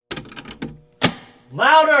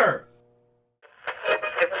Louder!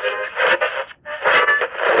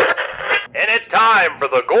 And it's time for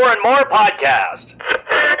the Gore and More podcast.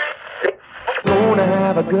 Gonna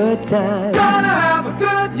have a good time. Gonna have a good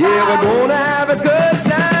time! Yeah, we're gonna have a good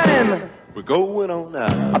time. We're going on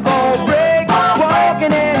now. A ball break,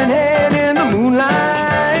 walking hand in hand in the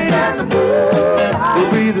moonlight.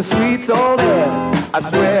 We'll be the sweet soul there. I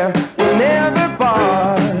swear we'll never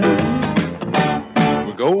part.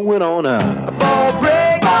 We're going on now. A ball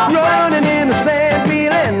break, running in the sand,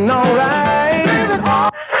 feeling alright.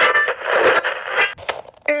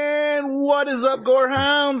 And what is up,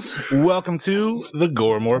 Gorehounds? Welcome to the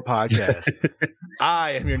Gore More podcast.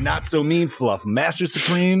 I am your not so mean fluff master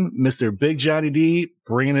supreme, Mr. Big Johnny D,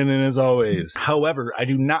 bringing it in as always. However, I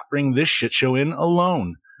do not bring this shit show in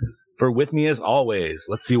alone. For with me as always,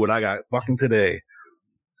 let's see what I got fucking today.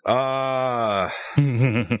 Write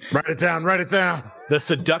it down. The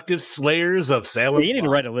seductive slayers of Salem. You need to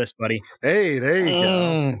write a list, buddy. Hey, there you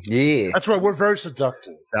go. Yeah. That's right. We're very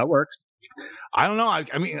seductive. That works. I don't know.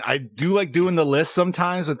 I mean, I do like doing the list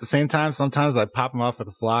sometimes. At the same time, sometimes I pop them off at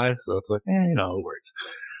the fly. So it's like, it works.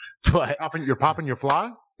 But You're popping your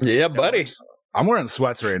fly? Yeah, buddy. I'm wearing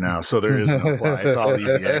sweats right now, so there is no fly. It's all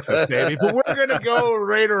easy access, baby. But we're going to go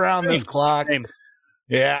right around this clock. Same.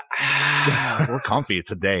 Yeah, we're comfy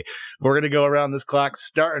today. We're going to go around this clock,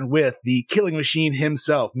 starting with the killing machine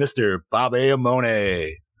himself, Mr. Bobby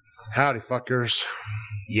Amone. Howdy, fuckers.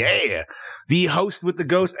 Yeah. The host with the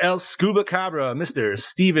ghost El Scuba Cabra, Mr.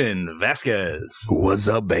 Steven Vasquez. What's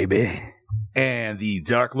up, baby? And the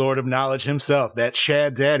Dark Lord of Knowledge himself, that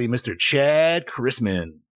Chad Daddy, Mr. Chad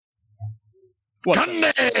Chrisman.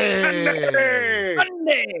 Sunday.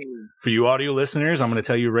 For you audio listeners, I'm going to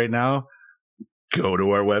tell you right now, go to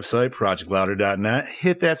our website, projectlouder.net,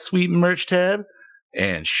 hit that sweet merch tab,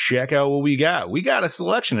 and check out what we got. We got a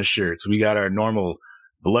selection of shirts. We got our normal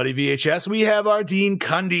bloody VHS. We have our Dean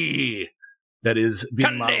Cundy that is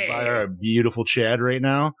being modeled by our beautiful Chad right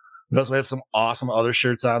now. We also have some awesome other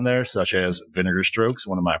shirts on there, such as Vinegar Strokes,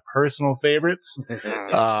 one of my personal favorites.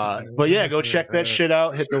 But yeah, go check that shit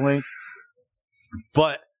out. Hit the link.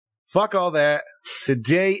 But fuck all that.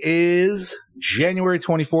 Today is January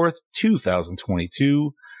 24th,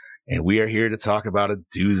 2022, and we are here to talk about a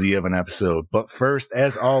doozy of an episode. But first,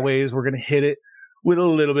 as always, we're going to hit it with a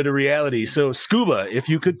little bit of reality. So, Scuba, if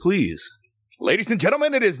you could please. Ladies and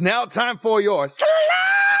gentlemen, it is now time for your Slice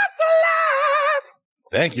of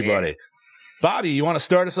Thank you, buddy. Bobby, you want to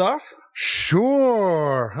start us off?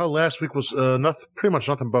 Sure. Well, last week was pretty much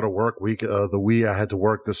nothing but a work week. I had to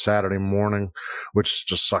work this Saturday morning, which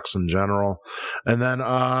just sucks in general. And then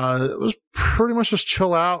it was pretty much just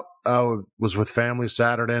chill out. Was with family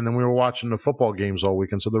Saturday, and then we were watching the football games all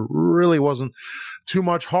weekend. So there really wasn't too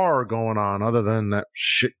much horror going on other than that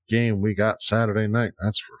shit game we got Saturday night.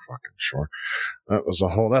 That's for fucking sure.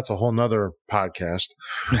 That's a whole nother podcast.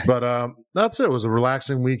 But that's it. It was a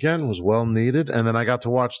relaxing weekend. It was well needed. And then I got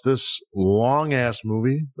to watch this long ass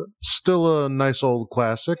movie, but still a nice old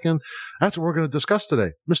classic. And that's what we're going to discuss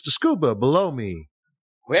today. Mr. Scuba, below me.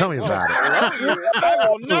 Tell me about it. I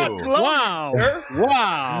will not blow Wow. you, sir.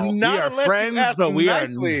 Wow. Not we are unless friends, you ask but we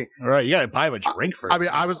nicely. are. All right, you got to buy him a drink first. I mean,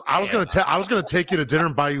 I was gonna take you to dinner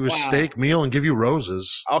and buy you a steak meal and give you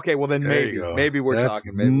roses. Okay, well then There you go. maybe we're That's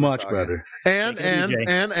talking. Maybe we're much talking. better. And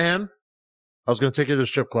I was gonna take you to the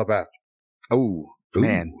strip club after. Oh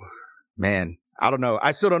man. I don't know.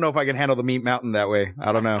 I still don't know if I can handle the meat mountain that way.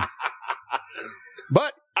 I don't know.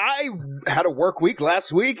 But I had a work week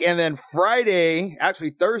last week, and then Thursday,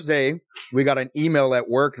 we got an email at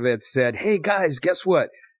work that said, "Hey guys, guess what?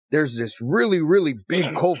 There's this really, really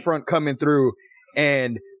big cold front coming through,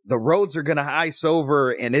 and the roads are going to ice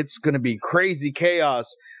over, and it's going to be crazy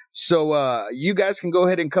chaos. So you guys can go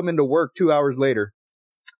ahead and come into work 2 hours later."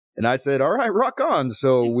 And I said, "All right, rock on."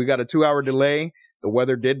 So we got a 2-hour delay. The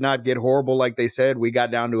weather did not get horrible like they said. We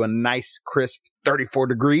got down to a nice, crisp 34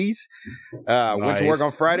 degrees. Went to work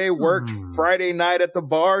on Friday, worked Friday night at the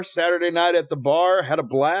bar, Saturday night at the bar, had a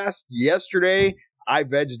blast. Yesterday, I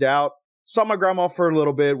vegged out, saw my grandma for a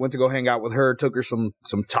little bit, went to go hang out with her, took her some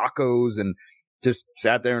tacos, and just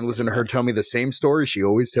sat there and listened to her tell me the same story she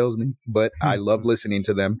always tells me. But I love listening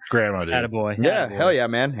to them. Grandma did. Attaboy. Yeah, Attaboy. hell yeah,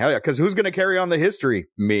 man. Hell yeah. Because who's going to carry on the history?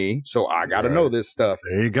 Me. So I got to know this stuff.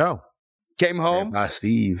 There you go. Came home.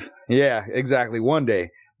 Steve. Yeah, exactly. One day.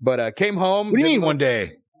 But came home. What do you mean one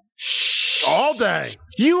day? All day.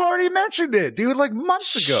 You already mentioned it, dude, like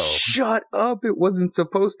months ago. Shut up. It wasn't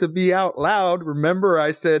supposed to be out loud. Remember,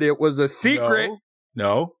 I said it was a secret.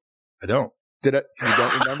 No, I don't. Did it? You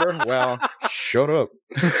don't remember? Well, shut up.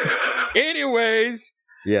 Anyways.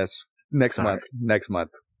 Yes. Next month. Next.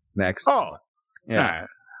 Oh, Yeah. Alright.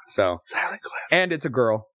 So, Silent class. and it's a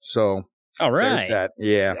girl. So All there's right. that.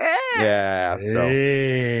 Yeah. Yeah. So,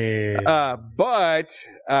 Hey. but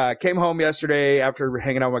came home yesterday after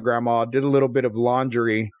hanging out with my grandma, did a little bit of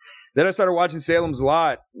laundry. Then I started watching Salem's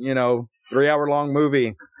Lot, 3-hour long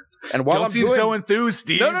movie. And while Don't I'm seem doing so enthused,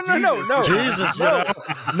 Steve. No. Jesus. No.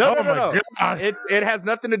 No. Oh my God. It has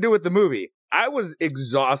nothing to do with the movie. I was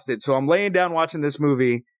exhausted, so I'm laying down watching this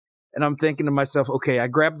movie, and I'm thinking to myself, okay, I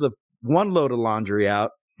grabbed the one load of laundry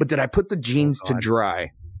out, but did I put the jeans to dry?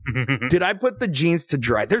 Did I put the jeans to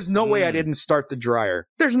dry? There's no way I didn't start the dryer.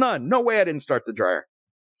 There's none. No way I didn't start the dryer.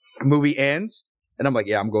 Movie ends, and I'm like,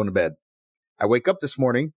 yeah, I'm going to bed. I wake up this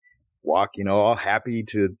morning, walk, all happy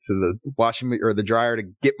to the washing or the dryer to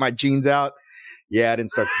get my jeans out. Yeah, I didn't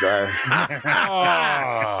start the dryer.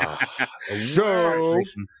 So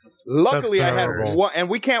luckily I had terrible. one, and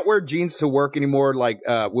we can't wear jeans to work anymore. Like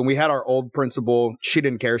when we had our old principal, she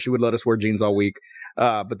didn't care. She would let us wear jeans all week.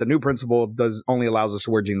 But the new principal only allows us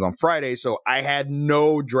to wear jeans on Friday. So I had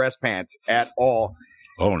no dress pants at all.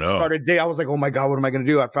 Oh no. Started day. I was like, oh my God, what am I going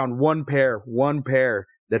to do? I found one pair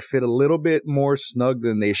that fit a little bit more snug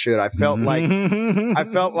than they should. I felt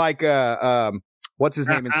like what's his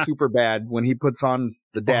name in Superbad when he puts on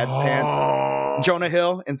the dad's pants? Jonah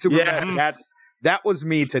Hill in Superbad. Yes. That was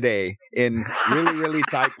me today in really, really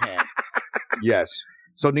tight pants. Yes.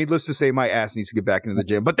 So needless to say, my ass needs to get back into the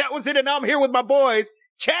gym. But that was it, and now I'm here with my boys.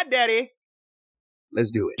 Chad Daddy. Let's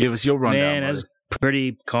do it. Give us your rundown. Man, it was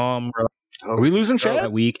pretty calm Are we losing that Chad?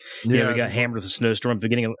 week. Yeah, we got hammered with a snowstorm at the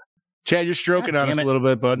beginning of Chad, you're stroking God on us damn a it. little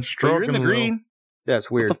bit, bud. You're in Stroking the a little. green. That's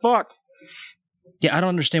weird. What the fuck? Yeah, I don't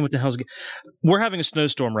understand what the hell's. We're having a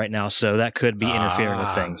snowstorm right now, so that could be interfering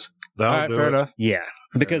with things. All right, fair enough. Yeah,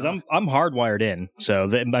 because I'm hardwired in, so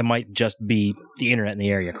that might just be the internet in the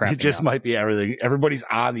area crapping It just out. might be everything. Everybody's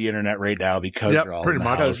on the internet right now because Yep, they're all pretty in the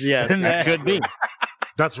much. house. Yes. That could be.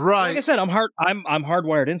 That's Like I right. said, I'm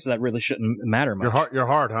hardwired in, so that really shouldn't matter much. You're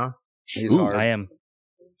hard, huh? He's Ooh, hard. I am.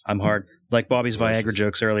 I'm hard. Like Bobby's Viagra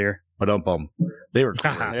jokes earlier. But don't bum. They were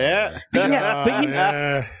great. Yeah.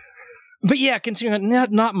 But yeah, continuing,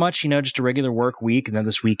 not much, just a regular work week. And then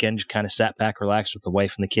this weekend, just kind of sat back, relaxed with the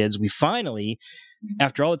wife and the kids. We finally,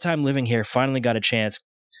 after all the time living here, finally got a chance.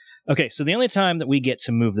 Okay, so the only time that we get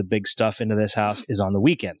to move the big stuff into this house is on the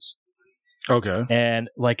weekends. Okay. And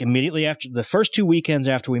like immediately after the first 2 weekends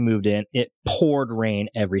after we moved in, it poured rain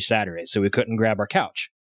every Saturday. So we couldn't grab our couch.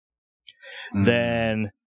 Then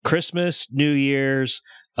Christmas, New Year's,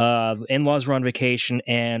 in-laws were on vacation,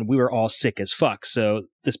 and we were all sick as fuck. So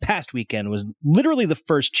this past weekend was literally the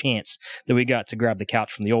first chance that we got to grab the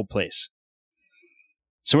couch from the old place.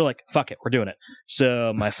 So we're like, fuck it, we're doing it.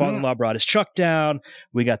 So my father-in-law brought his truck down.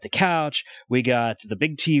 We got the couch. We got the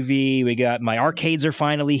big TV. We got my arcades are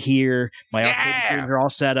finally here. My arcade games are all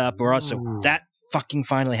set up. We're also that fucking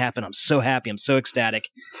finally happened. I'm so happy. I'm so ecstatic.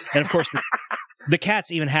 And of course, the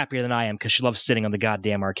cat's even happier than I am because she loves sitting on the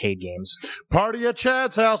goddamn arcade games. Party at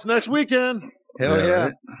Chad's house next weekend. Hell yeah.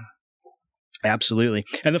 right. Absolutely.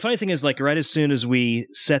 And the funny thing is, like, right as soon as we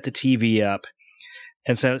set the TV up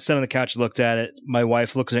and sat on the couch, looked at it, my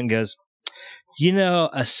wife looks at it and goes,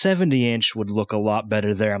 a 70-inch would look a lot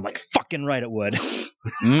better there. I'm like, fucking right it would.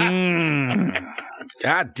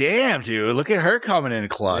 God damn, dude. Look at her coming in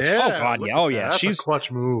clutch. Yeah, Oh, God, look yeah. at Oh, that. yeah. That's She's a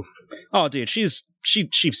clutch move. Oh, dude, she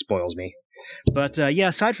spoils me. But yeah,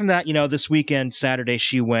 aside from that, this weekend, Saturday,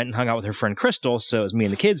 she went and hung out with her friend Crystal. So it was me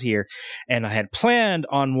and the kids here. And I had planned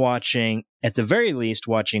on at the very least,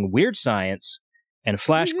 watching Weird Science and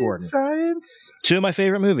Flash Gordon. Science. 2 of my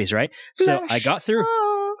favorite movies, right? So I got through.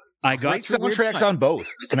 Great through Weird soundtracks Science. on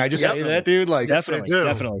both. Can I just say that, dude? Like, Definitely, do.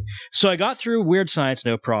 definitely. So I got through Weird Science,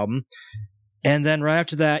 no problem. And then right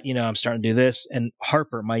after that, I'm starting to do this. And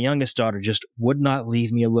Harper, my youngest daughter, just would not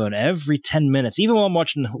leave me alone. Every 10 minutes, even while I'm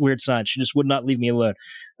watching Weird Science, she just would not leave me alone.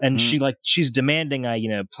 And she's demanding I,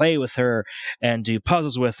 play with her and do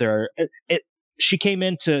puzzles with her. She came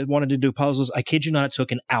in wanted to do puzzles. I kid you not, it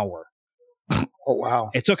took an hour. Oh, wow.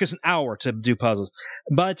 It took us an hour to do puzzles.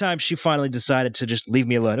 By the time she finally decided to just leave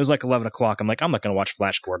me alone, it was like 11 o'clock. I'm like, I'm not going to watch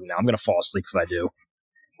Flash Gordon now. I'm going to fall asleep if I do.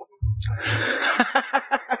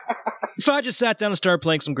 So I just sat down and started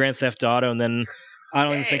playing some Grand Theft Auto, and then I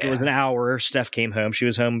don't even think it was an hour. Steph came home. She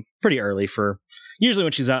was home pretty early usually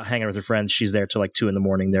when she's out hanging with her friends, she's there till like 2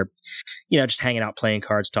 a.m. They're, just hanging out, playing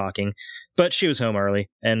cards, talking. But she was home early,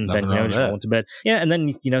 and Nothing then, wrong with just that. went to bed. Yeah, and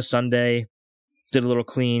then, Sunday, did a little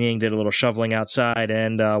cleaning, did a little shoveling outside,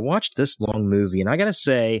 and watched this long movie. And I gotta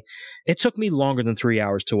say, it took me longer than 3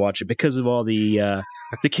 hours to watch it because of all the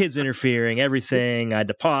kids interfering, everything. I had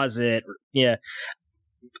to pause it. Yeah.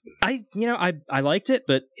 I liked it,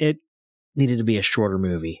 but it needed to be a shorter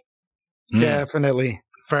movie. Definitely.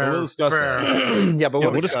 Fair. We'll discuss fair. Yeah, but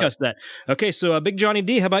We'll discuss that. Okay, so Big Johnny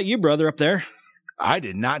D, how about you, brother, up there? I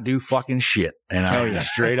did not do fucking shit. And I'm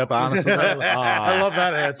straight up honest with you. I love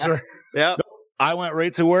that answer. Yeah. I went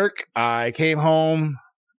right to work. I came home.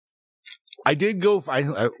 I did go.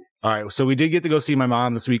 All right. So we did get to go see my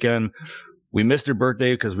mom this weekend. We missed her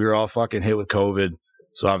birthday because we were all fucking hit with COVID.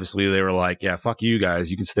 So obviously they were like, yeah, fuck you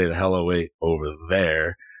guys. You can stay the hell away over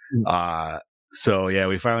there. So yeah,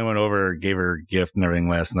 we finally went over, gave her a gift and everything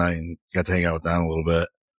last night and got to hang out with them a little bit.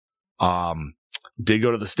 Did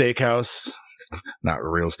go to the steakhouse. Not a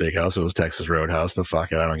real steakhouse. It was Texas Roadhouse, but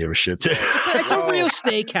fuck it. I don't give a shit. It's a real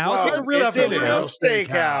steakhouse. Well, it's a real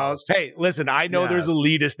steakhouse. Hey, listen, I know there's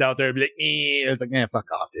elitists out there be like, it's like, fuck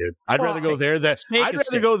off, dude. I'd rather go there than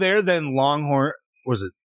go there than Longhorn. Was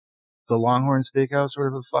it the Longhorn Steakhouse or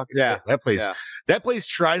whatever the fuck? Yeah. That place. Yeah. That place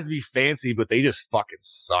tries to be fancy, but they just fucking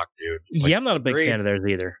suck, dude. Like, Yeah, I'm not a big fan of theirs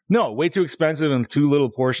either. no, way too expensive and too little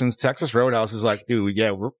portions. Texas Roadhouse is like, dude, yeah,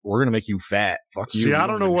 we're gonna make you fat. Fuck you. See, I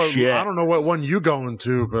don't know what one you going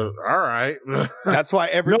to, but all right. That's why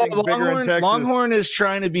everything's bigger in Texas. Longhorn is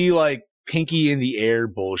trying to be like pinky in the air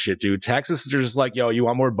bullshit, dude. Texas is just like, yo, you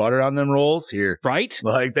want more butter on them rolls? Here. Right?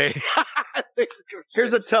 Like they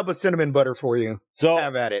Here's a tub of cinnamon butter for you. So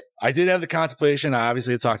Have at it. I did have the contemplation. I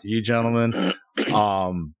obviously talked to you gentlemen.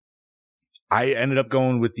 I ended up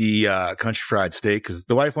going with the country fried steak because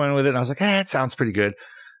the wife went with it and I was like, it sounds pretty good.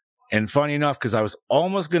 And funny enough, because I was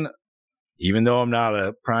almost gonna, even though I'm not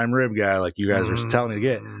a prime rib guy like you guys were telling me to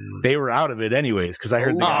get, they were out of it anyways because I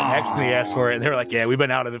heard the guy next to me asked for it and they were like, yeah, we've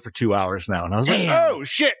been out of it for 2 hours now. And I was like, oh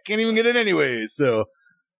shit, can't even get it anyways. So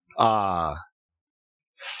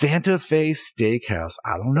Santa Fe Steakhouse.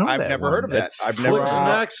 I don't know. I've never heard of that. I've never Flick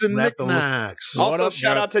snacks and knickknacks. Also,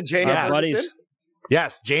 shout out to Janie Yeah, Ferguson.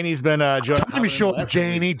 Yes, Janie's been joining. Talk to me short,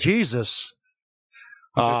 Janie. Jesus.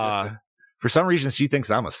 For some reason, she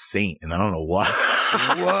thinks I'm a saint, and I don't know why.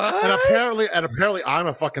 What? And apparently, I'm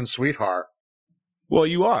a fucking sweetheart. Well,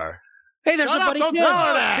 you are. Hey, there's Shut a up, buddy don't Tim. tell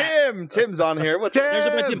her that. Tim's on here. What's There's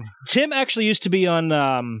a buddy Tim. Tim actually used to be on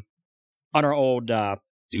our old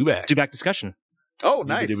Dooback. Do Back discussion. Oh,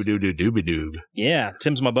 nice. Dooby-doob. Yeah,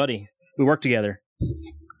 Tim's my buddy. We work together.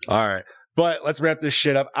 All right. But let's wrap this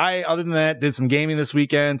shit up. Other than that, did some gaming this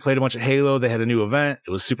weekend, played a bunch of Halo. They had a new event.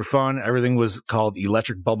 It was super fun. Everything was called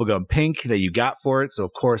Electric Bubblegum Pink that you got for it. So,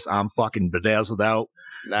 of course, I'm fucking bedazzled out.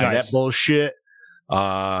 Nice. That bullshit.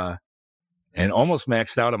 And almost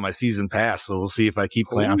maxed out on my season pass. So we'll see if I keep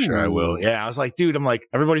playing. I'm sure I will. Yeah. I was like, dude,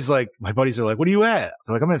 everybody's like, my buddies are like, what are you at?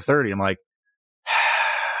 They're like, I'm at 30. I'm like,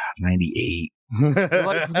 98. They're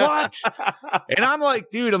like, what? And I'm like,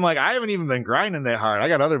 dude, I haven't even been grinding that hard. I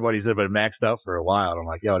got other buddies that have been maxed out for a while. And I'm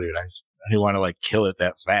like, yo, dude, I didn't want to kill it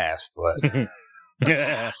that fast, but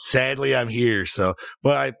sadly I'm here. So,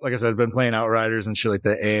 but like I said, I've been playing Outriders and shit like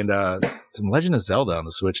that. And, some Legend of Zelda on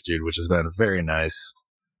the Switch, dude, which has been very nice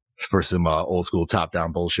for some, old school top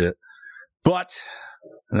down bullshit. But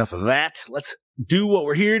enough of that. Let's do what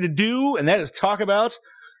we're here to do. And that is talk about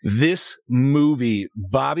this movie.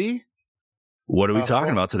 Bobby, what are we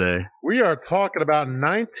talking about today? We are talking about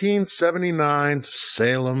 1979's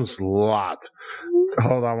Salem's Lot.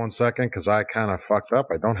 Hold on one second, because I kind of fucked up.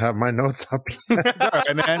 I don't have my notes up yet. All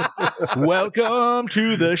right, man. Welcome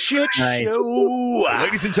to the shit show.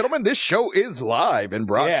 Ladies and gentlemen, this show is live and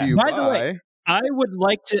brought to you By the way, I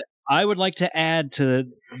would like to add to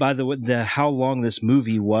the how long this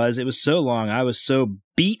movie was. It was so long. I was so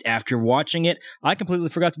beat after watching it. I completely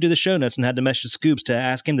forgot to do the show notes and had to message Scoops to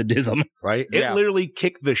ask him to do them. Right? It literally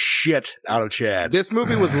kicked the shit out of Chad. This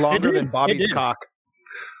movie was longer than Bobby's cock.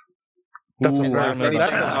 That's a Ooh, very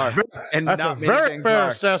fair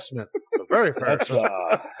assessment. A very fair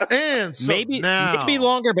assessment. And so maybe now,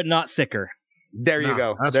 longer, but not thicker. There you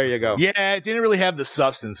go. that's- There you go. Yeah, it didn't really have the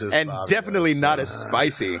substances. And definitely not as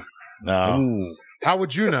spicy. No. Ooh. how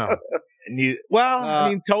would you know? I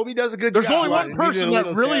mean, Toby does a good There's job. only one person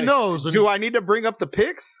that really knows. and- Do I need to bring up the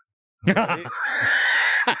pics?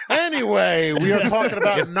 Anyway, we are talking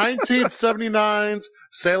about 1979's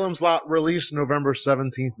Salem's Lot, released November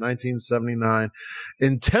 17th, 1979.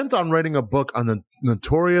 Intent on writing a book on the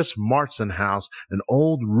notorious Marston House, an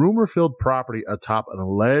old rumor-filled property atop an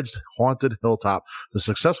alleged haunted hilltop, the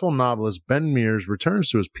successful novelist Ben Mears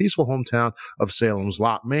returns to his peaceful hometown of Salem's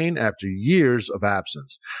Lot, Maine, after years of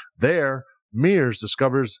absence. There, Mears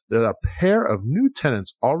discovers that a pair of new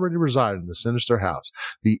tenants already reside in the sinister house.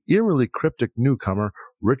 The eerily cryptic newcomer,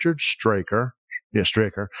 Richard Straker,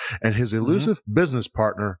 and his elusive business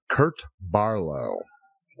partner, Kurt Barlow.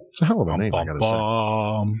 It's a hell of a name, I gotta say.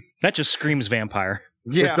 That just screams vampire.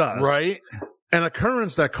 Yeah. It does. Right? An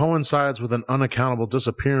occurrence that coincides with an unaccountable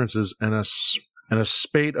disappearances and a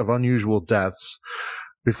spate of unusual deaths.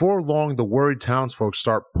 Before long, the worried townsfolk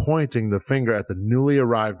start pointing the finger at the newly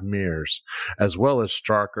arrived Mears, as well as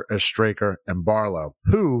Straker and Barlow,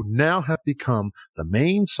 who now have become the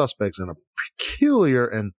main suspects in a peculiar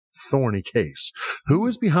and thorny case. Who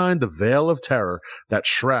is behind the veil of terror that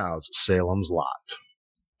shrouds Salem's Lot?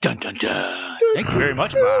 Dun, dun, dun. Thank you very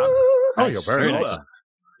much, Bob. Oh, you're very Nice. nice.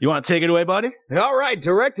 You want to take it away, buddy? All right,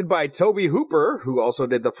 directed by Toby Hooper, who also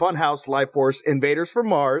did the Funhouse Life Force Invaders from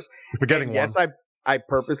Mars. Forgetting And one. yes, I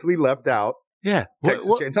purposely left out Yeah.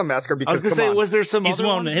 Texas Chainsaw Massacre I because was going to come say, on. was there some He's other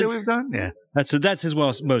one ones that that we've done? Yeah. That's his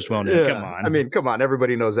most well known. Yeah. Come on. I mean, come on.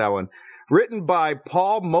 Everybody knows that one. Written by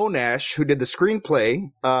Paul Monash, who did the screenplay,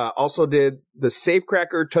 also did the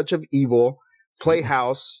Safecracker, Touch of Evil,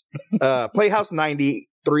 Playhouse 90,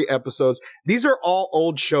 3 episodes. These are all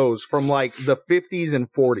old shows from like the 50s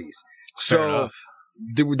and 40s. Fair So enough.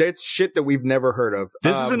 dude, that's shit that we've never heard of.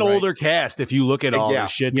 This is an Right. older cast if you look at all Yeah. the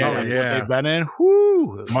shit Yeah. that Yeah. they've been in.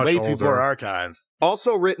 Whoo, Much way older. before our times.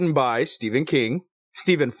 Also written by Stephen King.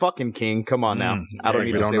 Stephen fucking King. Come on now. I don't Yeah,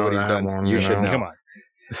 need we to don't say know what he's that done. one, you you should know. know. Come on.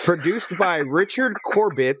 Produced by Richard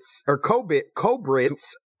Corbitz.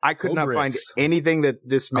 I could not find Kobritz. anything that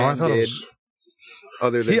this Oh, I man thought it did was.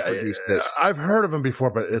 other than produce this. I've heard of him before,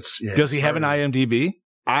 but it's. Yeah, Does he have an IMDb?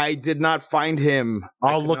 I did not find him.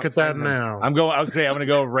 I I'll could look not at that find him. now. I was going to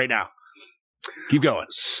go right now. Keep going.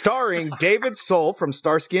 Starring David Soul from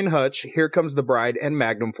Starsky and Hutch, Here Comes the Bride, and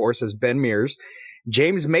Magnum Force as Ben Mears.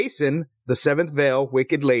 James Mason, The Seventh Veil,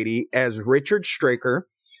 Wicked Lady, as Richard Straker.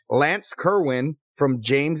 Lance Kerwin from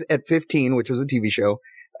James at 15, which was a TV show.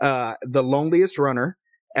 The Loneliest Runner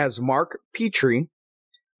as Mark Petrie.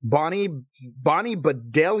 Bonnie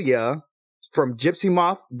Bedelia from Gypsy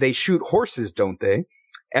Moth, They Shoot Horses, Don't They?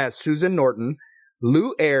 As Susan Norton.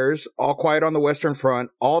 Lou Ayres, All Quiet on the Western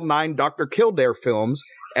Front, all 9 Dr. Kildare films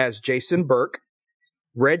as Jason Burke.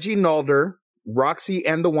 Reggie Nalder, Roxy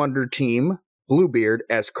and the Wonder Team, Bluebeard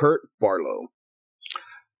as Kurt Barlow.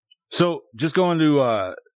 So just going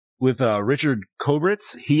to with Richard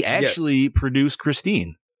Kobritz, he actually produced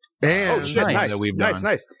Christine. And, Oh, shit. nice. Nice. That we've Nice, done.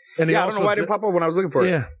 nice. and he Yeah, I don't also know why I did, didn't pop up when I was looking for it.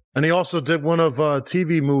 yeah, and he also did one of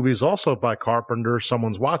TV movies, also by Carpenter.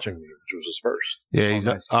 Someone's Watching Me, which was his first. Yeah, he's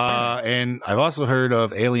nice. and I've also heard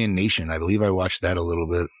of Alien Nation. I believe I watched that a little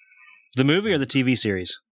bit. The movie or the TV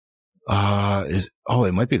series?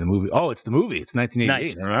 It might be the movie. Oh, it's the movie. It's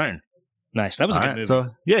 1988. Nice. All right. Nice. That was a All good right, movie. so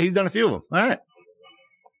yeah, he's done a few of them. All right.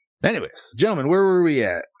 Anyways, gentlemen, where were we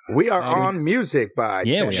at? We are on music by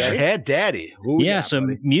Yeah, we Chad are. Chad Daddy. Who we yeah, got, so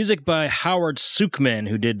buddy? music by Howard Suchman,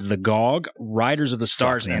 who did The Gog, Riders of the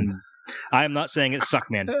Stars, Suckman. and I am not saying it's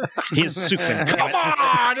Suckman. He is Suchman. Come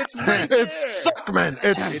on, it's It's Suckman.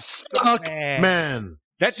 It's Suckman.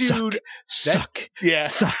 that dude. Suck. Yeah,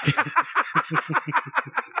 Suck.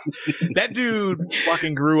 that dude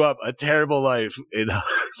fucking grew up a terrible life in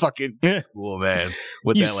fucking school, man.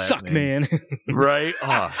 With You that last suck, name. man. Right?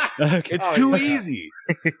 Oh, Okay. it's too easy.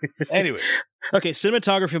 Anyway, Okay,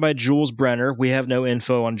 cinematography by Jules Brenner. We have no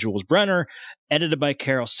info on Jules Brenner. Edited by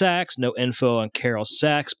Carol Sachs. No info on Carol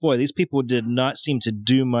Sachs. Boy, these people did not seem to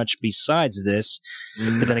do much besides this.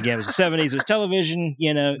 But then again, it was the 70s. It was television.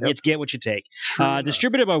 You know, you get what you take.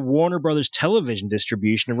 Distributed by Warner Brothers Television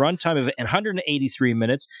Distribution. A runtime of 183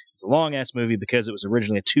 minutes. It's a long-ass movie because it was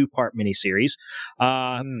originally a 2-part miniseries.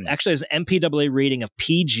 Actually, has an MPAA rating of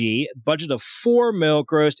PG. Budget of $4 million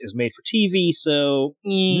grossed. It was made for TV, so...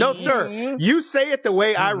 No, sir. You say it the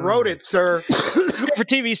way I wrote it, sir. For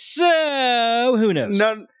TV, so who knows?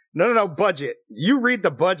 No. Budget. You read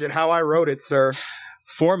the budget how I wrote it, sir.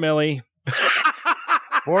 $4 million.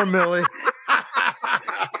 Poor Millie.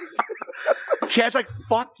 Chad's like,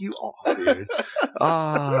 "Fuck you all, dude."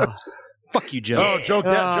 Fuck you, Joe. Oh, Joe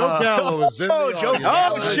Gallo is in the Joe audience.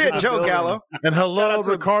 Gallo. Oh, shit, Joe Gallo. And Shout hello, out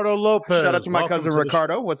to- Ricardo Lopez. Shout out to my Welcome cousin to the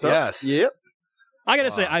Ricardo. What's up? Yes. Yep. I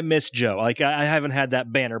gotta say, I miss Joe. Like, I haven't had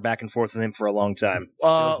that banner back and forth with him for a long time.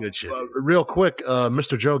 Good shit. Real quick,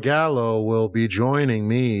 Mr. Joe Gallo will be joining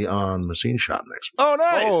me on Machine Shop next week. Oh,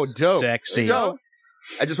 nice. Oh, dope. Sexy. Joe,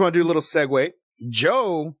 I just want to do a little segue.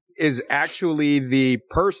 Joe is actually the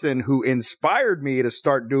person who inspired me to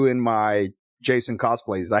start doing my Jason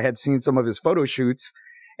cosplays. I had seen some of his photo shoots,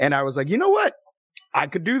 and I was like, you know what? I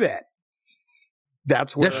could do that.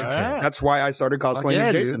 That's what. Yes, you can. That's why I started cosplaying yeah,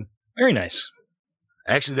 as dude. Jason. Very nice.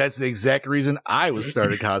 Actually, that's the exact reason I was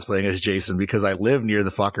started cosplaying as Jason, because I live near the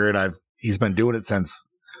fucker, and he's been doing it since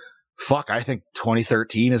I think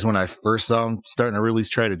 2013 is when I first saw him starting to really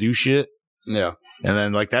try to do shit. Yeah. And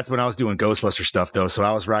then that's when I was doing Ghostbuster stuff though, so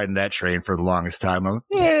I was riding that train for the longest time. I'm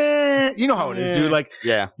You know how it is, dude. Like,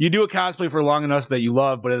 Yeah. you do a cosplay for long enough that you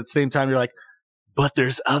love, but at the same time, you're like, but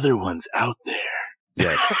there's other ones out there.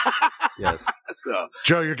 Yes. Yes. So,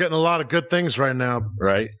 Joe, you're getting a lot of good things right now.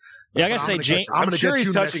 right? Yeah, I gotta I'm say, gonna Jane. get- I'm I'm gonna sure get he's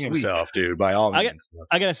you touching next week. himself, dude, by all I means.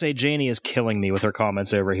 I gotta say, Janie is killing me with her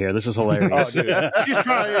comments over here. This is hilarious. Oh, dude. She's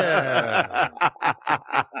trying. Yeah.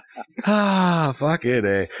 Ah, fuck it,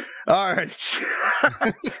 eh? All right.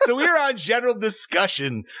 So we are on general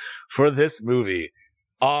discussion for this movie.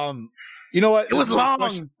 You know what? It was It's a long.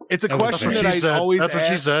 question- It's a That's question what that she I said. always That's what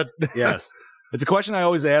she ask. said. Yes. It's a question I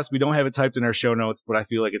always ask. We don't have it typed in our show notes, but I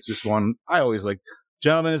feel like it's just one I always like.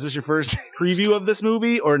 Gentlemen, is this your first preview of this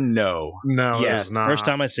movie or no? No, Yes, it's not. First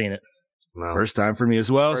time I've seen it. No. First time for me as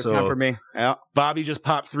well. First so time for me. Yeah. Bobby just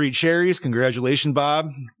popped 3 cherries. Congratulations, Bob.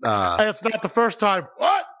 Hey, it's not the first time.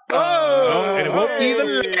 What? And it won't be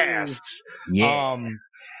the Hey. last.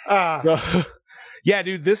 Yeah. Yeah,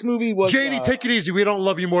 dude, this movie was Janie, take it easy. We don't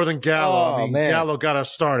love you more than Gallo. Oh, I mean, man. Gallo got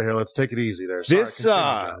us started here. Let's take it easy there. Sorry, This, continue,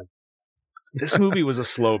 uh, Gallo. this movie was a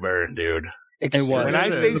slow burn, dude. It was. When I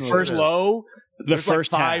It say is. slow, The there's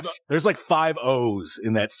first like half. there's like 5 O's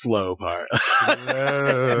in that slow part.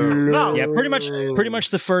 No. Yeah, pretty much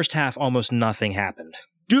the first half, almost nothing happened.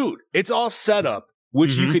 Dude, it's all set up,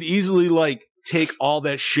 which you Mhm. could easily like take all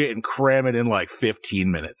that shit and cram it in like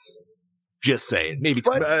 15 minutes. Just saying, maybe.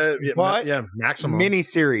 But- Yeah, yeah, maximum. Mini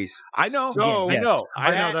series. I know, So- I know.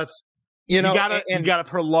 I know that's You know, you gotta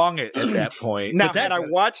prolong it at that point. now, But that- had I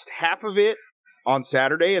watched half of it on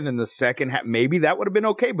Saturday and then the second half, maybe that would have been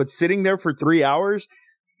okay. But sitting there for 3 hours,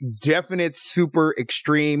 definite, super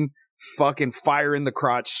extreme, fucking fire in the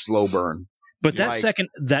crotch, slow burn. But that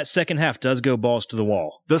Like- second half does go balls to the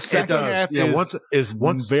wall. The second does. half Yeah, is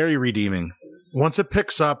once- very redeeming. once it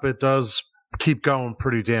picks up, it does keep going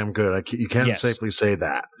pretty damn good. You can Yes. safely say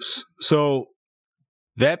that. So,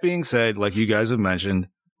 that being said, like you guys have mentioned,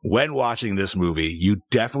 when watching this movie, you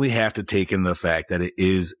definitely have to take in the fact that it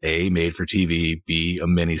is A, made for TV, B, a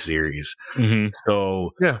miniseries. Mm-hmm.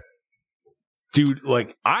 So, Yeah. dude,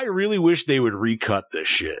 like, I really wish they would recut this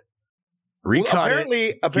shit. Recut Well, apparently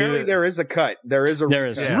Get it. there is a cut. There is a There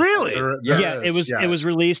is. it. Really? There- Yeah, Yeah, there it is, was yes. it was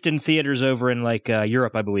released in theaters over in like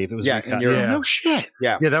Europe, I believe. It was Yeah, recut. in Europe. Yeah. No shit.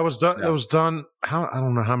 Yeah, that was done. Yeah. It was done. I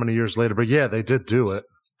don't know how many years later, but yeah, they did do it.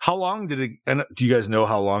 How long did it? And do you guys know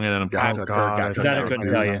how long it ended up? Oh, God, That I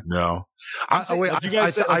couldn't tell you. No. Wait, Like you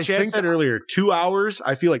guys said, like Chad think said earlier, 2 hours.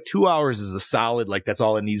 I feel like 2 hours is a solid. Like that's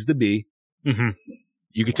all it needs to be. Mm-hmm.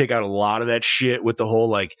 You could take out a lot of that shit with the whole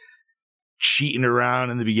like cheating around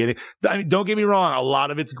in the beginning. I mean, don't get me wrong, a lot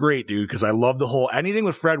of it's great, dude. Because I love the whole anything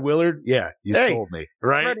with Fred Willard. Yeah, you Hey, sold me,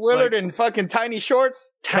 right? Fred Willard Like, in fucking tiny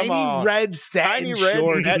shorts. Come tiny on. red satin Tiny red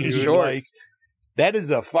shorts, satin dude. shorts. Like, that is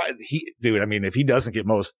a fun. Dude. I mean, if he doesn't get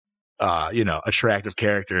most, attractive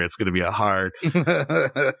character, it's going to be a hard.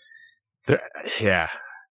 Yeah,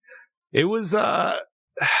 it was. I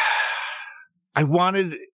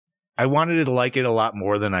wanted to like it a lot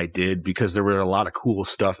more than I did because there were a lot of cool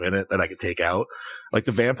stuff in it that I could take out. Like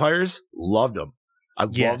the vampires, loved them. I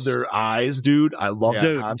Yes. loved their eyes, dude. I loved Yeah. the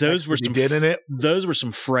Dude, context those were that some they did in it. Those were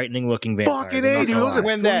some frightening looking vampires. Fucking I'm A, not dude. gonna Those are lie.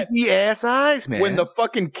 When that- freaky ass eyes, man. When the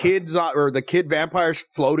fucking kids or the kid vampires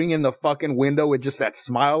floating in the fucking window with just that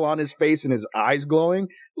smile on his face and his eyes glowing,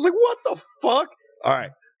 I was like, what the fuck? All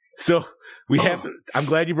right. So we have, I'm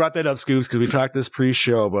glad you brought that up, Scoops, because we talked this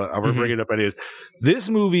pre-show, but I'm going to bring it up anyways. This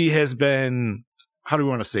movie has been, how do we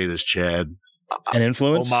want to say this, Chad? An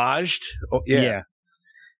influence? Homaged? Oh, Yeah.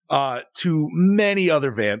 to many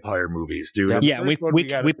other vampire movies, dude. The Yeah, first one we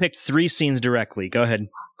got- picked 3 scenes directly. Go ahead.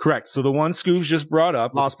 correct. So the one Scoops just brought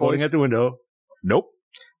up, Lost floating Boys. at the window. Nope.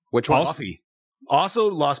 Which one? Buffy. Also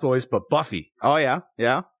Lost Boys, but Buffy. Oh, yeah.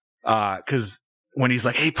 Yeah. Because when he's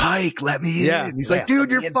like, "Hey, Pike, let me Yeah. in," he's Yeah, like, "Dude, let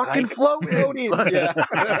me you're in, fucking Pike." floating." Yeah.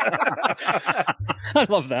 I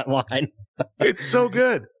love that line. It's so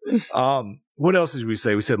good. What else did we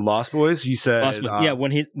say? We said Lost Boys. You said Lost Boys. Yeah,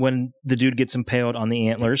 when the dude gets impaled on the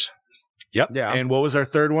antlers. Yep. Yeah. And what was our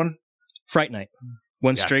third one? Fright Night.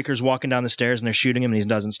 When Yes. Straker's walking down the stairs and they're shooting him and he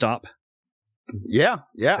doesn't stop. Yeah.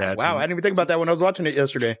 Yeah. That's Wow. I didn't even think about that when I was watching it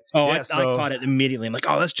yesterday. Oh, Yeah, I so- caught it immediately. I'm like,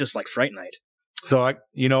 oh, that's just like Fright Night. So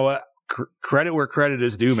you know what? Credit where credit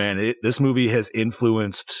is due, man. This movie has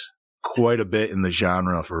influenced quite a bit in the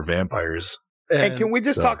genre for vampires. And can we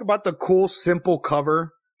just so- talk about the cool, simple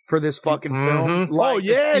cover for this fucking film? Mhm. Like,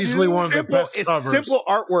 yeah, It's easily dude. one of the simple, best it's covers. simple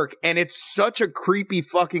artwork, and it's such a creepy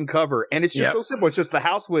fucking cover, and it's just Yep. so simple. It's just the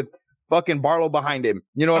house with fucking Barlow behind him.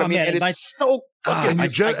 You know what Oh, I mean? man, and and it's so fucking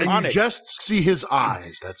And you iconic. just see his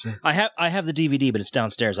eyes. That's it. I have the DVD, but it's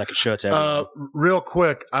downstairs. I could show it to everyone. Real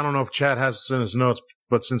quick, I don't know if Chad has this in his notes,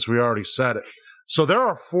 but since we already said it, so there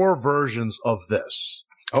are 4 versions of this.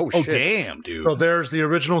 Oh, Oh, shit. damn, dude. So there's the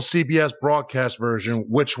original CBS broadcast version,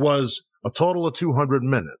 which was a total of 200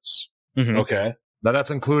 minutes. Mhm. Okay. Now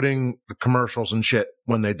that's including the commercials and shit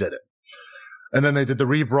when they did it. And then they did the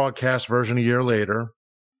rebroadcast version a year later.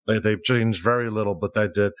 They've changed very little, but they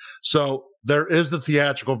did. So there is the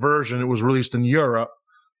theatrical version. It was released in Europe.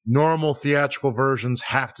 Normal theatrical versions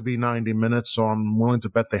have to be 90 minutes. So I'm willing to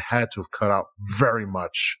bet they had to have cut out very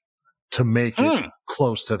much to make it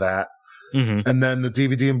close to that. Mhm. And then the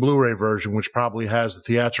DVD and Blu-ray version, which probably has the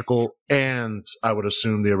theatrical and I would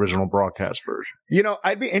assume the original broadcast version. You know,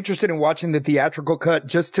 I'd be interested in watching the theatrical cut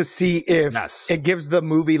just to see if Yes. it gives the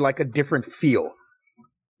movie like a different feel.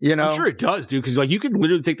 You know? I'm sure it does, dude, because like you could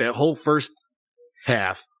literally take that whole first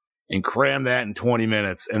half and cram that in 20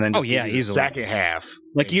 minutes and then just give you the easily. second half.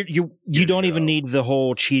 Like you don't even need the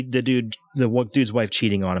whole the dude's wife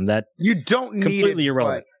cheating on him. That You don't need completely it,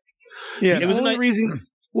 irrelevant. but- Yeah. The It was a only nice- reason.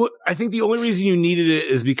 Well, I think the only reason you needed it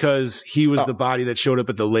is because he was the body that showed up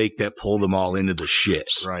at the lake that pulled them all into the shit.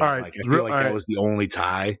 Right. All right, Like, I feel like all that right. was the only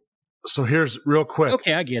tie. So here's real quick.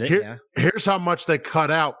 Okay, I get it. Here's how much they cut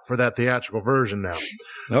out for that theatrical version now.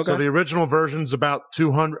 Okay. So the original version's about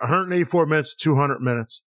 184 minutes, 200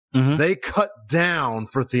 minutes. Mhm. They cut down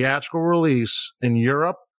for theatrical release in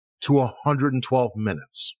Europe to 112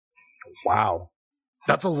 minutes. Wow.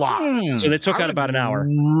 That's a lot. So they took I out about an would hour.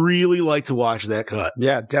 Really like to watch that cut.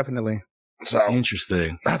 Yeah, definitely. So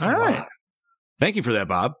Interesting. that's All a right. lot. Thank you for that,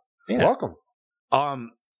 Bob. Yeah. Welcome.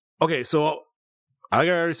 Okay, so like I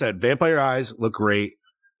already said, Vampire Eyes look great.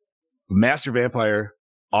 Master Vampire,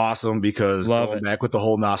 awesome because Love going it. back with the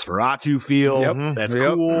whole Nosferatu feel, Yep. that's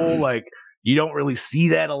Yep. cool. Like you don't really see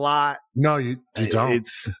that a lot. No, you don't.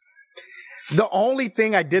 It's The only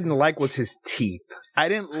thing I didn't like was his teeth. I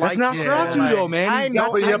didn't that's like Nosferatu yeah. though, man. I He's know,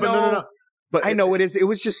 got- but yeah, I but no. know. But I know it is. It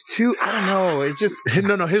was just too. I don't know. It's just.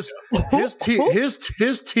 No.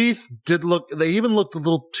 His teeth did look. They even looked a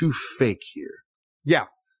little too fake here. Yeah.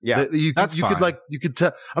 That's you fine. could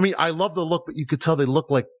tell. I mean, I love the look, but you could tell they look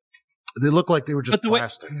like they were just But the way-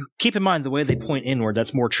 plastic. Keep in mind the way they point inward.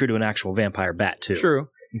 That's more true to an actual vampire bat too. True.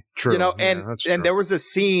 True. You know, Yeah, and that's and true. there was a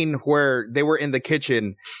scene where they were in the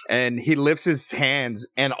kitchen and he lifts his hands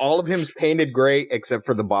and all of him's painted gray except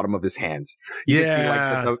for the bottom of his hands. You could see,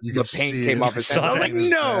 like, you the could paint see came it. off his I hands. saw I was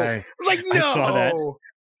that. like, no. I was like, I saw that. no.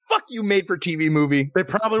 Fuck you, made for TV movie. They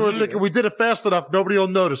probably were thinking we did it fast enough. Nobody will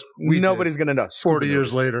notice. Nobody's gonna know. 40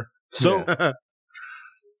 years later. So,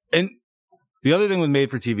 and the other thing with made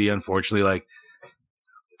for TV, unfortunately, like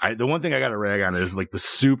the one thing I got to rag on is like the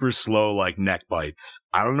super slow like neck bites.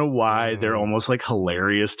 I don't know why they're almost like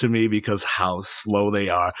hilarious to me because how slow they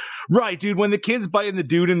are. Right, dude. When the kid's biting the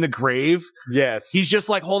dude in the grave, Yes. he's just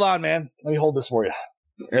like, "Hold on, man. Let me hold this for you."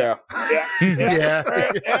 yeah. Yeah.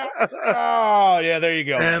 Oh, yeah. There you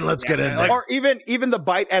go. And let's get in there. Or even the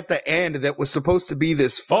bite at the end that was supposed to be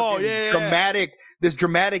this fucking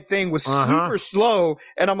dramatic thing was super slow,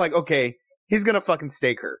 and I'm like, okay, he's gonna fucking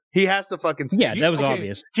stake her. He has to fucking stake Yeah, that was okay,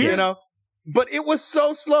 obvious. You know? But it was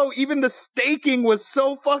so slow. Even the staking was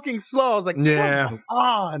so fucking slow. I was like, Yeah. come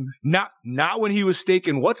on. Not when he was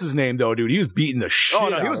staking. What's his name though, dude? He was beating the shit. Oh,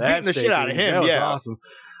 no, he out was of that beating the shit out of staking. him, That was yeah. awesome.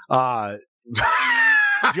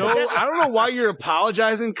 Joe, I don't know why you're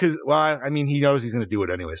apologizing because, well, I mean, he knows he's going to do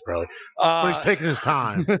it anyways, probably. But he's taking his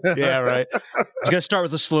time. Yeah, right. He's gonna start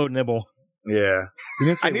with a slow nibble. Yeah. He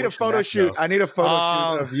didn't say I need a which photo neck, shoot. though. I need a photo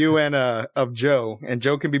shoot of you and of Joe, and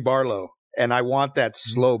Joe can be Barlow. And I want that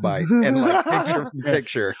slow bite and like picture for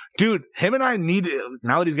picture. Dude, him and I need,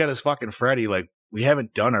 now that he's got his fucking Freddy, like, we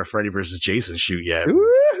haven't done our Freddy versus Jason shoot yet.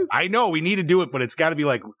 Woo! I know we need to do it, but it's got to be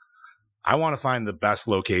like, I want to find the best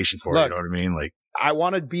location for it. Look, You know what I mean? Like, I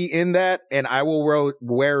want to be in that, and I will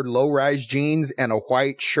wear low-rise jeans and a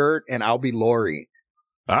white shirt, and I'll be Lori.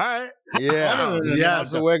 all right. Yeah, Yes.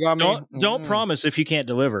 That's the wig on me. Don't Mm. promise if you can't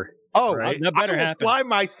deliver. Oh, Right? I, That better I will happen. fly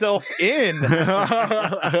myself in.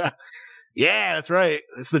 Yeah, that's right.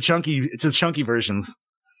 It's the chunky versions.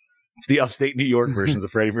 It's the upstate New York versions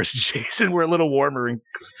of Freddy versus Jason. We're a little warmer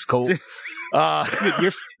because it's cold.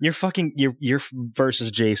 You're fucking you're versus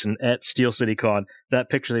Jason at Steel City Con. That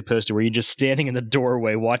picture they posted where you're just standing in the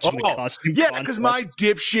doorway watching the costume. Yeah, because my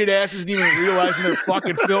dipshit ass isn't even realizing they're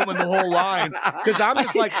fucking filming the whole line. Because I'm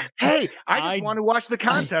just like, hey, I just want to watch the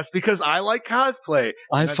contest because I like cosplay.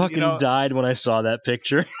 I And, fucking died when I saw that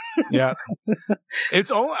picture. Yeah,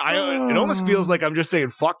 it almost feels like I'm just saying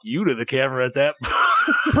fuck you to the camera at that.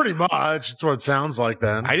 Pretty much. That's what it sounds like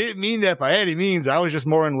then. I didn't mean that by any means. I was just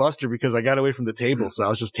more in luster because I got away from the table, so I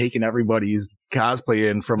was just taking everybody's cosplay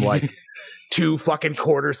in from like 2 fucking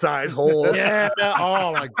quarter-size holes. Yeah.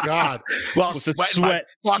 Oh my God. Well, With the sweat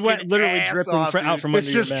literally dripping out from It's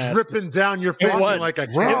under your just mask. dripping down your face was. like a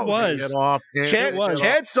It cat. was. Get off. Can't Chad, get off.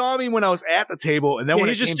 Chad saw me when I was at the table, and then Yeah, when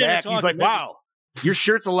I he's just came standing back, there he's like, talking, "Wow, your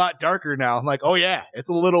shirt's a lot darker now." I'm like, "Oh yeah, it's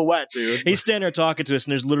a little wet, dude." He's standing there talking to us,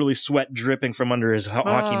 and there's literally sweat dripping from under his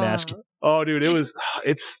hockey mask. Oh, dude,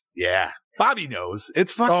 yeah. Bobby knows.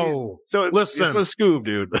 It's fucking. Oh, So it's listen. a Scoob,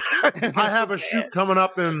 dude. I have a shoot coming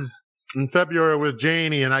up in February with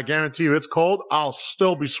Janie, and I guarantee you it's cold. I'll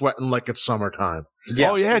still be sweating like it's summertime.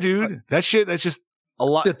 Oh yeah, dude. That's just a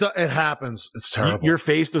lot. It happens. It's terrible. Your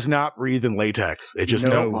face does not breathe in latex. It just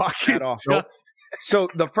No, no at all. So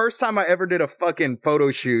the first time I ever did a fucking photo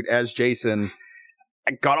shoot as Jason,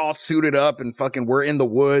 I got all suited up and fucking we're in the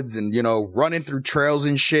woods and, running through trails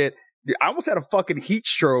and shit. I almost had a fucking heat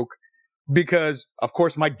stroke because, of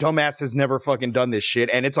course, my dumbass has never fucking done this shit.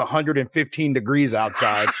 And it's 115 degrees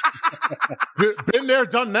outside. Been there,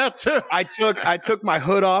 done that too. I took my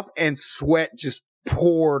hood off and sweat just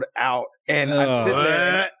poured out. And I'm sitting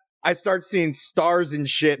there. I start seeing stars and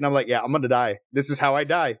shit. And I'm like, yeah, I'm going to die. This is how I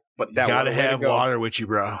die. But that gotta wasn't the way to have go. water with you,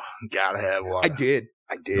 bro. Gotta have water. I did.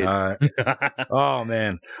 All right. Oh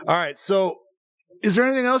man. All right. So, is there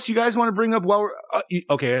anything else you guys want to bring up? While we're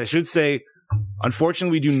okay, I should say,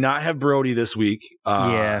 unfortunately, we do not have Brody this week.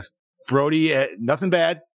 Yeah, Brody, nothing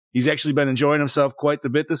bad. He's actually been enjoying himself quite a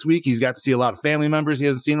bit this week. He's got to see a lot of family members he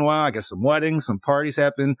hasn't seen in a while. I guess some weddings, some parties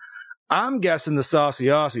happen. I'm guessing the Saucy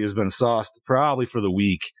Aussie has been sauced probably for the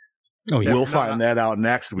week. Oh, yeah. We'll find that out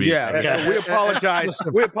next week. Yeah, so we apologize.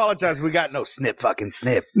 We apologize. We got no snip.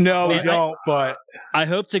 No, we Yeah, don't. But I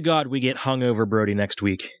hope to God we get hungover Brody next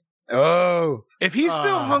week. Oh, if he's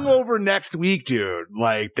still hungover next week, dude,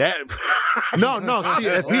 like that. No. See,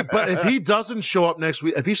 if he doesn't show up next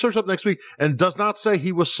week, if he shows up next week and does not say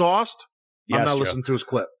he was sauced, I'm not listening to his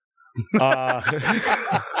clip.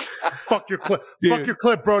 Fuck your clip. Dude. Fuck your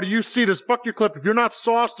clip, bro. Do you see this? Fuck your clip. If you're not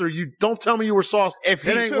sauced or you don't tell me you were sauced, If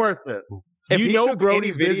it he ain't took- worth it. if you he know took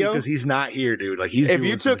Brody's any busy video, because he's not here, dude. Like he's. if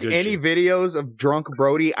doing you some took good any shit. videos of drunk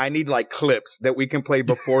Brody, I need like clips that we can play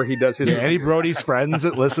before he does his. Yeah, any Brody's friends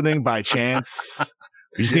that listening by chance,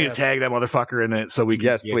 we just need to tag that motherfucker in it so we can.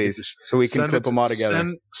 Yes, please, so we can clip them all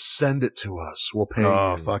together. Send it to us. We'll pay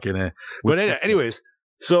Oh, you. fucking it. But anyways,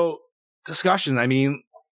 so discussion. I mean,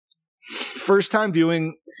 first time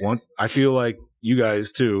viewing. I feel like you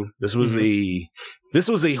guys too. This was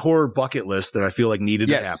a horror bucket list that I feel like needed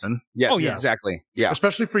to happen. Yes, Oh, yes. exactly. Yeah,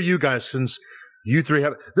 Especially for you guys, since you three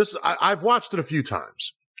have this. I've watched it a few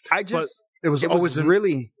times. It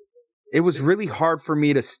was really hard for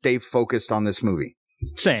me to stay focused on this movie.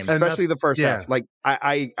 Same. And Especially the first yeah. half. Like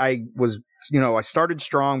I was, I started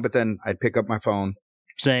strong, but then I'd pick up my phone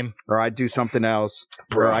Same. or I'd do something else,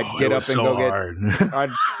 or I'd get it up was and so go hard. I'd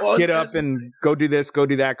get up and go do this, go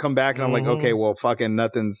do that, come back, and I'm like, Mhm. okay, well, fucking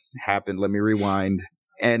nothing's happened. Let me rewind.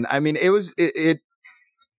 And I mean, it was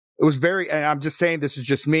very. And I'm just saying, this is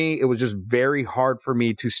just me. It was just very hard for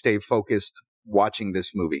me to stay focused watching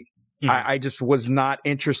this movie. Mhm. I just was not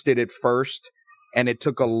interested at first, and it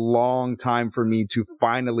took a long time for me to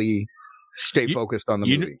finally stay focused on the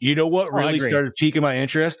movie. You know what Oh, I really agree. started piquing my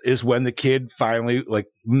interest is when the kid finally, like,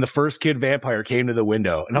 when the first kid vampire came to the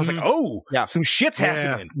window, and I was like, "Oh, Yeah. some shit's Yeah.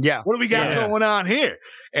 happening. Yeah. What do we got Yeah. going on here?"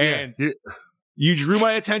 And Yeah. you drew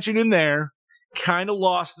my attention in there, kind of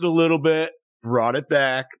lost it a little bit, brought it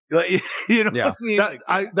back. Like, you know, Yeah. what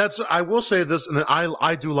I mean? I will say this, and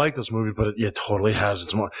I do like this movie, but it totally has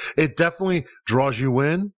its more. It definitely draws you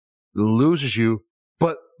in, loses you,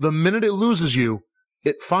 but the minute it loses you,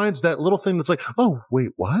 it finds that little thing that's like, oh wait,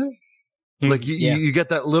 what? Like you get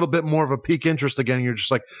that little bit more of a peak interest again. And you're just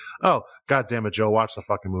like, oh, God damn it, Joe, watch the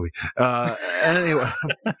fucking movie. Anyway,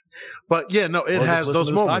 but yeah, no, it Or just has listen those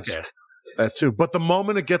to this moments podcast. too. But the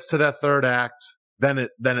moment it gets to that third act, then it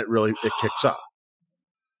really kicks up.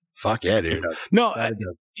 Fuck yeah, dude. No,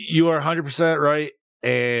 you are 100% right.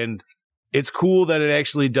 And it's cool that it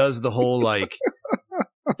actually does the whole like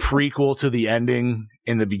prequel to the ending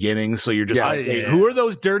in the beginning. So you're just Yeah. like, hey, who are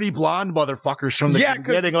those dirty blonde motherfuckers from the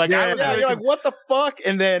beginning? Like, I was you're like, what the fuck?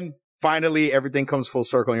 And then finally everything comes full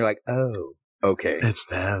circle and you're like, oh, okay. It's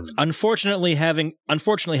them. Unfortunately, having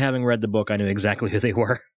read the book, I knew exactly who they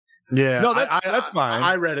were. Yeah, No, that's fine.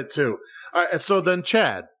 I read it too. All right, so then,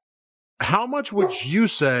 Chad, how much would you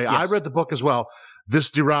say? I read the book as well. This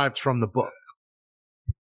derived from the book.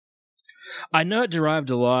 I know it derived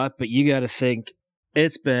a lot, but you got to think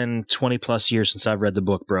it's been 20 plus years since I've read the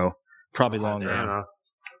book, bro. Probably longer.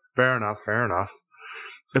 Fair enough.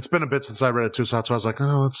 It's been a bit since I read it too, so that's why I was like,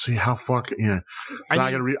 oh, let's see how far. Yeah, so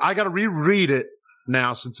I gotta reread it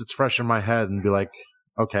now since it's fresh in my head and be like,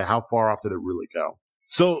 okay, how far off did it really go?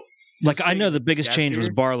 So, Like, I know the biggest Gas change was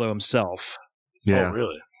here? Barlow himself. Yeah, Oh,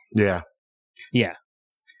 really? yeah. Yeah,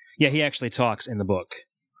 he actually talks in the book.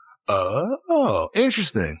 Oh,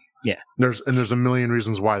 interesting. There's a million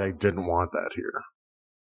reasons why they didn't want that here.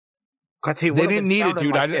 Because he They didn't need it,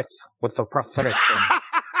 dude. I just with the prosthetic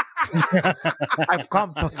thing. I've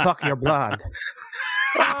come to suck your blood.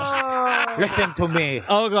 Listen to me.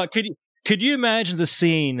 Oh god, could you imagine the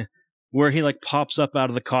scene where he like pops up out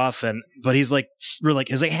of the coffin, but he's like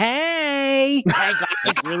he's like, hey,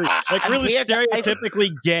 like really here, guys.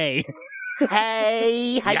 stereotypically gay.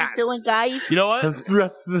 Hey, how Yes. you doing, guys? You know what?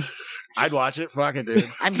 I'd watch it. Fucking dude.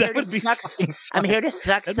 I'm That here would to be suck. fucking I'm here to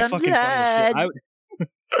suck That'd be some fucking funny as shit. blood.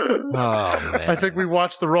 Oh man. I think we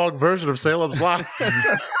watched the wrong version of Salem's Lot.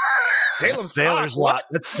 Sailor's Lot.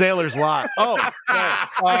 That's Sailor's Lot. Oh,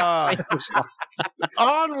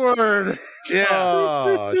 Onward. yeah.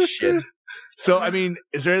 Oh shit! So, I mean,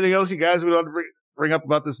 is there anything else you guys would want to bring up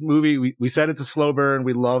about this movie? We said it's a slow burn.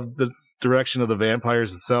 We love the direction of the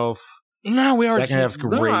vampires itself. No, we already Second half's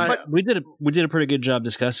great. but we did a pretty good job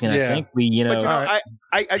discussing it. Yeah. I think we, But you know,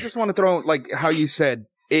 I just want to throw like how you said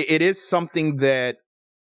it is something that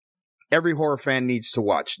every horror fan needs to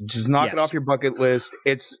watch. Just knock it Yes. off your bucket list.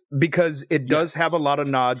 It's because it does have a lot of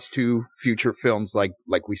nods to future films, like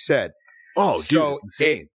we said. Oh, dude, So it's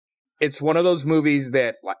insane. It's one of those movies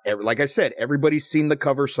that, like I said, everybody's seen the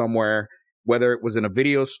cover somewhere, whether it was in a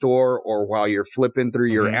video store or while you're flipping through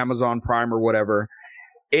your Mhm. Amazon Prime or whatever.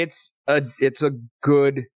 It's a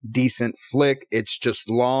good, decent flick. It's just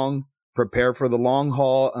long. Prepare for the long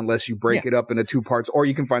haul unless you break it up into 2 parts, or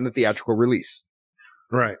you can find the theatrical release.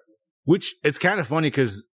 Right. Which it's kind of funny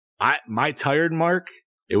because my tired mark,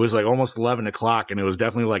 it was like almost 11 o'clock and it was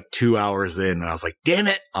definitely like 2 hours in. And I was like, damn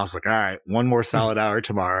it. I was like, all right, one more solid hour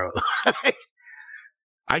tomorrow.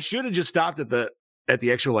 I should have just stopped at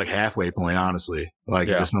the actual like halfway point, honestly. Like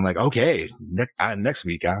just been like, okay, next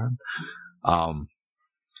week on.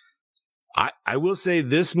 I will say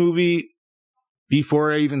this movie,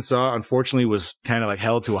 before I even saw it, unfortunately was kind of like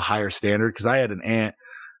held to a higher standard because I had an aunt,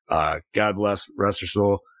 God bless, rest her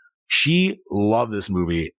soul. She loved this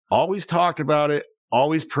movie, always talked about it,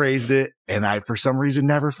 always praised it. And I, for some reason,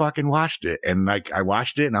 never fucking watched it. And like, I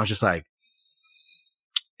watched it and I was just like,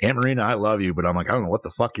 Aunt Marina, I love you, but I'm like, I don't know what the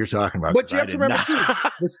fuck you're talking about. But you have to remember too,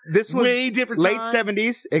 this was way different late time.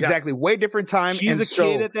 70s, exactly, way different time. She's and a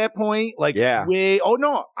kid at that point. Like, oh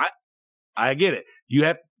no, I get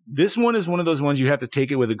it. This one is one of those ones you have to take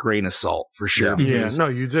it with a grain of salt for sure. Yeah, because- no,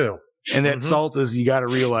 you do. And that salt is, you got to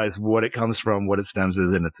realize what it comes from, what it stems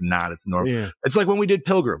is, and it's not. It's normal. Yeah. It's like when we did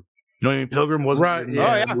Pilgrim. You know what I mean? Pilgrim wasn't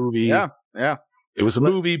Right, a movie. Yeah. It was a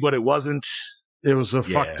movie, but it wasn't. It was a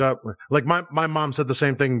fucked up. Like my mom said the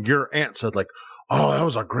same thing. Your aunt said, like, oh, that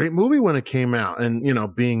was a great movie when it came out. And, you know,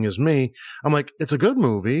 being as me, I'm like, it's a good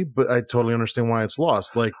movie, but I totally understand why it's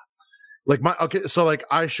lost. So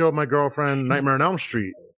I showed my girlfriend Nightmare on Elm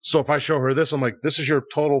Street. So if I show her this, I'm like, this is your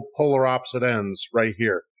total polar opposite ends right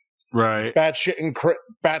here. Right. Bad shit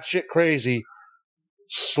crazy.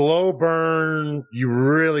 Slow burn. You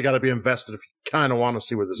really got to be invested if you kind of want to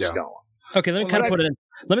see where this is going. Okay, let me kind of put it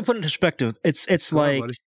in perspective. It's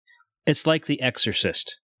like The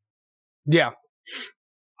Exorcist. Yeah.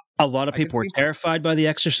 A lot of people were terrified by The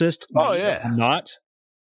Exorcist. Oh, yeah. I'm not.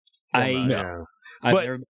 But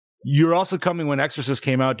you're also coming when Exorcist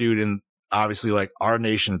came out, dude, and obviously like our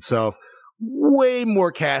nation itself, way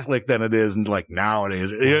more Catholic than it is like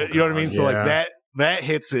nowadays. You know what I mean? So like that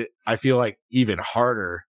hits it, I feel like, even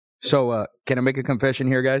harder. So can I make a confession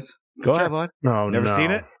here, guys? Go ahead, bud. No, Never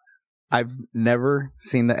seen it? I've never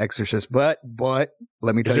seen The Exorcist, but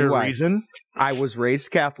let me tell you why. Reason? I was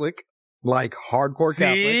raised Catholic, like hardcore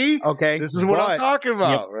See? Catholic. Okay, This is what I'm talking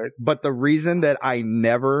about, right? But the reason that I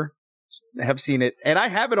never have seen it, and I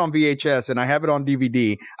have it on VHS and I have it on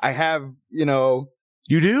DVD. I have, You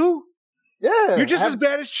do? Yeah. You're just as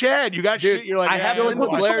bad as Chad. You got shit. You're like, I have Linda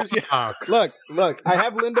Blair's. Look. I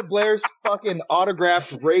have Linda Blair's fucking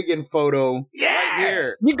autographed Reagan photo right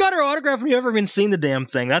here. You've got her autograph and you've never even seen the damn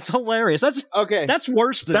thing. That's hilarious. That's okay. That's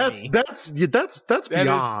worse than that's me. that's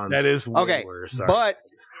beyond. That is way okay. worse. Sorry. But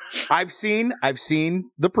I've seen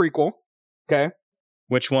the prequel. Okay.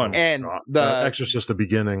 Which one? And the Exorcist, the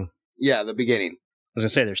beginning. Yeah, the beginning. I was gonna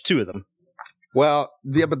say there's 2 of them. Well,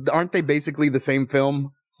 yeah, but aren't they basically the same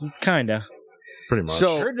film? Kinda. Pretty much.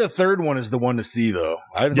 So I heard the third one is the one to see, though.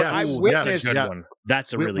 I That's witnessed a good one.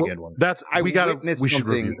 That's a really good one. I we witnessed should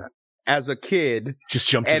review something that. as a kid, Just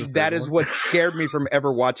jump to the and third that is one. what scared me from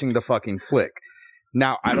ever watching the fucking flick.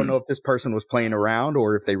 Now, I don't know if this person was playing around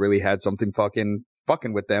or if they really had something fucking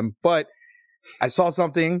with them, but I saw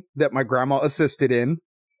something that my grandma assisted in,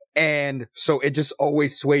 and so it just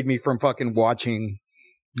always swayed me from fucking watching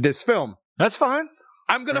this film. That's fine.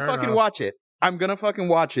 I'm gonna Fair fucking enough. watch it. I'm gonna fucking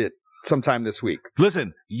watch it sometime this week.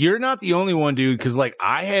 Listen, you're not the only one, dude, because like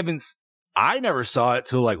I never saw it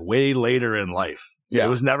till like way later in life. Yeah. It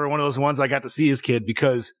was never one of those ones I got to see as a kid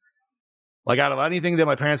because like out of anything that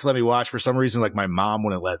my parents let me watch, for some reason, like my mom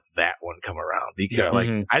wouldn't let that one come around because Yeah. like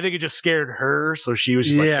Mhm. I think it just scared her. So she was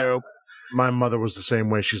just like, Yeah. nope. My mother was the same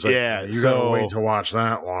way. She's like, Yeah, you gotta so- wait to watch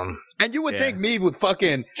that one. And you would Yeah. think me with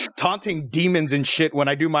fucking taunting demons and shit when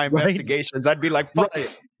I do my Right. investigations, I'd be like, fuck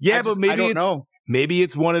it. Yeah, but I maybe don't it's know. maybe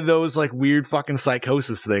it's one of those like weird fucking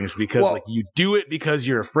psychosis things because Well- like you do it because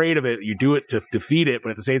you're afraid of it. You do it to defeat it, but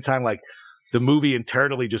at the same time, like the movie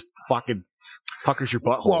internally just fucking puckers your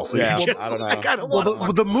butthole. Well, so yeah, you just, I don't know. like, I don't Well,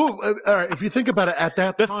 want the move. All right, if you think about it, at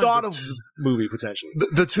that the time, thought the of two- movie potentially.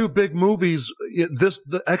 the two big movies.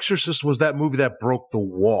 The Exorcist was that movie that broke the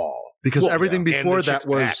wall because Well, everything yeah. And before the that chick's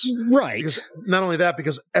was back. Right. because not only that,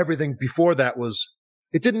 because everything before that was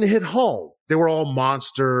it didn't hit home. They were all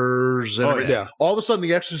monsters and Oh, everything. yeah. All of a sudden,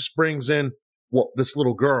 The Exorcist brings in this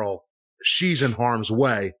little girl. She's in harm's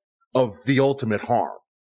way of the ultimate harm.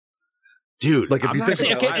 Dude, Like, if I'm you not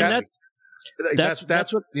think gonna about it, lie. and that's-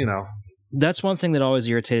 That's what you know. That's one thing that always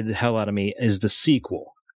irritated the hell out of me is the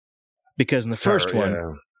sequel. Because in the first one,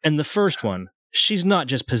 yeah. in the first one, she's not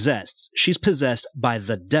just possessed. She's possessed by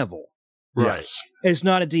the devil. Right. Yes. It's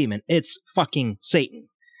not a demon. It's fucking Satan.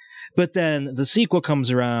 But then the sequel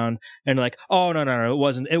comes around and like, oh no,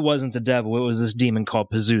 it wasn't the devil. It was this demon called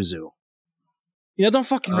Pazuzu. You know, don't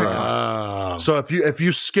fucking retcon. Oh. So if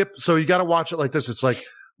you skip, so you got to watch it like this. It's like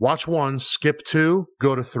watch 1, skip 2,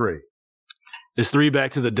 go to 3. Is 3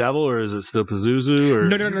 back to the devil or is it still Pazuzu? Or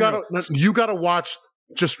No. You gotta watch.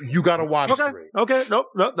 You gotta watch Okay. 3. Okay. Nope.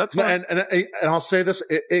 That's fine. And I'll say this: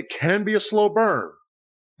 it can be a slow burn,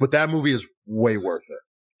 but that movie is way worth it.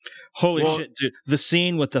 Holy Well- shit, dude. The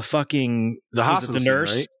scene with the fucking The was it hospital the scene,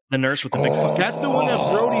 nurse. right? The nurse with the big Oh. fucking That's the one that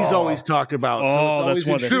Brody's always talked about. Oh, so it's always that's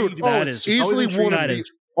one of the- intrigued Dude, by that it. is easily always one of intrigued.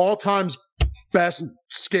 the all-time best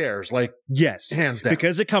scares, like Yes. hands down.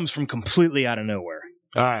 Because it comes from completely out of nowhere.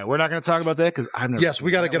 All right, we're not going to talk about that because I've never. Yes,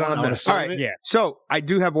 we got to get on I wanna this. see All right. it. Yeah. So I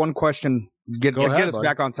do have one question. Go Get ahead, us bud.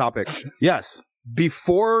 back on topic. Yes.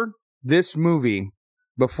 Before this movie,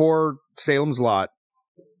 before Salem's Lot,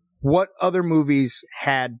 what other movies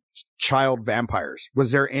had child vampires?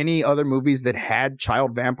 Was there any other movies that had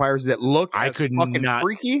child vampires that looked I as could fucking not-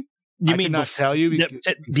 freaky? You I mean could not tell you? Do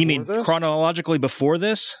Because, you mean Before this? chronologically before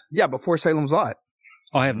this? Yeah, before Salem's Lot.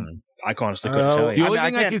 Oh, I haven't. I honestly couldn't Oh, tell the you. only I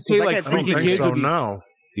thing I can't- could say, I like can't I don't freaky think kids, so. would be, No.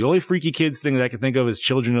 the only freaky kids thing that I can think of is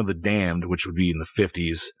Children of the Damned, which would be in the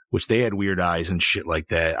 50s, which they had weird eyes and shit like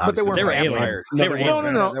that. But they Obviously, weren't They were vampires. alien. They were weren't No,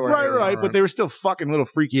 alien. no, They were right, alien. right. But they were still fucking little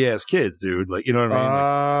freaky ass kids, dude. Like, you know what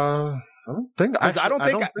I mean? I don't think. 'Cause I don't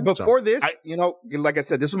think so. before this, like I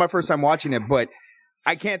said, this was my first time watching it, but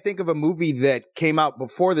I can't think of a movie that came out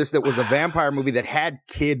before this that was a vampire movie that had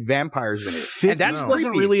kid vampires in it. And that's Fifties doesn't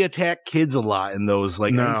creepy. really attack kids a lot in those,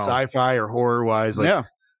 like No. in sci-fi or horror wise. Like, yeah.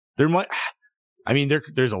 there might. I mean,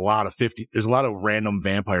 there's a lot of there's a lot of random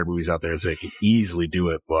vampire movies out there that could easily do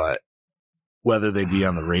it, but whether they'd be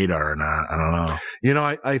on the radar or not, I don't know. You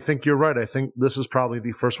know, I think you're right. I think this is probably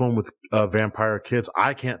the first one with vampire kids.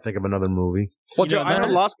 I can't think of another movie. Well, You know, Joe, I know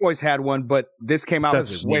that- Lost Boys had one, but this came out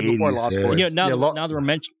That's way before 80s, Lost yeah. Boys. You know, Yeah,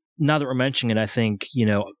 now that we're mentioning it, I think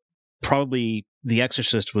probably The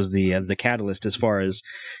Exorcist was the catalyst as far as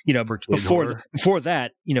kid horror. before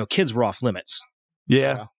that, kids were off limits.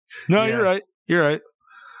 Yeah. No, Yeah. you're right. You're right.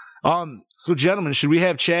 So gentlemen, should we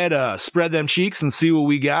have Chad spread them cheeks and see what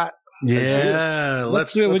we got? Yeah,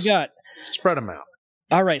 Let's see what we got. Spread them out.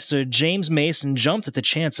 All right, so James Mason jumped at the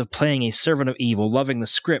chance of playing a servant of evil, loving the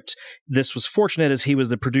script. This was fortunate as he was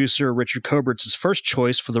the producer Richard Cobert's first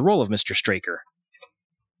choice for the role of Mr. Straker.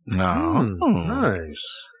 No. Nice.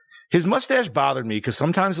 His mustache bothered me because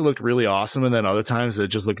sometimes it looked really awesome, and then other times it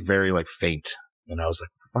just looked very like faint. And I was like,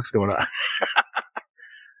 "What the fuck's going on?"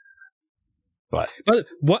 But But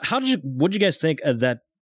what did you guys think of that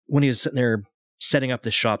when he was sitting there setting up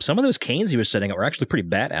the shop? Some of those canes he was setting up were actually pretty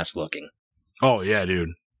badass looking. oh yeah, dude,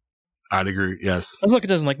 I'd agree. Yes. I was looking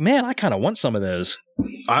at those and like, man, I kind of want some of those.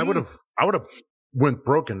 I would have went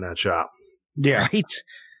broke in that shop. Yeah. Right?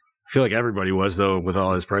 I feel like everybody was though with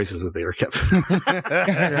all his prices that they were kept.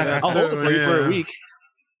 that I'll hold it too, for you for yeah. a week.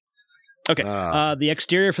 Okay. The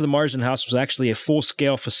exterior for the Marsden house was actually a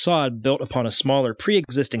full-scale facade built upon a smaller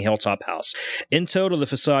pre-existing hilltop house. In total, the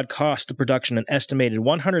facade cost the production an estimated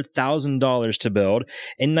 $100,000 to build.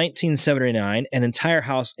 In 1979, an entire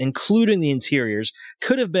house, including the interiors,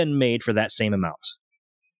 could have been made for that same amount.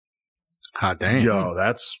 Hot damn. Yo,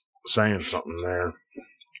 that's saying something there.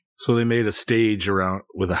 So they made a stage around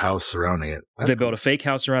with a house surrounding it. They built a fake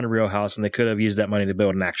house around a real house, and they could have used that money to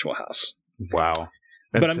build an actual house. Wow.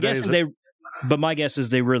 And But I'm today's guessing they. But my guess is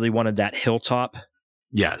they really wanted that hilltop.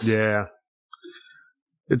 Yes. Yeah.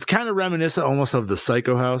 It's kind of reminiscent almost of the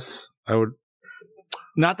Psycho house. I would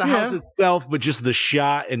not the house itself, but just the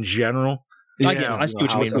shot in general. I see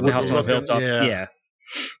what you mean. With the house on a hilltop. Yeah.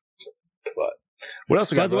 But what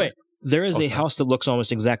else we got? By the way, there is a house that looks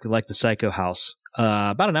almost exactly like the Psycho house,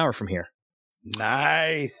 about an hour from here.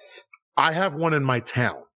 Nice. I have one in my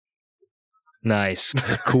town. Nice.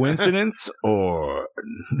 Coincidence or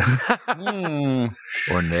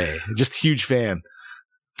or nay? Just huge fan.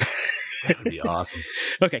 That'd be awesome.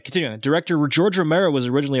 Okay, continuing. Director George Romero was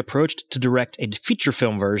originally approached to direct a feature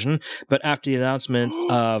film version, but after the announcement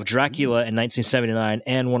of Dracula in 1979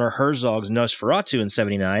 and Werner Herzog's Nosferatu in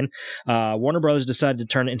 79, Warner Brothers decided to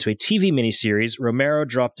turn it into a TV miniseries. Romero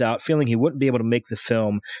dropped out, feeling he wouldn't be able to make the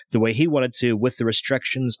film the way he wanted to with the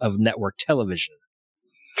restrictions of network television.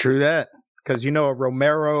 True that. Because, a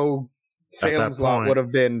Romero Salem's Lot point. would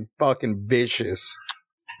have been fucking vicious.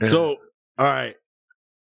 So, all right.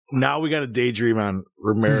 Now we got to daydream on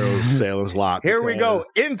Romero's Salem's Lot. Here we go.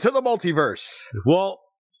 Into the multiverse. Well,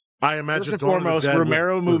 I imagine first and Dawn of the foremost, Dead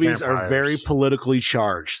Romero with movies are vampires. very politically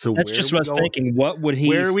charged. So That's just what I was thinking. What would he?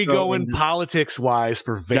 Where are we throw going in- politics wise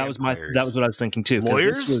for vampires? That was what I was thinking too. 'cause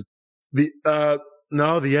Lawyers? this was-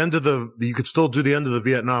 The end of you could still do the end of the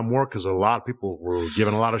Vietnam War because a lot of people were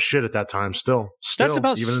giving a lot of shit at that time. Still, that's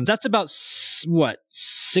about even, what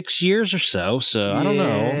 6 years or so. So I don't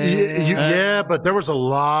know. yeah, but there was a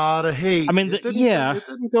lot of hate. I mean, it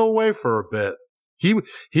didn't go away for a bit.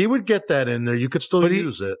 He would get that in there. You could still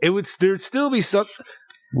use it. There'd still be some.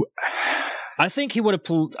 I think he would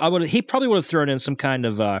have. He probably would have thrown in some kind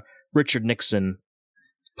of Richard Nixon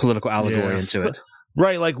political allegory into it.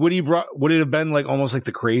 Right, like would it have been like almost like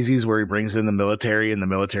the Crazies where he brings in the military and the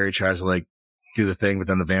military tries to like do the thing, but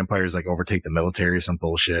then the vampires like overtake the military or some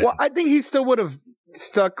bullshit. Well, I think he still would have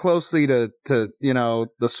stuck closely to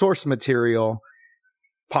the source material,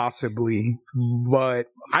 possibly, but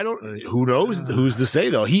I don't. Who knows? Who's to say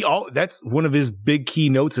though? That's one of his big key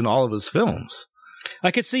notes in all of his films.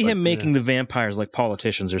 I could see him making the vampires like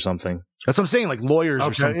politicians or something. That's what I'm saying, like lawyers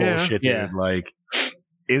or some bullshit, Yeah. dude, like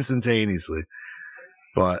instantaneously.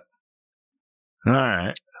 But all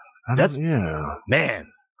right, man,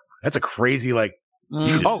 that's a crazy like.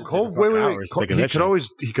 Cold. Wait.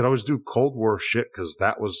 He could always do Cold War shit because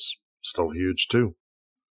that was still huge too.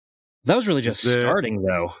 That was really just starting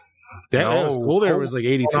though. That was cool. There Cold was like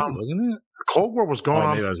 82, War, wasn't it? Cold War was going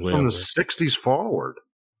on maybe I was way from over. the 60s forward.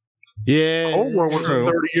 Yeah, Cold War was a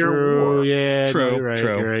 30-year war. Yeah, True, no, you're right,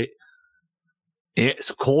 true. you're right. Yeah,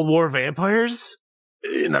 so Cold War vampires.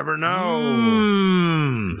 You never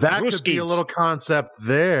know. That could be a Ruskies. little concept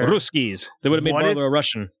there. Ruskies. They would have made What Barlow a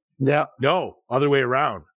Russian. yeah. No, other way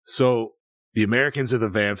around. So the Americans are the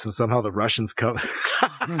vamps, and somehow the Russians come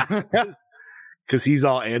because he's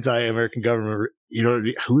all anti-American government. You know,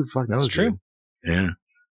 who the fuck knows? That's true. Dude? Yeah.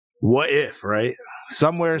 What if? Right?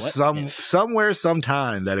 Somewhere, What somewhere,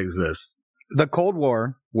 sometime that exists. The Cold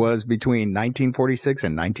War was between 1946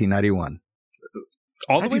 and 1991.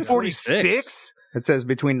 All the way to 46. It says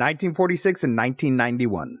between 1946 and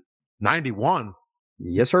 1991. 91.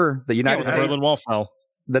 Yes, sir. The Yeah, United when the States. Berlin Wall fell.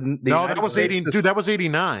 The No, United that was States 80. Dude, that was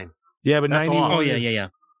 89. Yeah, but That's 91. all. Oh, yeah, is- yeah.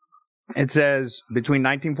 It says between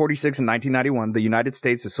 1946 and 1991, the United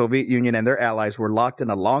States, the Soviet Union, and their allies were locked in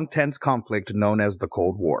a long, tense conflict known as the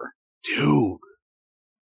Cold War. Dude.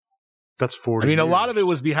 That's 40. I mean, a lot years. of it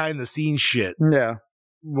was behind the scenes shit, Yeah.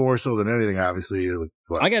 more so than anything. Obviously,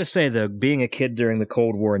 but I got to say, though, being a kid during the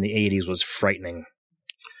Cold War in the 80s was frightening.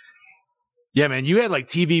 yeah, man, you had like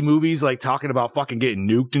TV movies like talking about fucking getting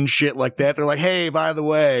nuked and shit like that. They're like, hey, by the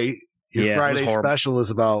way, your Yeah, it was Friday horrible. special is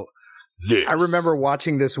about this. I remember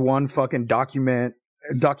watching this one fucking documentary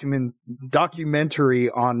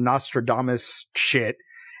on Nostradamus shit.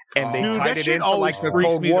 And they Dude, tied that it shit into always like the freaks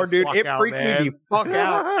Cold me the War, dude. fuck It out, freaked me the fuck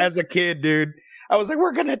out as a kid, dude. I was like,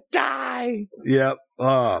 we're gonna die. Yep.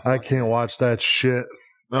 I can't watch that shit.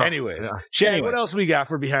 Anyways, yeah. Chad, Anyways. what else we got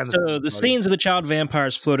for behind the So scenes? the buddy? scenes of the child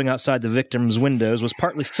vampires floating outside the victims' windows was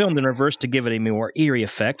partly filmed in reverse to give it a more eerie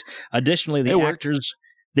effect. Additionally, the It worked. actors,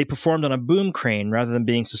 they performed on a boom crane rather than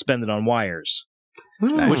being suspended on wires.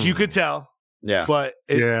 which you could tell, Yeah. but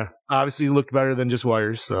it Yeah. obviously looked better than just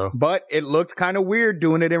wires. So But it looked kind of weird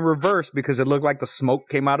doing it in reverse because it looked like the smoke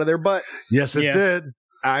came out of their butts. Yes, it Yeah. did.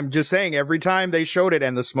 I'm just saying, every time they showed it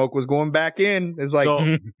and the smoke was going back in, it's like, So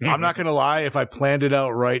I'm not gonna lie. If I planned it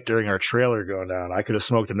out right during our trailer going down, I could have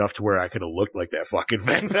smoked enough to where I could have looked like that fucking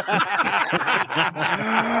thing.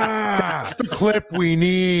 That's the clip we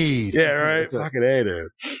need. Yeah, right. Fucking A,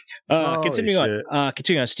 dude. Continuing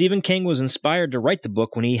on. Stephen King was inspired to write the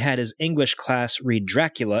book when he had his English class read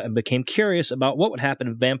Dracula and became curious about what would happen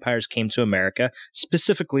if vampires came to America,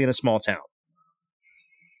 specifically in a small town.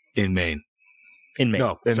 In Maine. In Maine.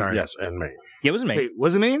 No, sorry. Yes, and Maine. Yeah, it was in Maine. Wait,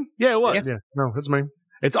 was it Maine? Yeah, it was. Yeah. Yeah, no, it's Maine.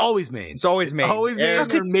 It's always Maine. it's always Maine. Always Maine,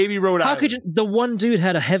 And- or maybe Rhode How Island. could you, the one dude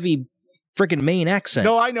had a heavy freaking Maine accent?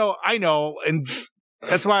 No, I know, and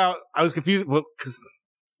that's why I was confused. Well, because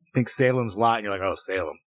I think Salem's Lot, and you're like, oh,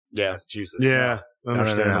 Salem, yeah, Massachusetts. Yeah, no.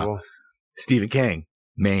 understandable. Stephen King,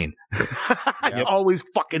 Maine. It's always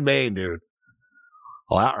fucking Maine, dude.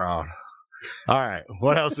 Well, that wrong. All right,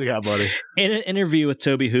 what else we got, buddy? In an interview with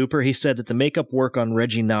Toby Hooper, he said that the makeup work on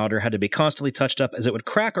Reggie Nalder had to be constantly touched up as it would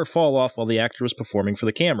crack or fall off while the actor was performing for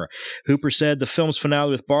the camera. Hooper said the film's finale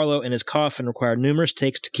with Barlow in his coffin required numerous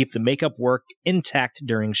takes to keep the makeup work intact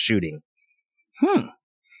during shooting.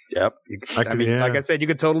 Yep. I mean, yeah. like I said, you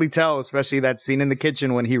could totally tell, especially that scene in the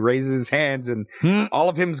kitchen when he raises his hands, and all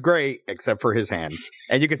of him's great except for his hands,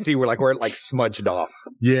 and you can see where it like smudged off.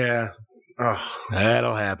 Yeah. Ugh.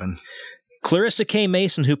 That'll happen. Clarissa K.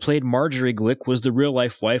 Mason, who played Marjorie Glick, was the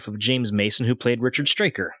real-life wife of James Mason, who played Richard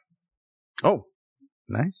Straker. Oh,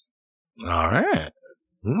 nice. All right.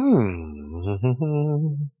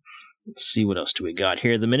 Let's see, what else do we got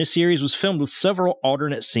here? The miniseries was filmed with several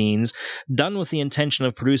alternate scenes, done with the intention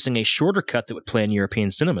of producing a shorter cut that would play in European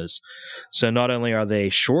cinemas. So not only are they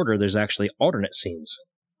shorter, there's actually alternate scenes.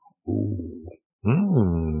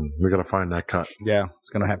 We gotta find that cut. Yeah,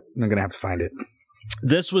 I'm gonna have to find it.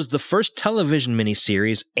 This was the first television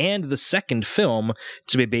miniseries and the second film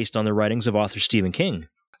to be based on the writings of author Stephen King.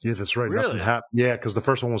 Yeah, that's right. Really? Nothing happened. Yeah, because the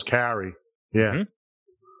first one was Carrie. Yeah. Mhm.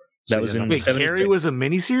 That was in Wait, 72. Carrie was a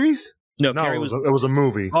miniseries? No, No, Carrie it was. was a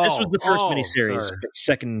movie. This was the first miniseries. sorry.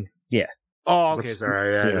 Second, yeah. Oh, okay, What's-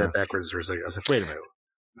 sorry. I yeah. got backwards for a second. I was like, wait a minute.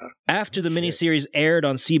 After the miniseries aired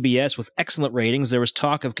on CBS with excellent ratings, there was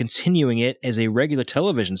talk of continuing it as a regular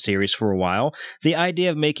television series for a while. The idea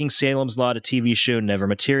of making Salem's Lot a TV show never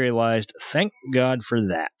materialized. Thank God for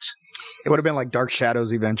that. It would have been like Dark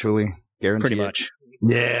Shadows eventually, guaranteed. Pretty much.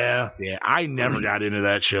 Yeah. Yeah, I never got into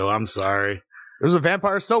that show. I'm sorry. It was a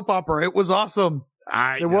vampire soap opera. It was awesome.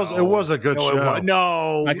 It was a good show.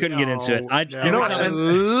 No, I couldn't get into it. I- no. you know what,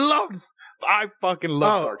 I fucking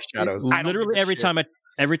love Oh, Dark Shadows. Literally every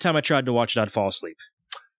time I tried to watch it, I'd fall asleep.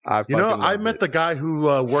 You know, I met the guy who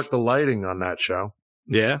worked the lighting on that show.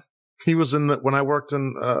 Yeah. He was when I worked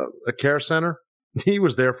in a care center. He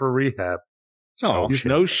was there for rehab. Oh,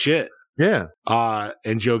 No shit. Yeah.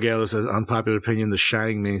 And Joe Gallo says, unpopular opinion, The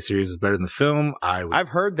Shining miniseries is better than the film. I would I've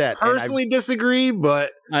heard that. and personally disagree,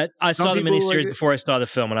 but I Some saw the people miniseries like it. before I saw the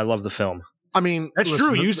film, and I love the film. I mean, that's listen,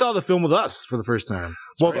 true. You saw the film with us for the first time.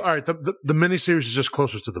 Well, all right. The miniseries is just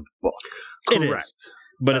closer to the book. It is. Correct.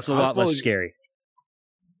 But it's a lot less scary.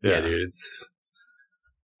 Yeah, dude.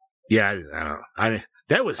 I don't know.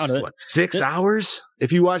 That was, Oh, no, what, 6 hours?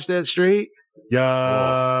 If you watch that straight?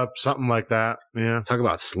 Yeah, something like that. Yeah. Talk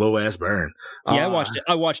about slow-ass burn. Yeah,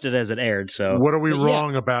 I watched it as it aired, so... What are we But yeah.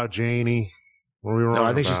 wrong about, Janie? What are we wrong No,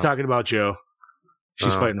 I think she's about? talking about Joe.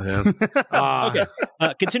 She's Oh. fighting with him. Okay.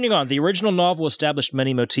 Continuing on, the original novel established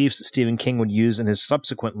many motifs that Stephen King would use in his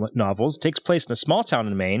subsequent novels. It takes place in a small town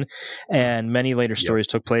in Maine, and many later stories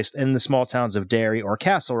took place in the small towns of Derry or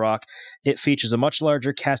Castle Rock. It features a much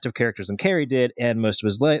larger cast of characters than Carrie did, and most of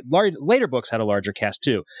his later books had a larger cast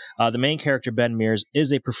too. The main character, Ben Mears,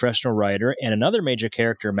 is a professional writer, and another major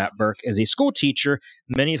character, Matt Burke, is a school teacher.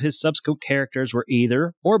 Many of his subsequent characters were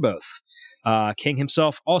either or both. King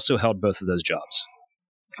himself also held both of those jobs.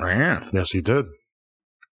 Yes, he did.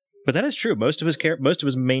 But that is true. Most of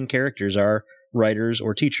his main characters are writers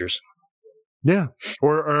or teachers. Yeah.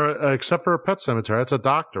 Or except for a Pet Cemetery. That's a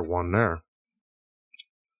doctor one there.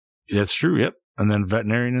 That's true, yep. And then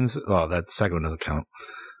veterinarian, that second one doesn't count.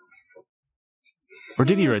 Or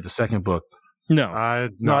did he write the second book? No.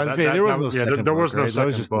 I'd say there was no second there was book, no right? That second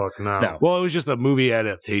was just- book. No. Well, it was just a movie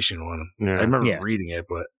adaptation one. Yeah. I remember Yeah. reading it,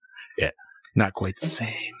 but yeah, not quite the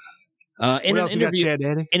same. In What an else you got, interview, Chad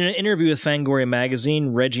Daddy? in an interview with Fangoria magazine,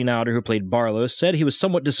 Reggie Nalder, who played Barlow, said he was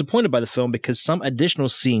somewhat disappointed by the film because some additional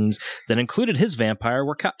scenes that included his vampire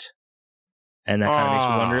were cut. And that kind of makes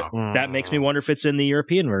me wonder. That makes me wonder if it's in the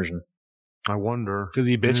European version. I wonder. Because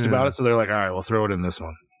he bitched Yeah. about it, so they're like, all right, we'll throw it in this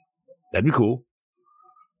one. That'd be cool.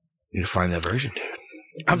 You need to find that version, dude.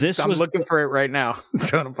 I'm was looking for it right now.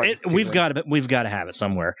 we've got to have it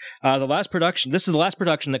somewhere. The last production. This is the last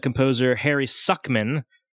production that composer Harry Suckman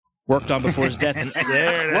worked on before his death.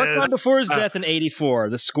 Before his death in '84.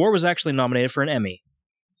 The score was actually nominated for an Emmy.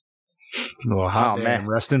 Oh man,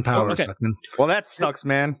 rest in power. Okay. Suckman. Well, that sucks,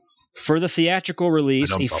 man. For the theatrical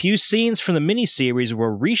release, a few scenes from the miniseries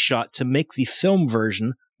were reshot to make the film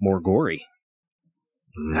version more gory.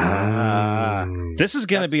 This is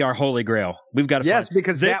going to be our holy grail. We've got to find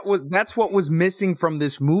because that's what was missing from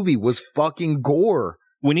this movie was fucking gore.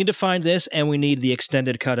 We need to find this, and we need the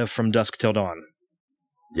extended cut of From Dusk Till Dawn.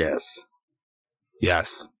 Yes.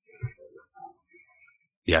 There's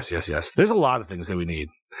a lot of things that we need.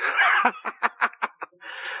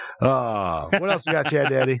 What else we got, Chad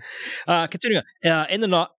Daddy? Continuing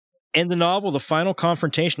in the novel, the final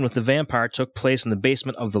confrontation with the vampire took place in the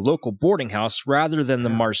basement of the local boarding house rather than the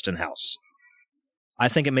Marston house. I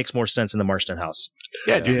think it makes more sense in the Marston house.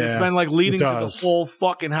 Yeah, dude, it's been like leading to the whole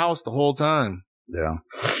fucking house the whole time. Yeah,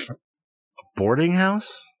 a boarding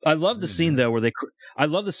house. I love the scene though where they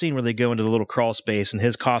go into the little crawl space and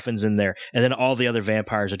his coffin's in there, and then all the other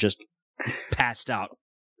vampires are just passed out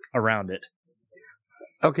around it.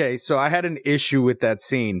 Okay, so I had an issue with that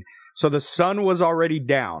scene. So the sun was already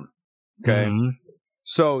down. Okay. Mm-hmm.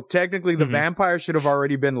 So technically the vampire should have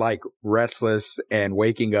already been like restless and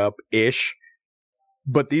waking up ish.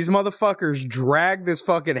 But these motherfuckers drag this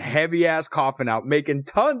fucking heavy ass coffin out, making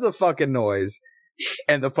tons of fucking noise,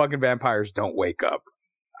 and the fucking vampires don't wake up.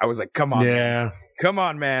 I was like, come on. Yeah. Man. Come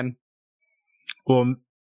on, man. Well,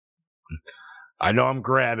 I know I'm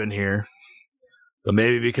grabbing here, but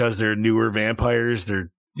maybe because they're newer vampires,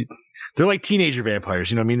 they're like teenager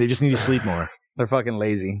vampires. You know what I mean? They just need to sleep more. They're fucking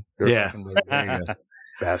lazy. Fucking lazy.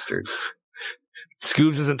 Bastards.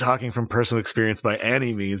 Scoobs isn't talking from personal experience by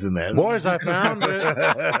any means in that. Boys, I found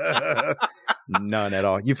it. None at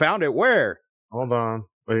all. You found it where? Hold on.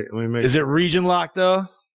 Wait, let me make Is it region locked though?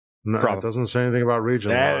 No, it doesn't say anything about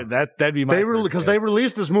region lock. That'd be my because they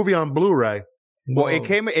released this movie on Blu-ray. Well, it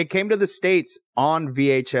came to the States on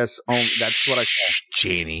VHS only. That's what I saw.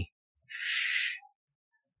 Janie.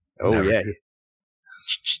 Oh, Never.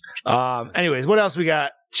 Yeah. Anyways, what else we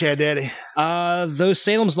got, Chad Daddy? Though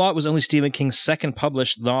Salem's Lot was only Stephen King's second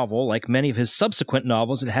published novel, like many of his subsequent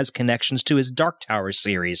novels, it has connections to his Dark Tower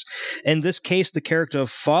series. In this case, the character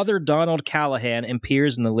of Father Donald Callahan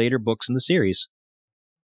appears in the later books in the series.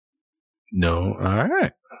 No. All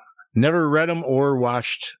right. Never read them or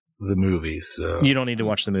watched the movies. So. You don't need to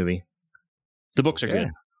watch the movie. The books are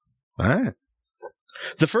good. All right.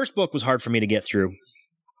 The first book was hard for me to get through.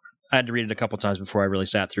 I had to read it a couple times before I really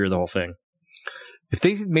sat through the whole thing. If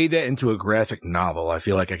they made that into a graphic novel, I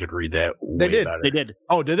feel like I could read that way better. They did.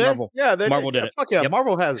 Oh, did they? Marvel. Yeah, Marvel did it. Fuck yeah, yep.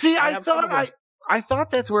 Marvel has. See, I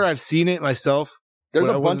thought that's where I've seen it myself. There's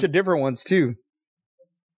a bunch of different ones too.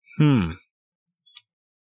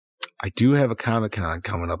 I do have a Comic-Con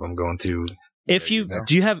coming up. I'm going to. If you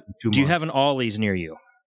do you have an Ollie's near you?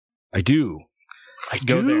 I do.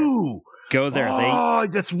 Go there. Go there. Oh,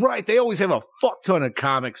 that's right. They always have a fuck ton of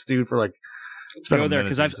comics, dude. For like, go there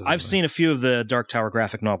because I've seen a few of the Dark Tower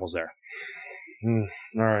graphic novels there. All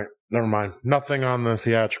right, never mind. Nothing on the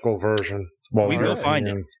theatrical version. Well, we will find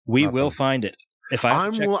it. We will find it. If I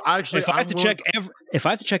have to check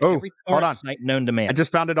every torrent site known to man. I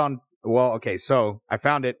just found it on. Well, okay, so I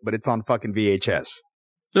found it, but it's on fucking VHS.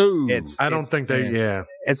 Ooh. It's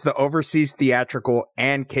the overseas theatrical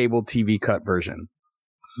and cable TV cut version.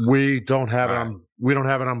 We don't have it on. We don't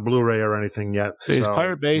have it on Blu-ray or anything yet. So is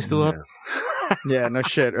Pirate Bay still up? Yeah, no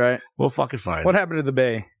shit, right? We'll fucking find what happened to the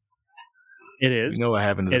Bay? It is. You know what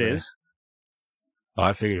happened to the Bay? It is. Oh,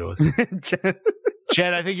 I figured it was.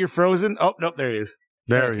 Chad, I think you're frozen. Oh, nope, there he is.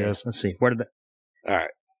 There he is. Let's see. Where did that? All right.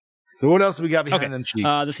 So what else we got behind them cheeks?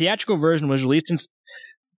 The theatrical version was released in.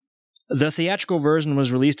 The theatrical version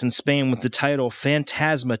was released in Spain with the title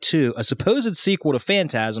Phantasma 2, a supposed sequel to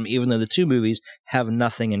Phantasm, even though the two movies have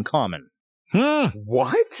nothing in common.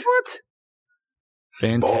 What?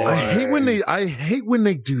 Fantastic. I hate when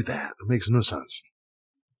they do that. It makes no sense.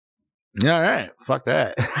 Yeah, all right. Fuck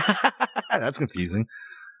that. That's confusing.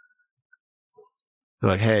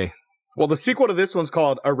 They're like, hey. Well, the sequel to this one's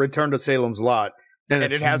called A Return to Salem's Lot, and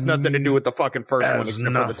it has nothing to do with the fucking first one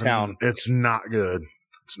except for the town. It's not good.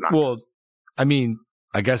 It's not. Well, I mean,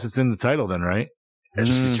 I guess it's in the title then, right?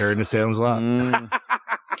 Just Return to Salem's Lot.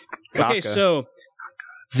 Okay, so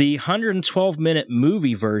the 112-minute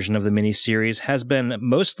movie version of the miniseries has been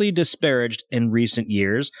mostly disparaged in recent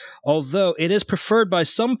years, although it is preferred by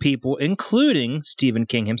some people, including Stephen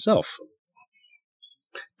King himself.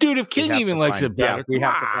 Dude, if King even likes it better, we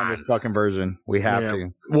have to find this fucking version. We have to.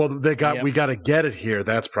 Well, we got to get it here.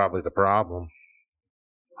 That's probably the problem.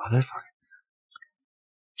 Motherfucker.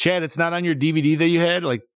 Chad, it's not on your DVD that you had,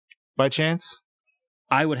 like, by chance?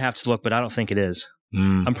 I would have to look, but I don't think it is.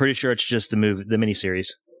 I'm pretty sure it's just the miniseries.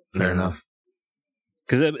 Fair enough.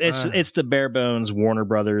 Because it's the bare bones Warner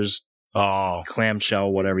Brothers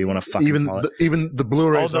clamshell, whatever you want to fucking call it. Even the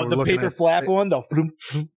Blu-rays. The paper flap one.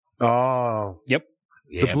 Yep.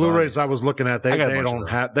 Yeah, the Blu-rays I was looking at, they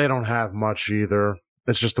don't have much either.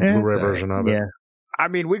 It's just the Blu-ray version of it. Yeah. I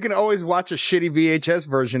mean, we can always watch a shitty VHS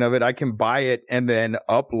version of it. I can buy it and then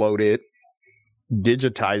upload it,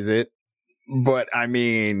 digitize it. But I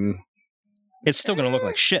mean, it's still going to look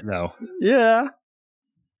like shit, though. Yeah.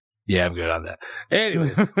 Yeah, I'm good on that.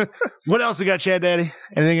 Anyways, what else we got, Chad Daddy?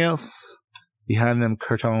 Anything else behind them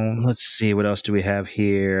curtains? Let's see. What else do we have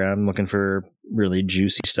here? I'm looking for really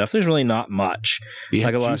juicy stuff. There's really not much.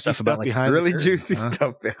 Like a lot of stuff about behind really juicy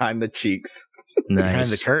stuff behind the cheeks. Nice. Behind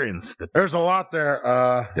the curtains. There's a lot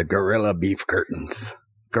there. The gorilla beef curtains.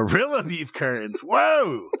 Gorilla beef curtains.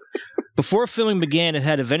 Whoa! Before filming began, it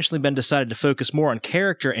had eventually been decided to focus more on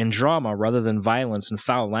character and drama rather than violence and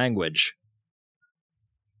foul language.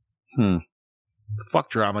 Fuck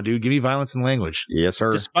drama, dude. Give me violence and language. Yes,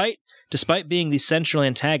 sir. Despite being the central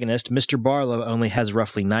antagonist, Mr. Barlow only has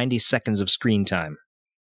roughly 90 seconds of screen time.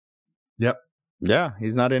 Yep. Yeah,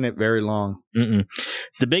 he's not in it very long.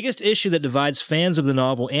 The biggest issue that divides fans of the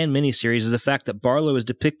novel and miniseries is the fact that Barlow is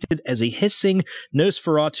depicted as a hissing,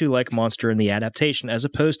 Nosferatu-like monster in the adaptation, as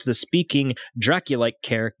opposed to the speaking, Dracula-like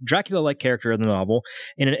character in the novel.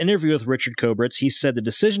 In an interview with Richard Kobritz, he said the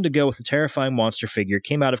decision to go with the terrifying monster figure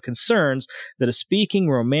came out of concerns that a speaking,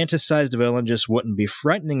 romanticized villain just wouldn't be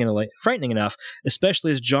frightening enough,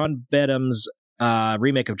 especially as John Badham's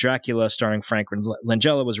remake of Dracula starring Frank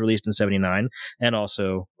Langella was released in 1979, and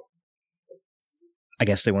also I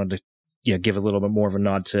guess they wanted to give a little bit more of a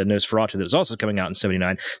nod to Nosferatu that was also coming out in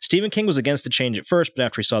 1979. Stephen King was against the change at first, but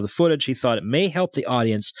after he saw the footage, he thought it may help the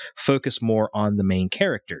audience focus more on the main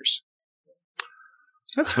characters.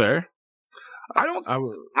 That's fair.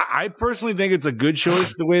 I personally think it's a good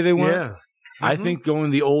choice the way they went. Yeah. I think going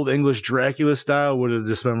the old English Dracula style would have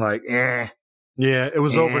just been like, eh. Yeah, it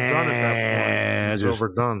was overdone at that point. It was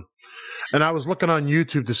overdone. And I was looking on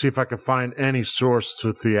YouTube to see if I could find any source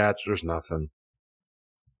to theatrics. There's nothing.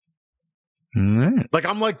 Like,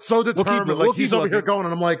 I'm like so determined. We'll he's over here going,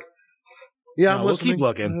 and I'm like, yeah, I'm listening.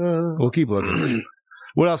 We'll keep looking.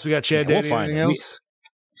 What else we got, Chad? We'll find anything else?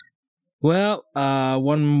 Well,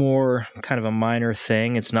 one more kind of a minor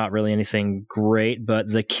thing. It's not really anything great, but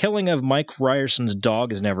the killing of Mike Ryerson's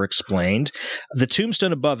dog is never explained. The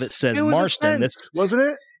tombstone above it says Marston. Wasn't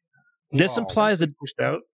it? This implies that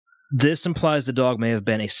This implies the dog may have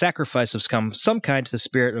been a sacrifice of some kind to the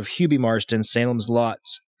spirit of Hubie Marston, Salem's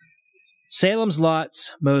Lot's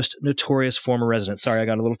most notorious former resident. Sorry, I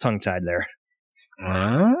got a little tongue-tied there.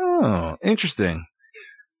 Oh, interesting.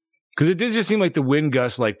 Because it did just seem like the wind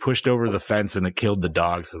gust pushed over the fence and it killed the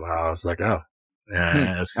dog somehow. I was like, oh.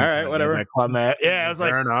 Yeah, all right, whatever. Yeah, I was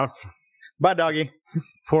like, fair enough. Bye, doggy.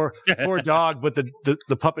 Poor dog, but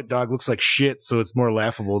the puppet dog looks like shit, so it's more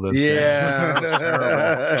laughable than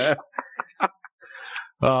yeah.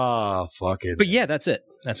 Oh, fuck it. But yeah, that's it.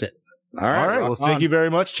 All right. Well, thank you very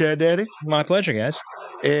much, Chad Daddy. My pleasure, guys.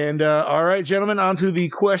 And all right, gentlemen, on to the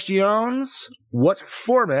questions. What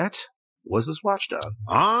format was this watched on?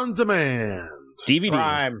 On demand.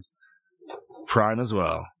 DVD. Prime as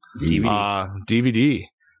well. DVD.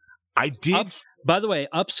 I did. By the way,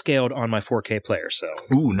 upscaled on my 4K player, so.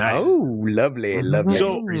 Ooh, nice. Oh, lovely.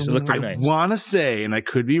 So, look pretty nice. Want to say, and I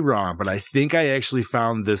could be wrong, but I think I actually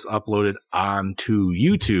found this uploaded onto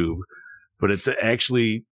YouTube, but it's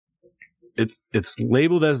actually, it's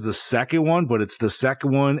labeled as the second one, but it's the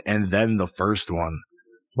second one and then the first one,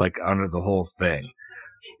 under the whole thing.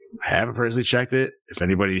 I haven't personally checked it. If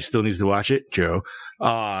anybody still needs to watch it, Joe.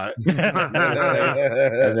 And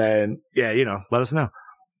then, let us know.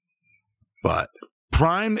 But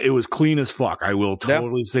Prime, it was clean as fuck. I will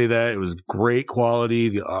totally say that. It was great quality.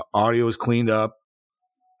 The audio was cleaned up.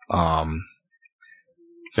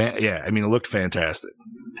 It looked fantastic.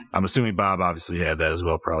 I'm assuming Bob obviously had that as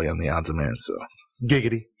well, probably on the on-demand, so.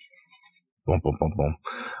 Giggity. Boom, boom, boom, boom.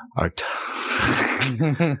 I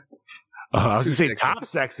was going to say top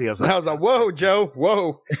sexy. I was like, whoa, Joe,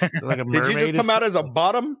 whoa. Like a mermaid. Did you just come out as a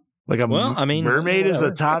bottom? Mermaid is a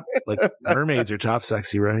top, mermaids are top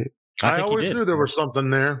sexy, right? I always knew there was something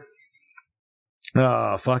there.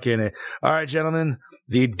 Oh, fucking it. All right, gentlemen.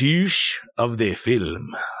 The douche of the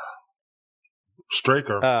film.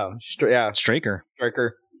 Straker. Straker. Straker.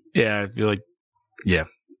 Yeah, I feel like, yeah.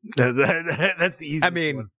 That's the easiest. I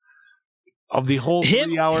mean, one. Of the whole him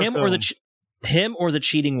 3-hour him film. or the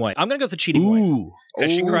cheating wife. I'm gonna go with the cheating wife. Ooh.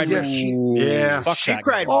 'Cause she cried. yeah. Fuck She that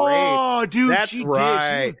cried girl. rape. Oh, dude, That's she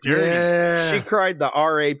right. did. She was dirty. Yeah. She cried the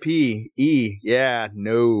R-A-P-E. Yeah,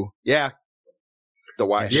 no. Yeah. The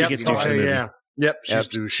wife. Yeah, she Yep. gets Oh, douche in the movie. yeah. Yep. She's Yep,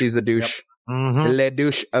 douche. she's a douche. Mhm. Le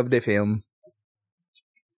douche of the film.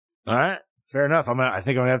 All right, fair enough. I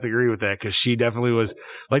think I'm gonna have to agree with that because she definitely was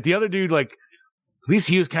like the other dude. Like at least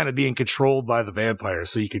he was kind of being controlled by the vampire,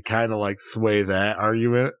 so you could kind of like sway that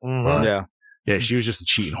argument. Mhm. Yeah. Yeah, she was just a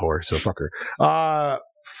cheating whore, so fuck her.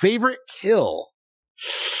 Favorite kill?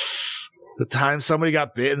 The time somebody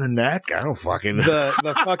got bit in the neck? I don't fucking know.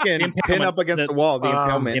 The fucking Impalement. pin up against the wall, the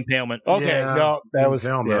impalement. Impalement. Okay, Yeah. no, that was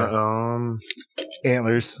Impalement.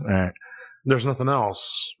 antlers. All right. There's nothing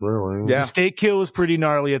else, really. Yeah. The steak kill was pretty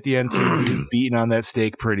gnarly at the end too. He was beating on that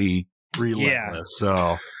steak pretty relentless.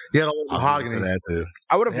 So Yeah, the I'll mahogany. give it that too.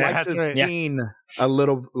 I would have Yeah, liked to that's have right. seen a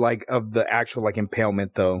little like of the actual like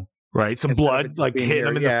impalement though. Right, some Instead of blood it like being hitting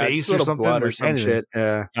here. him in Yeah, the just face or little something, blood or like some anything. shit.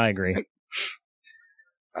 Yeah. I agree.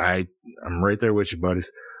 I'm right there with you,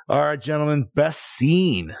 buddies. All right, gentlemen, best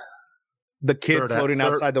scene. The kid Third act- floating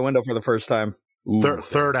third- outside the window for the first time. Ooh,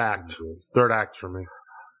 Third act. Third act for me.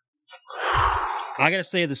 I gotta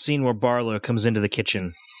say the scene where Barlow comes into the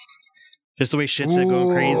kitchen. Just the way shit's going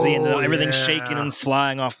crazy and Ooh, everything's yeah. shaking and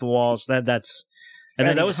flying off the walls. That's And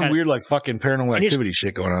then he that was just some kinda- weird, like fucking paranormal And he just- activity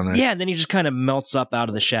shit going on there. Yeah, and then he just kind of melts up out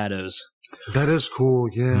of the shadows. That is cool.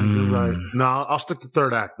 Yeah, you're right. Mm. No, I'll stick to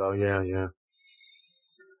third act though. Yeah, yeah.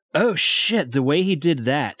 Oh shit! The way he did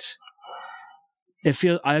that,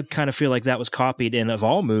 I kind of feel like that was copied in of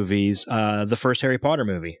all movies, the first Harry Potter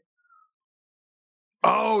movie.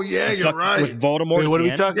 Oh yeah, you're Fuck- right. with Voldemort. Wait, at what are the we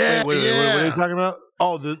end. talking? Yeah, What are yeah. you talking about?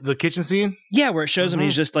 Oh, the kitchen scene. Yeah, where it shows him Mhm.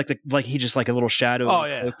 he's just he just like a little shadow, Oh,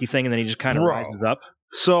 yeah. cloaky thing, and then he just kind of Bro. rises up.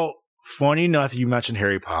 So funny enough, you mentioned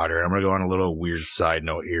Harry Potter. I'm gonna go on a little weird side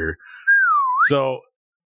note here. So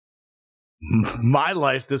my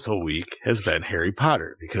life this whole week has been Harry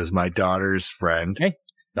Potter because my daughter's friend. Hey,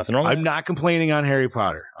 nothing wrong with I'm not complaining on Harry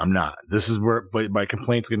Potter. I'm not. This is where, but my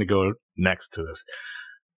complaint's going to go next to this.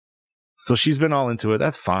 So she's been all into it.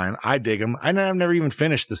 That's fine. I dig them. I've never even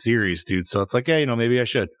finished the series, dude. So it's like, yeah, maybe I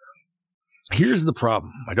should. Here's the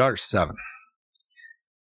problem. My daughter's 7.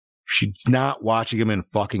 She's not watching them in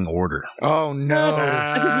fucking order. Oh no.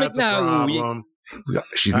 That's a problem.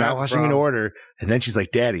 She's not That's a watching in problem. order. And then she's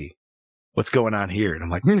like, Daddy, what's going on here? And I'm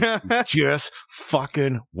like, just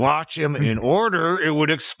fucking watch them in order. It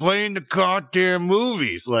would explain the goddamn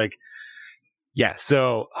movies. Like, yeah.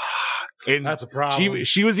 So, and That's a problem.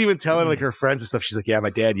 she was even telling like her friends and stuff. She's like, yeah,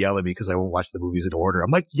 my dad yelled at me because I won't watch the movies in order.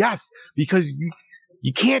 I'm like, yes, because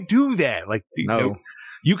you can't do that. Like, No.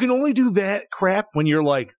 you can only do that crap when you're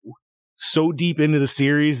like so deep into the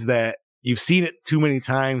series that you've seen it too many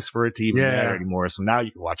times for it to even Yeah. matter anymore. So now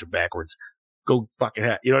you can watch it backwards. Go fucking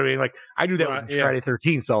heck. You know what I mean? Like I do that Right, with yeah. Friday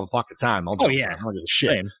 13th all the fucking time. I'll Oh, jump yeah. around. I don't give a shit.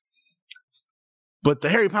 Same. But the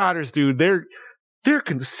Harry Potters, dude, they're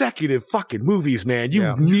consecutive fucking movies, man. You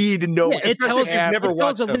Yeah. need to know. Yeah, it especially tells if you've never it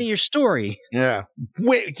tells a them. linear story. Yeah.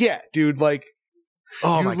 Wait, yeah, dude. Like,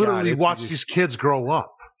 oh you my literally god, watch these kids grow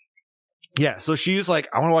up. Yeah, so she's like,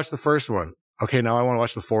 I want to watch the first one. Okay, now I want to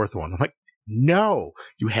watch the fourth one. I'm like, no,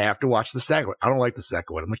 you have to watch the second one. I don't like the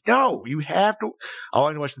second one. I'm like, no, you have to. I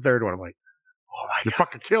want to watch the third one. I'm like, oh my You're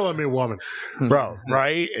fucking killing me, woman. bro,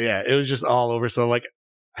 right? Yeah, it was just all over. So like,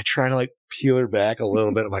 I try to like peel her back a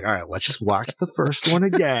little bit. I'm like, all right, let's just watch the first one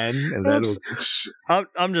again, and then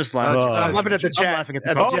I'm just laughing. I'm laughing at the I'm chat. laughing at the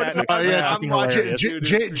At the chat. chat. yeah, fucking I'm watching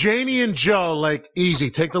hilarious. Janie and Joe, like, easy.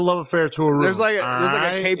 Take the love affair to a room. There's like a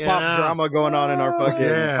Alright? K-pop Yeah. drama going on in our fucking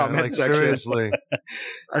Yeah, comment like, section. seriously.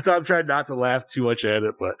 that's why I'm trying not to laugh too much at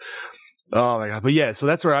it. But oh my god, but yeah, so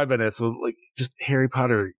that's where I've been at. So like, just Harry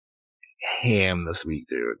Potter ham this week,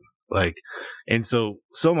 dude. Like, and so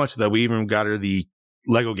much that we even got her the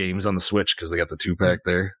Lego games on the Switch because they got the 2-pack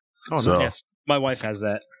there. Oh, So- Yes, my wife has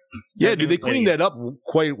that. Yeah, dude, they cleaned that up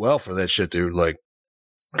quite well for that shit, dude. Like,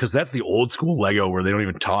 because that's the old school Lego where they don't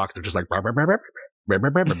even talk; they're just like, "Brr, brr, brr, brr, brr, brr,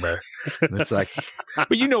 brr, brr, brr." And it's like,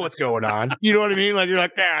 but you know what's going on. You know what I mean? Like, you're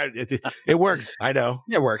like, yeah, it works. I know.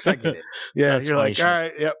 It works. I get it. Yeah, That's you're funny like, shit. all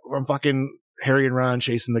right, yep, I'm fucking Harry and Ron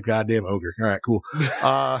chasing the goddamn ogre. All right, cool.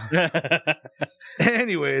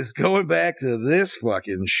 Anyways, going back to this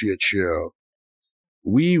fucking shit show,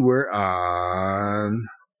 we were on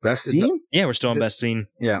best scene. Yeah, we're still on best scene.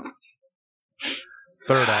 Yeah.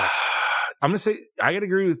 Third act. I'm gonna say I gotta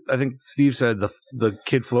agree with. I think Steve said the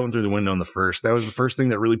kid floating through the window in the first. That was the first thing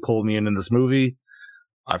that really pulled me into this movie.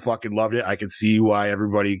 I fucking loved it. I could see why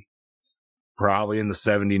everybody probably in the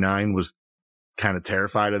 '79 was kind of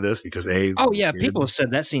terrified of this because Oh yeah, people have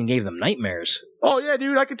said that scene gave them nightmares. Oh yeah,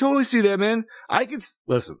 dude, I could totally see that, man. I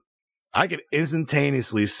could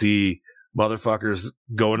instantaneously see motherfuckers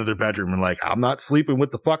go into their bedroom and like, I'm not sleeping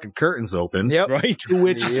with the fucking curtains open. Yep. Right? To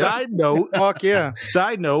which side note, Fuck yeah.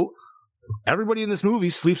 everybody in this movie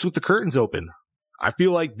sleeps with the curtains open. I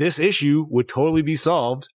feel like this issue would totally be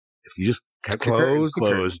solved if you just kept the curtains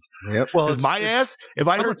closed. Yep. Well, Because my ass, if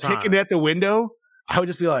I heard summertime. ticking at the window, I would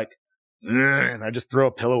just be like, "Ugh," and I just throw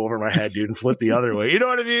a pillow over my head, dude, and flip the other way. You know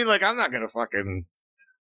what I mean? Like, I'm not gonna fucking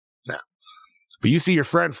no. But you see your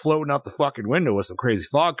friend floating out the fucking window with some crazy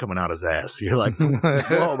fog coming out his ass. You're like,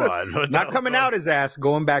 hold on, what Not the coming fuck? out his ass,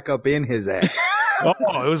 going back up in his ass.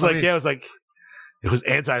 Oh, it was like, it was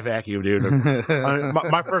anti-vacuum, dude.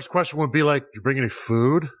 My first question would be like, you bring any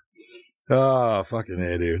food? Oh, fucking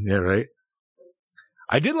yeah, dude. Yeah, right.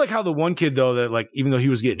 I did like how the one kid though that like even though he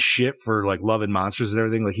was getting shit for like loving monsters and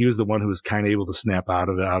everything, like he was the one who was kind of able to snap out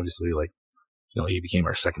of it. Obviously, like he became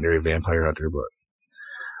our secondary vampire hunter.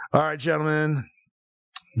 But all right, gentlemen,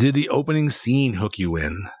 did the opening scene hook you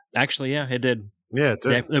in? Actually, yeah, it did. Yeah, it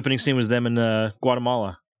did. The opening scene was them in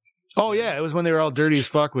Guatemala. Oh yeah, it was when they were all dirty as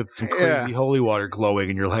fuck with some crazy holy water glowing,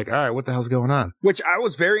 and you're like, all right, what the hell's going on? Which I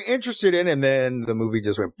was very interested in, and then the movie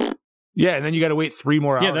just went. Yeah, and then you got to wait 3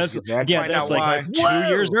 more hours. Yeah, that's to get back. find that's out like why. 2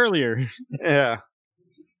 years earlier. Yeah.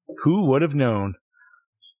 Who would have known?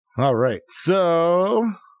 All right,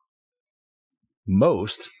 so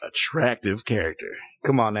most attractive character.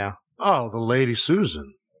 Come on now. Oh, the Lady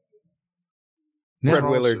Susan. Fred What's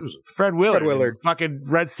wrong with Willard. Susan? Fred Willard. Fred Willard. Fucking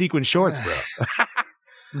red sequin shorts, bro. I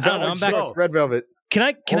don't know, I'm back. It's Red Velvet.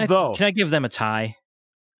 Can Although- I give them a tie?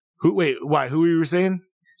 Why? Who were you saying?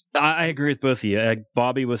 I agree with both of you.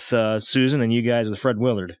 Bobby with Susan, and you guys with Fred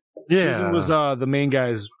Willard. Yeah. Susan was the main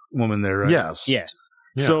guy's woman there, right? Yes. Yeah,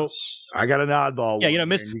 So Yes. I got an oddball. yeah. You know,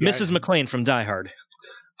 one, and you Mrs. guys- McLean from Die Hard.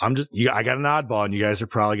 I got an oddball, and you guys are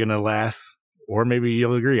probably gonna laugh, or maybe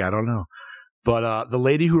you'll agree. I don't know. But the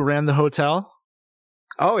lady who ran the hotel,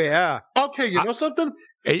 Oh yeah. Okay, you know something?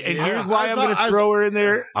 and Yeah, here's why I'm going to throw her in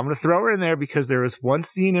there. I'm going to throw her in there because there was one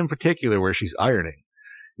scene in particular where she's ironing.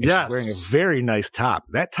 And Yes. she's wearing a very nice top.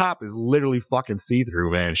 That top is literally fucking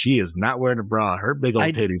see-through, man. She is not wearing a bra. Her big old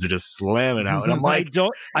titties are just slamming out. And I'm like,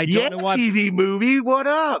 I don't know why. TV movie, what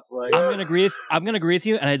up? Like, I'm gonna agree with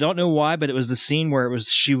you, and I don't know why, but it was the scene where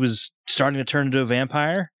she was starting to turn into a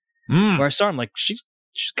vampire. Where I saw him, like she's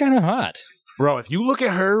kind of hot. bro, if you look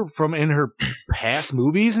at her from in her past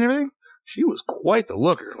movies and everything, she was quite the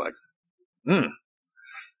looker. Like,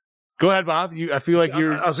 Go ahead, Bob. I feel like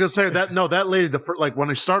you're. I was gonna say that. No, that lady. Like when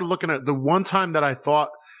I started looking at the one time that I thought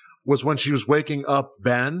was when she was waking up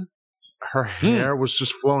Ben. Her hair was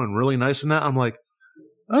just flowing really nice in that. I'm like,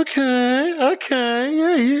 okay,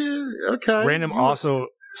 yeah, okay.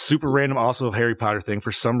 Super random, also Harry Potter thing.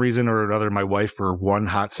 For some reason or another, my wife, for one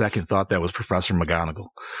hot second, thought that was Professor McGonagall.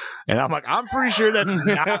 And I'm like, I'm pretty sure that's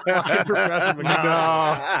not fucking Professor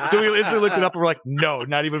McGonagall. So we instantly looked it up and we're like, no,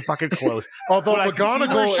 not even fucking close. Although But I could see where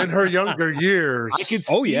McGonagall she- in her younger years, I could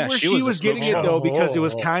see where she was getting it, though, because it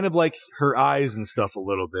was kind of like her eyes and stuff a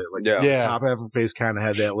little bit. Like, Yeah. Yeah. the top half of her face kind of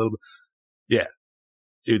had that little bit. Yeah.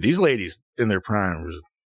 Dude, these ladies in their prime was.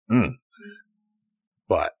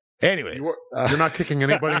 But. Anyways, you're not kicking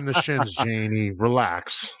anybody in the shins, Janie.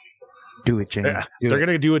 Relax. Do it, Jane. they're going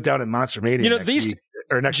to do it down at Monster Mania. You know, next these week,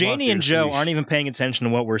 or next Janie month, and dude. Joe aren't even paying attention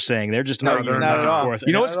to what we're saying. They're just No, arguing not back at and all. forth.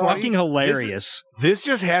 You know And what's it's fucking funny? hilarious. This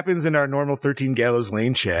just happens in our normal 13 Gallows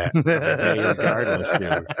Lane chat. Regardless, dude.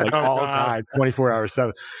 Like all the time, 24 hours,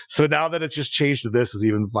 7. So now that it's just changed to this is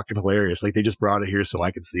even fucking hilarious. Like they just brought it here so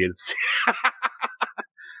I can see it.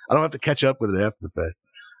 I don't have to catch up with it after the fact.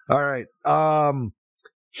 All right.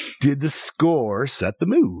 Did the score set the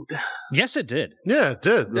mood? Yes, it did. Yeah, it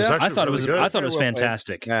did. It was Yeah, actually I thought it was. really good. I thought it was Very well played.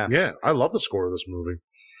 fantastic. Yeah. Yeah, I love the score of this movie.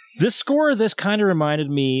 This score, this kind of reminded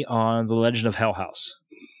me on The Legend of Hell House.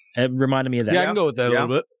 It reminded me of that. Yeah, I can go with that a little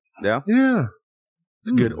bit. Yeah.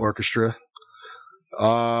 It's good orchestra.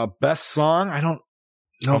 Best song? I don't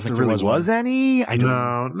know if there think really there was was any. I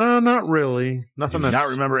don't No, not really. I Nothing do that's not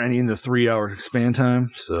remember any in the 3-hour span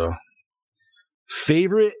time. So,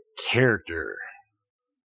 favorite character?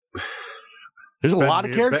 There's a Ben lot of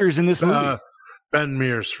Mears- characters in this movie. Ben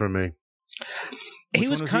Mears for me. He Which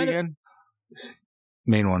was one kind of again?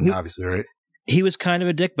 Main one, obviously, right? he was kind of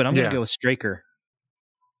a dick, but I'm Yeah. gonna go with Straker.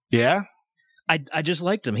 Yeah. I just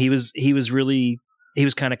liked him. He was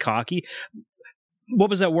kind of cocky. What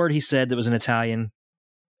was that word he said that was in Italian?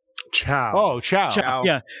 Ciao. Oh, Chow. Chow.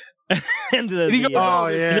 Yeah. And he goes, "Oh,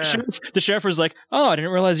 and yeah." the sheriff was like, "Oh, I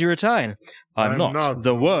didn't realize you were Italian." I'm not.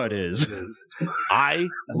 The word is. I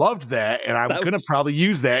loved that, and I'm That gonna was- probably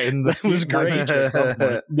use that in the. That was great.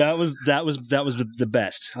 future. That was the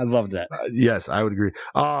best. I loved that. Yes, I would agree.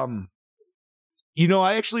 I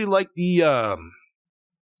actually like the. I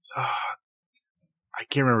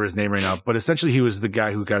can't remember his name right now, but essentially he was the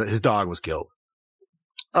guy who got his dog was killed.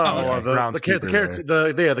 Oh, yeah,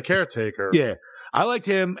 the caretaker. Yeah, I liked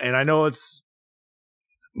him, and I know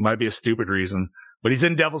might be a stupid reason, but he's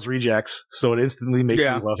in Devil's Rejects, so it instantly makes me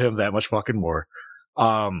love him that much fucking more.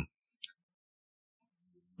 But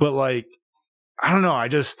like, I don't know,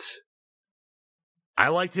 I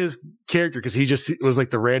liked his character because he just was like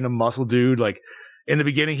the random muscle dude. Like in the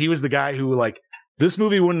beginning, he was the guy who like this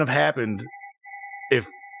movie wouldn't have happened if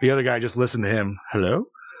the other guy just listened to him. Hello.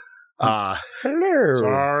 Hello.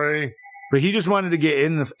 Sorry. But he just wanted to get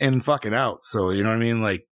in and fucking out. So, you know what I mean?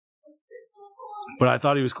 Like, but I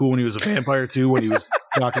thought he was cool when he was a vampire too, when he was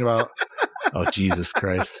talking about, oh, Jesus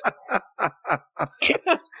Christ.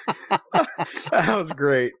 That was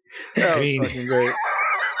great. That was fucking great.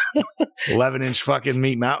 11-inch fucking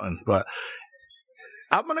Meat Mountain. But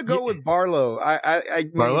I'm going to go with Barlow. I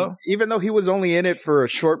mean, Barlow? even though he was only in it for a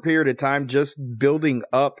short period of time, just building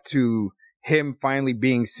up to him finally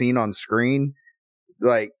being seen on screen.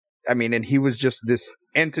 Like, I mean, and he was just this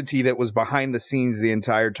entity that was behind the scenes the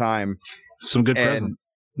entire time. Some good presence.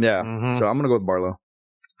 Yeah. Mhm. So I'm going to go with Barlow.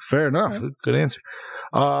 Fair enough. Good answer.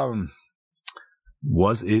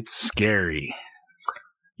 Was it scary?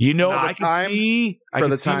 You know, Not I can time, see. I for can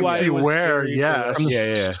the see time why see it was where, scary. yes.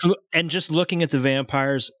 Yeah. And just looking at the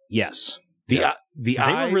vampires, yes, The they were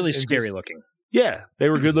eyes really and scary just- looking. Yeah, they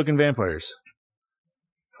were good looking vampires.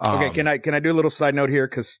 Okay, can I do a little side note here?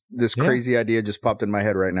 Because this Yeah. crazy idea just popped in my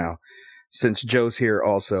head right now. Since Joe's here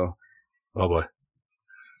also. Oh boy.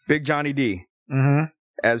 Big Johnny D Mm-hmm.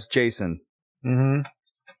 as Jason. Mm-hmm.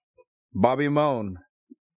 Bobby Moan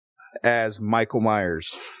as Michael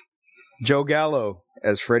Myers. Joe Gallo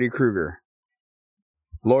as Freddy Krueger.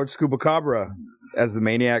 Lord Scubacabra as the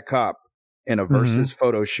Maniac Cop in a versus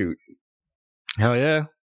photo shoot. Hell yeah.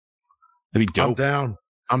 That'd be dope.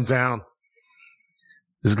 I'm down.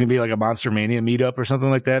 This is gonna be like a Monster Mania meetup or something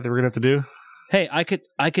like that we're gonna have to do. Hey, I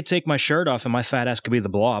could take my shirt off and my fat ass could be the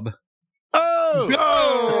Blob. Oh,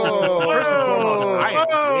 First and foremost, I am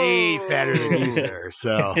Oh! way fatter than you, sir.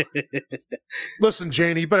 So Listen,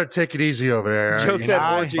 Janie, you better take it easy over there. Joe said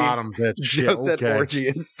I orgy. Bottom bitch. Joe said Okay. orgy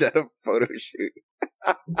instead of photo shoot.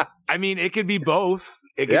 I mean, it could be both.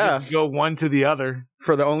 It could Yeah. just go one to the other.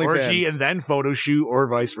 For the OnlyFans. Orgy and then photo shoot, or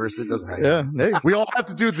vice versa. It doesn't matter. Yeah, there you go. We all have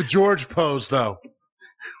to do the George pose, though.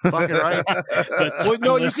 Fucking right. Well,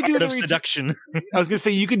 no, you could do the of seduction. I was gonna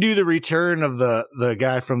say you could do the return of the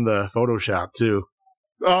guy from the Photoshop too.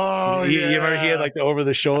 Oh, You yeah. remember he had like the over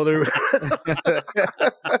the shoulder.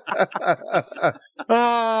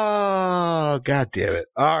 Oh, god damn it!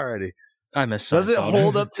 Alrighty, I miss. does it Seinfeld.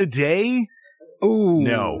 hold up today? Ooh,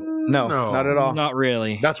 No. No, No. not at all. not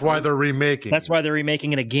really. That's why they're remaking. That's why they're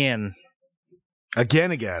remaking it again.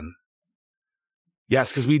 Again.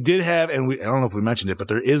 Yes, because we did have, and I don't know if we mentioned it, but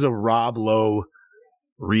there is a Rob Lowe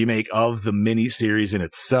remake of the miniseries in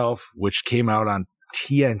itself, which came out on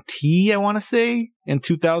TNT, I want to say, in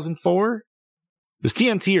 2004. It was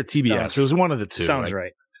TNT or TBS. It was one of the two. Sounds Like,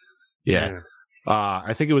 right. Yeah.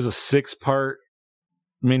 I think it was a 6-part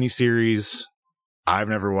miniseries. I've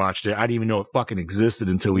never watched it. I didn't even know it fucking existed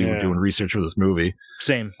until we were Yeah. doing research for this movie.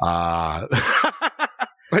 Same.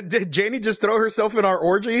 But did Janie just throw herself in our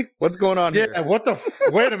orgy? What's going on Yeah, here? what the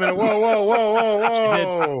wait a minute.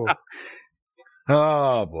 Whoa.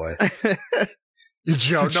 Oh boy.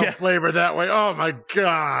 Joe, no Yeah. flavor that way. Oh, my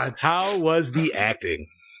God. How was the acting?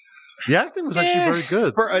 The acting was actually very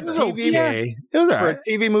good. For a It was TV okay. It was for alright. a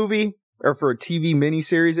TV movie or for a TV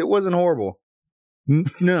miniseries, it wasn't horrible.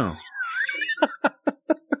 No.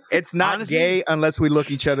 It's not Honestly- gay unless we look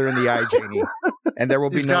each other in the eye, Janie. And there will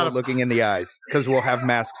be He's no gotta- looking in the eyes because we'll have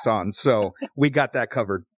masks on. So we got that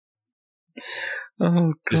covered.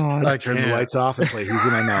 Oh Just I turn the can't. lights off and play Who's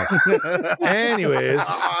in My Mouth. Anyways.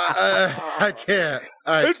 I can't.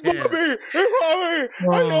 I can't. It's Bobby!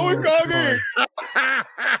 I know it's Bobby!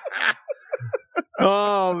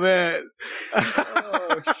 Oh man.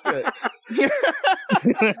 Oh, shit.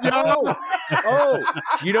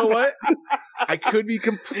 You know what? I could be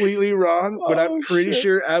completely wrong, but I'm pretty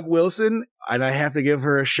sure Eb Wilson, and I have to give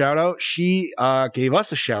her a shout out. She gave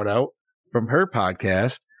us a shout out from her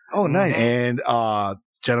podcast. Oh, nice. And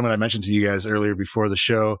gentlemen, I mentioned to you guys earlier before the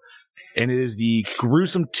show, and it is the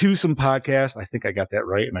Gruesome Twosome podcast. I think I got that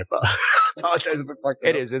right, and I apologize if I fucked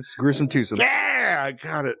It is. It's gruesome twosome. Yeah, I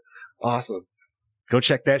got it. Awesome. Go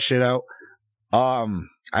check that shit out. I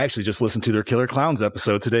actually just listened to their Killer Clowns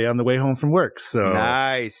episode today on the way home from work. So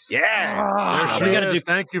Nice. yeah. There she is.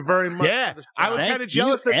 Thank you very much. Yeah, I was Thank kind of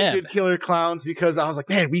jealous that you, they Eb. did Killer Clowns because I was like,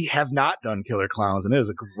 man, we have not done Killer Clowns, and it was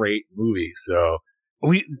a great movie. So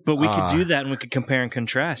We could do that, and we could compare and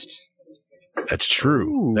contrast. that's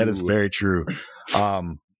true. That is very true.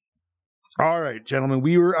 All right, gentlemen,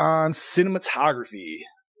 we were on cinematography.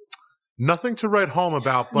 Nothing to write home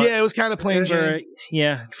about, but Yeah, it was kind of plain Jane.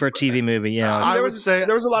 For a TV movie. Yeah, I there would was say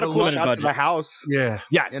there was a lot of the cool limited shots of budget. the house, yeah.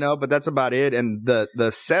 Yes, but that's about it. And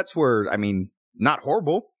the sets were, I mean, not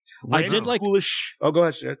horrible. I did like- foolish. Oh, go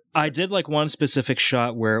ahead, Shad. I did like one specific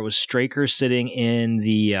shot where it was Straker sitting in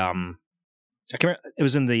the I can't remember, it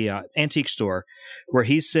was in the antique store where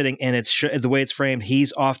he's sitting, and it's the way it's framed.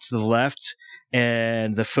 He's off to the left,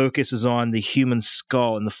 and the focus is on the human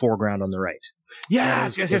skull in the foreground on the right. Yes, That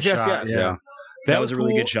was yes, a yes, good yes, shot, yes. Yeah. That was a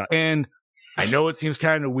really cool. good shot. And I know it seems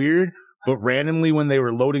kind of weird, but randomly when they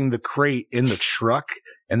were loading the crate in the truck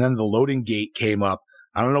and then the loading gate came up,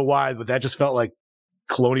 I don't know why, but that just felt like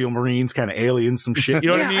Colonial Marines, kind of aliens, some shit. You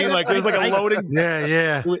know what I mean? Like there was like a loading.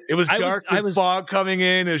 Yeah. It was I dark was- with fog coming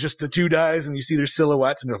in. It was just the two guys, and you see their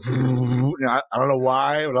silhouettes, and I don't know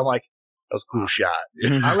why, but I'm like, that was a cool shot.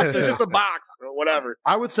 I would say it's just the box or whatever.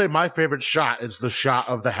 I would say my favorite shot is the shot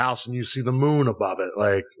of the house and you see the moon above it.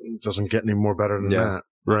 Like, it doesn't get any more better than Yeah. that.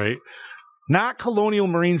 Right. Not Colonial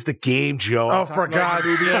Marines, the game, Joe. Oh, I'm for talking about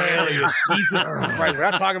God's the movie sake. Aliens. Jesus Christ.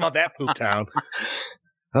 We're not talking about that poop town.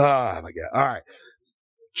 Oh, my God. All right.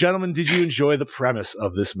 Gentlemen, did you enjoy the premise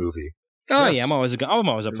of this movie? Oh Yes. yeah, I'm always up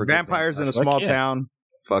for good Vampires in a things. Like, small yeah. town.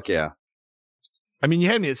 Fuck yeah. I mean, you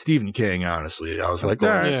had me at Stephen King, honestly. I was like, all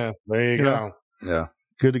right, Yeah, there you You go. Yeah.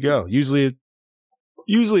 good to go. Usually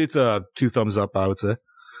it's a 2 thumbs up, I would say.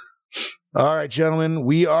 All right, gentlemen,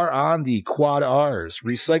 we are on the quad R's: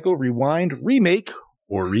 recycle, rewind, remake,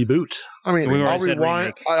 or reboot. I mean, We I'll already said rewind.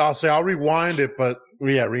 remake. I'll say I'll rewind it, but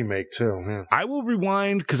yeah, remake too. Yeah. I will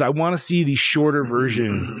rewind because I want to see the shorter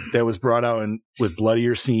version that was brought out with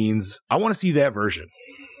bloodier scenes. I want to see that version.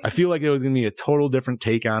 I feel like it was going to be a total different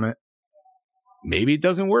take on it. Maybe it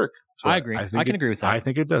doesn't work. I agree. think I can agree with that. I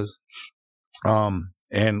think it does.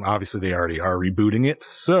 And obviously they already are rebooting it.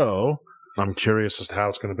 So I'm curious as to how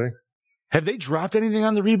it's going to be. have they dropped anything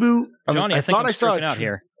on the reboot? Johnny, I think I'm striking out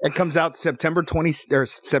here. It comes out September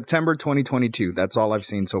 2022. That's all I've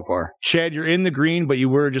seen so far. Chad, you're in the green, but you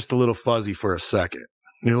were just a little fuzzy for a second.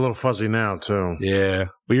 You're a little fuzzy now too. Yeah,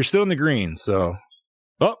 but you're still in the green. So,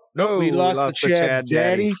 oh no, we Oh, lost the the Chad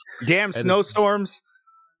Daddy. Damn That is- snowstorms.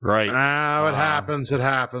 Right. It Wow. happens. It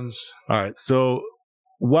happens. All right. So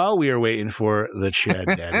while we are waiting for the Chad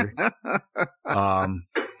Daddy, Oh,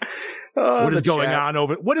 what is the going chat. on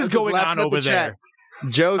over? What is I'm just going laughing on at over the there?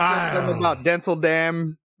 chat. Joe said Ah. something about dental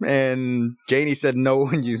dam, and Janie said no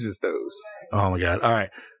one uses those. Oh my God! All right.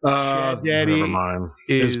 Chad Daddy Never mind.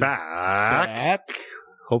 is Is back.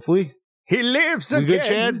 Hopefully, He lives we again. good,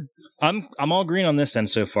 Chad. I'm all green on this end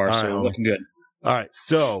so far, All so right. looking good. All right.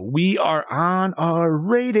 So we are on our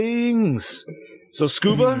ratings. So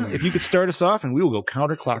Scuba, if you could start us off, and we will go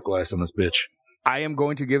counterclockwise on this bitch. I am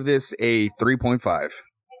going to give this a 3.5.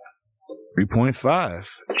 3.5.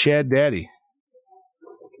 Chad Daddy.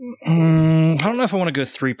 I don't know if I want to go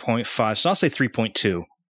 3.5, so I'll say 3.2.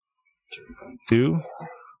 2.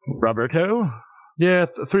 Roberto. Yeah,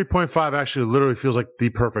 3.5 actually literally feels like the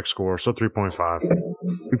perfect score. So 3.5.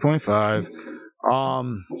 3.5.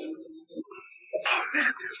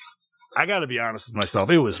 I got to be honest with myself.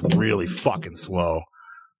 It was really fucking slow.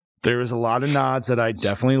 There was a lot of nods that I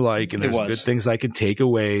definitely like, and It there's was. good things I could take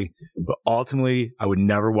away. But ultimately, I would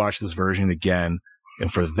never watch this version again.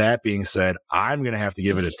 And for that being said, I'm going to have to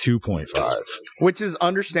give it a 2.5. Which is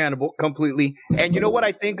understandable completely. And you know what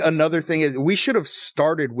I think another thing is? We should have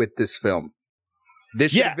started with this film.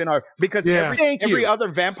 This should Yeah. have been our, because Yeah. every other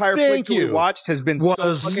vampire Thank flick we you. watched has been so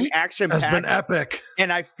fucking action Has been packed. epic.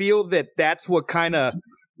 And I feel that that's what kind of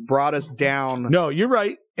brought us down. No, you're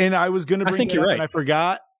right. And I was going to I bring think it you're up, right. and I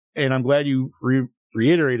forgot. And I'm glad you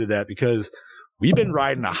reiterated that because we've been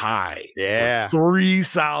riding a high. Yeah. For 3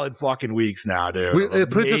 solid fucking weeks now, dude. Put it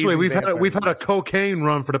this way: Amazing we've had a vampire cocaine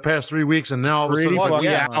run for the past 3 weeks, and now all of a Pretty sudden, it's like,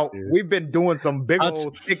 fucking yeah, out, out. dude. We've been doing some big I'll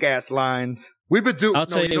old thick ass lines. We've been doing. I'll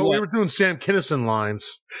tell you what. we were doing Sam Kinison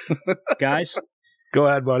lines. Guys, Go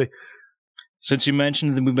ahead, buddy. since you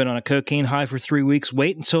mentioned that we've been on a cocaine high for 3 weeks,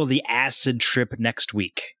 wait until the acid trip next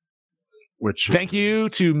week. Which Thank you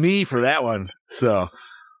to me for that one. So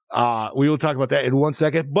we will talk about that in 1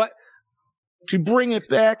 second. But to bring it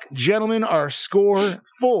back, gentlemen, our score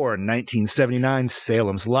for 1979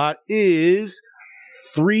 Salem's Lot is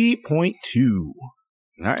 3.2.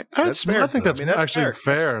 All right. That's fair. I think that's actually fair.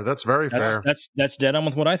 fair. That's very fair. That's dead on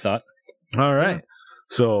with what I thought. All right.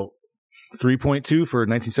 So 3.2 for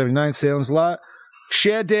 1979 Salem's Lot.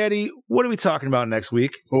 Chad Daddy, what are we talking about next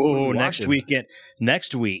week? Oh, next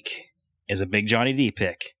week is a big Johnny D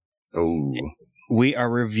pick. Oh. We are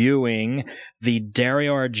reviewing the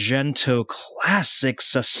Dario Argento classic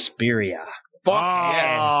Suspiria.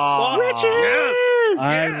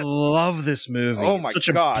 I love this movie. Oh my it's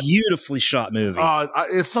such God. a beautifully shot movie.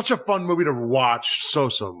 It's such a fun movie to watch so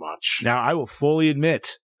much. Now, I will fully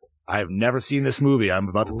admit, I have never seen this movie. I'm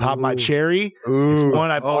about to pop my cherry. It's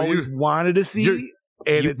one I've always wanted to see.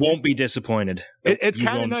 And you won't be disappointed. It's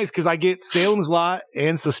kind of nice because I get Salem's Lot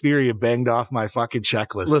and Suspiria banged off my fucking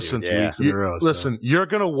checklist. Listen, 2 weeks in a row. Listen, you're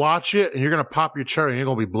going to watch it and you're going to pop your cherry and you're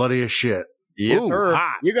going to be bloody as shit. Yes, Ooh, sir.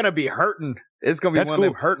 hot. You're going to be hurting. It's going to be That's one cool.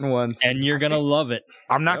 of them hurting ones. And you're going to love it.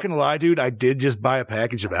 I'm not going to lie, dude. I did just buy a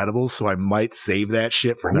package of edibles, so I might save that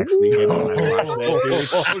shit for next weekend when I watch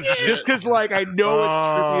that, dude. Just because, like, I know it's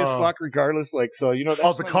trippy as fuck regardless. Like, so, you know.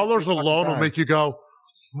 That's The colors alone will make you go,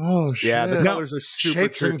 oh, shit. Yeah, the colors are super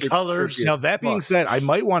shapes and tricky. colors. Now, that being said, I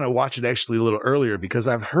might want to watch it actually a little earlier because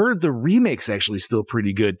I've heard the remake's actually still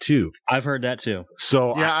pretty good, too. I've heard that too.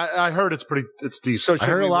 So, Yeah, I heard it's decent. So should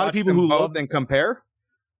I heard we a lot of watch people them who both love- and compare?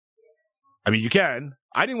 I mean, you can.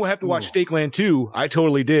 I didn't have to watch Stakeland 2. I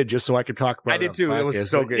totally did just so I could talk about it. I did too. It was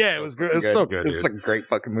so good. Yeah, it was good. It was so good. It's Dude. a great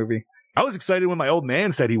fucking movie. I was excited when my old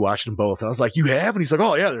man said he watched them both. I was like, "You have?" And he's like,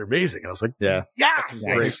 "Oh yeah, they're amazing." And I was like, Yeah. "Yes."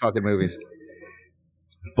 Great fucking movies.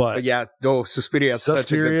 But But yeah, Suspiria is such a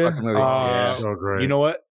Suspiria, good fucking movie. yeah. So great. You know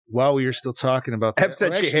what? While we were still talking about that, Heb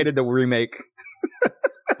said she hated the remake.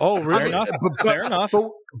 Oh, Fair really? enough. Fair enough.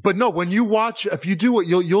 But no, when you watch, if you do it,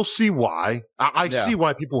 you'll see why. I Yeah. see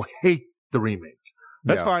why people hate the remake.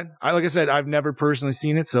 That's Yeah. fine. Like I said, I've never personally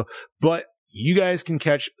seen it, so but you guys can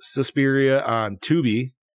catch Suspiria on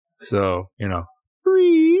Tubi, so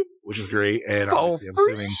free, which is great. And obviously, I'm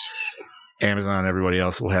assuming Amazon, everybody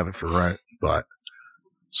else will have it for rent. But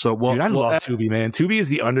So well, dude, I love Tubi, man. Tubi is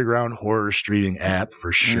the underground horror streaming app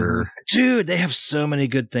for sure. Dude, they have so many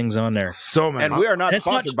good things on there. So many, And we are not It's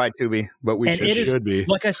sponsored by Tubi, but we and should. it is- should be.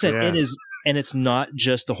 Like I said, Yeah. it is, and it's not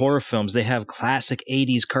just the horror films. They have classic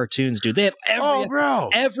 80s cartoons, dude. They have bro.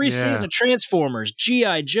 every Yeah. season of Transformers,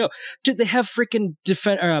 G.I. Joe. Dude, they have freaking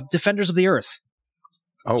Defenders of the Earth.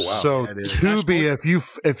 Oh wow. So That is-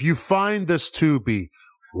 Tubi, if you find this Tubi,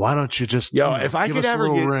 why don't you just If I give could us a ever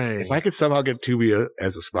little get, ring? if I could somehow get Tubi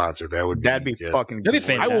as a sponsor, that'd be just- fucking That'd be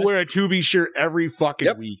great. I will wear a Tubi shirt every fucking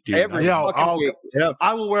Yep. week, dude. Every Yeah, fucking I'll- week. Yep.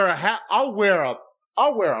 I will wear a hat. I'll wear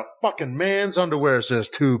a fucking man's underwear that says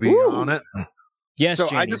Tubi Ooh. on it. Yes, So I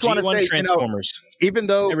Jamie, just wanna G1 say, Transformers. Even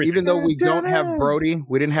though Everything. we don't have Brody,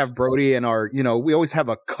 we didn't have Brody in our, we always have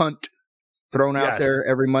a cunt thrown out Yes. there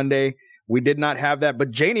every Monday. We did not have that,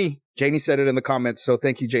 but Janie said it in the comments. So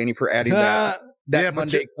thank you, Janie, for adding that Yeah, but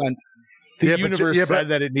Monday cunt. The Yeah, but- universe yeah, but- said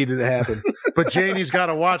that it needed to happen. But Janie's got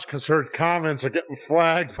to watch because her comments are getting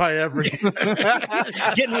flagged by every.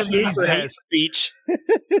 Getting removed for hate speech.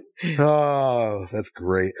 Oh, that's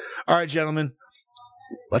great. All right, gentlemen,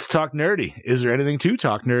 let's talk nerdy. Is there anything to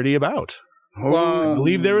talk nerdy about? I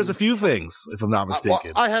believe there was a few things, if I'm not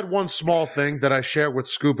mistaken. I had one small thing that I shared with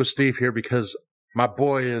Scuba Steve here because my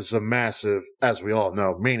boy is a massive, as we all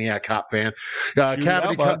know, Maniac Cop fan.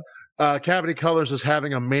 Cavity Colors is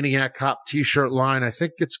having a Maniac Cop T-shirt line. I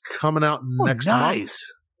think it's coming out next month.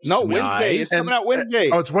 nice. No, Sweet. Wednesday. It's coming out Wednesday.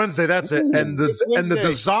 Oh, it's Wednesday. That's it. Ooh, And it's the Wednesday.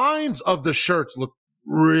 designs of the shirts look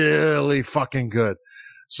really fucking good.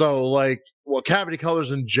 So Cavity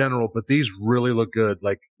Colors in general, but these really look good.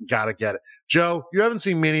 Like, gotta get it. Joe, you haven't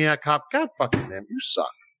seen Maniac Cop? God fucking damn, you suck.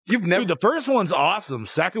 You've never. Dude, the first one's awesome.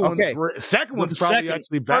 Second one's Okay. second one's the probably second-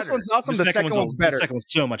 actually better. First one's awesome. The second one's better. The second one's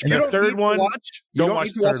so much And You better. the don't third need to one, watch. You don't don't watch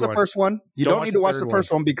need to the watch third the one. first one. You Don't don't watch need the to watch third the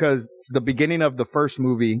first one because the beginning of the first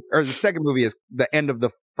movie or the second movie is the end of the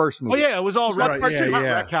first Oh movie. yeah, it was all It's not part two.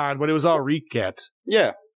 retconned, but it was all recapped.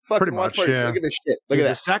 Yeah. Fucking Pretty watch much, part two. yeah. Look at this shit. Look Dude, at the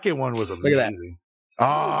that. second one was at that. amazing.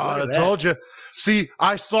 Ah, Look I at told you. See,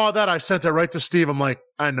 I saw that. I sent it right to Steve. I'm like,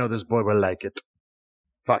 I know this boy will like it.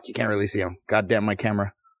 Fuck, you can't really see him. God damn my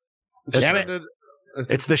camera. Damn it.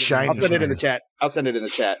 It's the shiny. I'll send it in the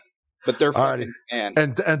chat. But they're Alrighty. fucking man.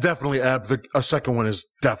 And definitely, a second one is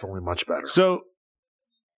definitely much better. So,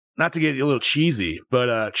 not to get a little cheesy,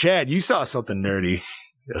 but Chad, you saw something nerdy.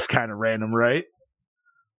 That's kind of random, right?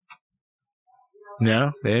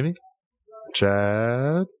 No, maybe.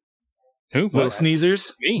 Chad, Who? Little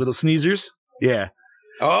sneezers. Me? Little sneezers. Yeah.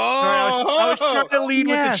 Oh, I was trying to lead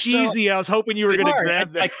with Yeah, the cheesy. I was hoping you were going to Sorry,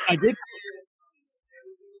 grab that. I did.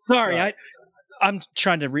 Sorry, I'm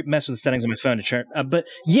trying to mess with the settings on my phone to try. But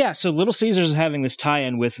yeah, so Little Caesars is having this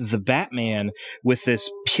tie-in with the Batman with this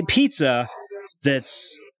pizza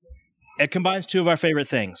it combines two of our favorite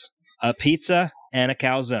things: a pizza and a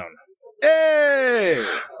calzone. Hey,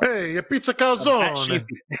 a pizza calzone.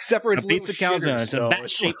 Except for it's a pizza calzone. It's a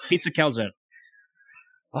bat-shaped pizza calzone.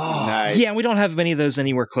 Oh, nice. Yeah, we don't have any of those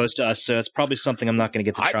anywhere close to us, so it's probably something I'm not going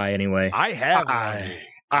to get to try anyway. I have.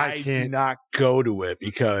 I cannot go to it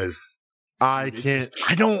because I can't.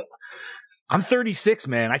 I'm 36,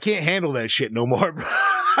 man. I can't handle that shit no more, bro.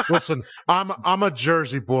 Listen, I'm a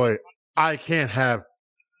Jersey boy. I can't have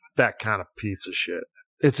that kind of pizza shit.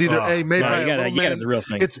 It's either made by a little man. The real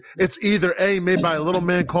thing. It's either made by a little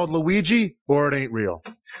man called Luigi, or it ain't real.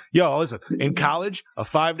 Yo, listen. In college, a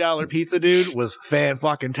 $5 pizza, dude, was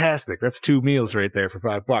fan-fucking-tastic. That's 2 meals right there for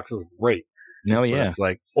 $5. It was great. No, yeah. It's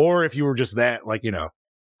like, or if you were just that, like, you know,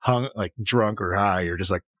 hung, like drunk or high, or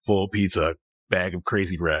just like full pizza, bag of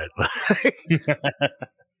crazy bread.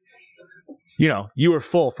 You know, you were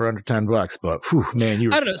full for under $10, but whew, man, you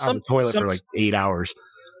were on the toilet for like 8 hours.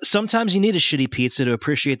 Sometimes you need a shitty pizza to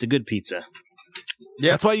appreciate the good pizza.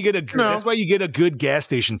 Yeah, that's why you get a good gas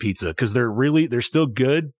station pizza, because they're still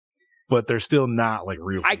good, but they're still not like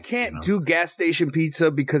real. I can't do gas station pizza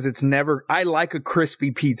because I like a crispy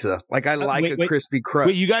pizza. Like I like a crispy crust.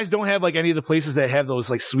 Wait, you guys don't have like any of the places that have those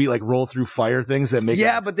like sweet like roll through fire things that make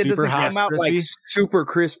but it doesn't come out crispy? like super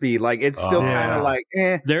crispy. Like it's still kind of like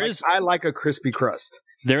I like a crispy crust.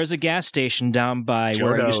 There is a gas station down by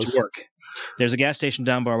where I used to work. There's a gas station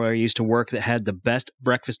down by where I used to work that had the best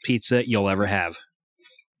breakfast pizza you'll ever have.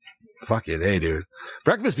 Fuck it, hey, dude.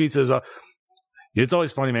 Breakfast pizza is it's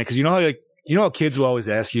always funny, man, because you know how kids will always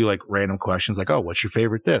ask you like random questions like, oh, what's your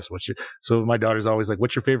favorite this? So my daughter's always like,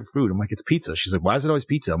 what's your favorite food? I'm like, it's pizza. She's like, why is it always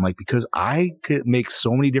pizza? I'm like, because I could make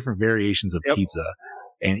so many different variations of pizza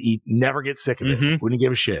and never get sick of it. Wouldn't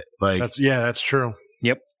give a shit. Like that's true.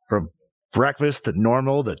 Yep. From breakfast to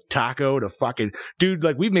normal to taco to fucking dude,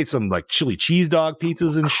 like we've made some like chili cheese dog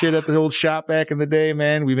pizzas and shit at the old shop back in the day,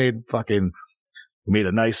 man. We made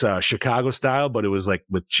a nice Chicago style, but it was like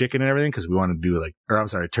with chicken and everything because we wanted to do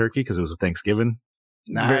turkey because it was a Thanksgiving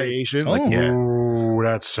variation. Oh. Like, yeah. Ooh,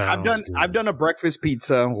 that sounds good. I've done a breakfast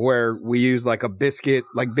pizza where we use like a biscuit,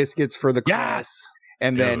 like biscuits for the crust,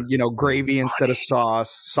 and then gravy instead of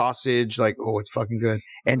sausage. Like, it's fucking good.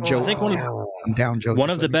 And Joe, I think I'm down, Joe.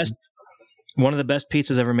 One of the best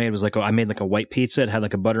pizzas ever made was I made like a white pizza. It had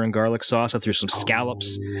like a butter and garlic sauce. I threw some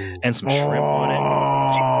scallops and some shrimp on it.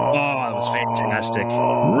 That was fantastic.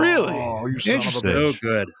 Really? Interesting. So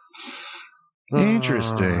good.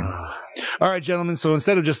 Interesting. All right, gentlemen. So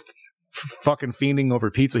instead of just fucking fiending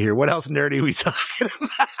over pizza here, what else nerdy are we talking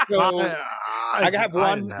about? So, I have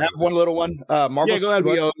one little one.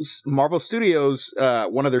 Marvel Studios,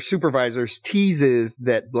 one of their supervisors teases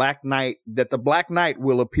that the Black Knight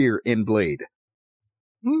will appear in Blade.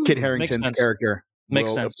 Kit Harington's character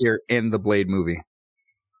will appear in the Blade movie.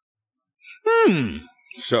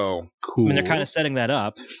 So cool. I mean, they're kind of setting that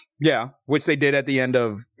up. Yeah, which they did at the end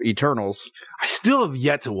of Eternals. I still have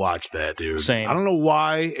yet to watch that, dude. Same. I don't know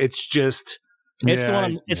why. It's just it's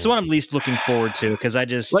the one I'm least looking forward to because I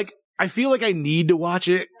just I feel like I need to watch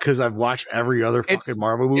it because I've watched every other fucking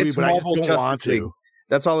Marvel movie, but Marvel I just don't want League. to.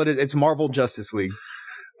 That's all it is. It's Marvel Justice League.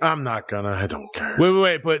 I'm not gonna. I don't care.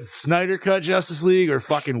 Wait. But Snyder Cut Justice League or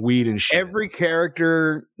fucking weed and shit? Every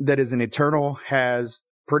character that is an Eternal has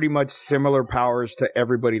pretty much similar powers to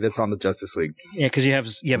everybody that's on the Justice League. Yeah, because you have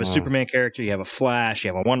a Superman character, you have a Flash, you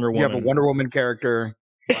have a Wonder Woman. You have a Wonder Woman character.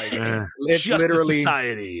 Like, it's Justice literally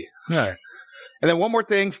Society. Yeah. And then one more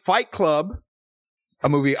thing, Fight Club, a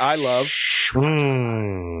movie I love.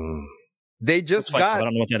 They just got, I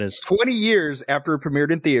don't know what that is. 20 years after it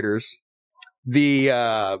premiered in theaters,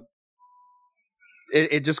 it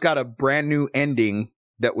just got a brand new ending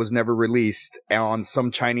that was never released on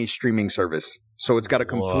some Chinese streaming service. So it's got a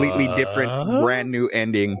completely different, brand new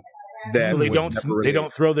ending. That so they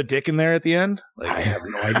don't throw the dick in there at the end? I have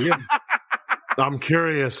no idea. I'm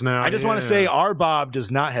curious now. I just want to say our Bob does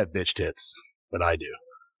not have bitch tits, but I do.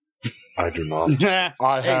 I do not.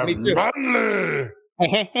 I have me too.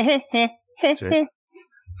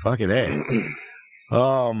 Fucking A.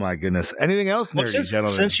 Oh my goodness. Anything else, nerdy gentlemen?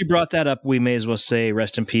 Since you brought that up, we may as well say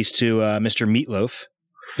rest in peace to Mr. Meatloaf,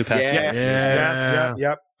 who passed away.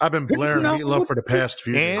 Yep. I've been blaring Meatloaf for the past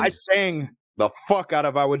few days. I sang the fuck out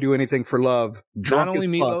of "I Would Do Anything for Love." Drunk as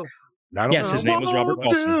fuck. Yes, his name was Robert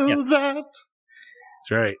Paulson. Yep. That's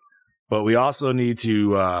right. But we also need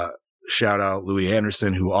to shout out Louis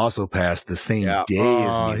Anderson, who also passed the same day as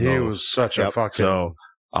Meatloaf. He was such a fucking... So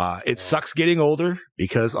it sucks getting older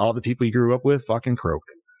because all the people you grew up with fucking croaked.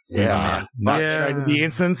 Yeah. Not trying to be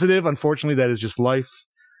insensitive. Unfortunately, that is just life.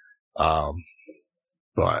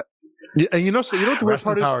 But Yeah, and you know what the weird Rest in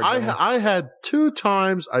part is? power, Joe. I had 2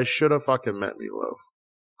 times I should have fucking met Meatloaf.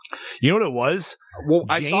 you know what it was? Well,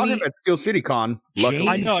 I saw Jamie- him at Steel City Con. Luckily.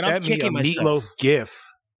 I know, and I'm sent me a kicking myself. Meatloaf gif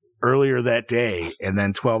earlier that day, and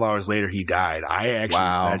then 12 hours later he died. I actually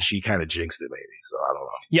Wow. said she kind of jinxed it, maybe. So I don't know.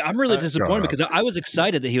 Yeah, I'm really That's disappointed going because I was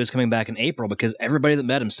excited that he was coming back in April because everybody that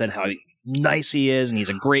met him said how nice he is and he's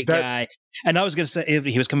a great guy. And I was going to say if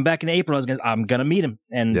he was coming back in April, I'm going to meet him.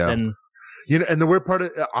 And then You know, and the weird part is,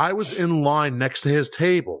 I was in line next to his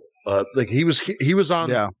table. Like he was on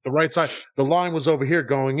the right side. The line was over here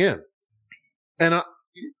going in, and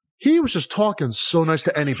he was just talking so nice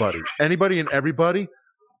to anybody and everybody.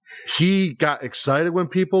 He got excited when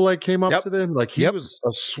people like came up to them. Like he was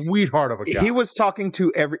a sweetheart of a guy. He was talking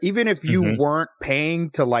to even if you weren't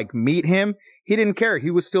paying to like meet him, he didn't care.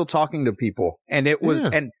 He was still talking to people, and it was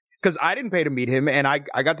and because I didn't pay to meet him, and I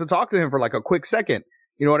got to talk to him for like a quick second.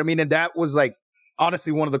 You know what I mean? And that was like,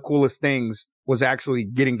 honestly, one of the coolest things was actually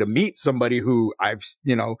getting to meet somebody who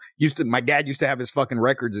my dad used to have his fucking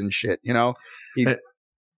records and shit, He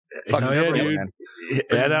fucking dude.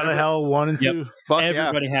 Bad Out of Hell 1 and 2. Fuck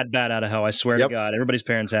everybody had Bad Out of Hell. I swear to God, everybody's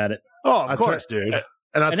parents had it. Oh, of course, dude.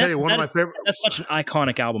 And I'll tell you, one of my favorite. That's such an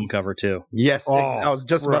iconic album cover too. Yes, I was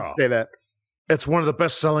just about to say that. It's one of the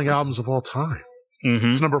best-selling albums of all time.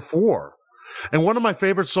 Mm-hmm. It's number 4. And one of my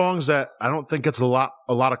favorite songs that I don't think gets a lot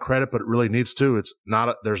of credit, but it really needs to. It's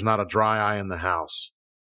There's Not a Dry Eye in the House.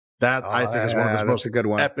 That I think is one of his most good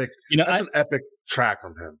one. epic. That's an epic track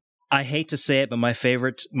from him. I hate to say it, but my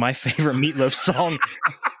favorite Meatloaf song.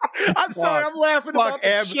 I'm sorry, I'm laughing about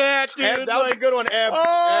the chat, dude. Eb, that was a good one, Eb.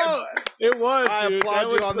 Oh, it was. I dude.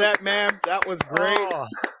 applaud you on that, man. That was great. Oh,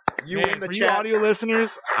 you man, in the for chat. you audio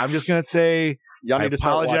listeners, I'm just gonna say. Y'all need I to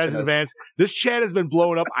start apologize watching in advance. This chat has been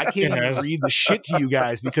blowing up. I can't even read the shit to you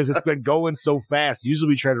guys because it's been going so fast. Usually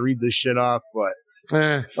we try to read this shit off, but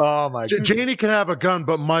oh my god. Janie can have a gun,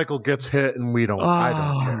 but Michael gets hit and we don't. I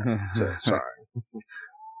don't care. So, sorry.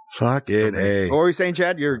 Fuck it. Hey. What were you saying,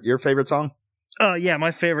 Chad? Your favorite song? Yeah, my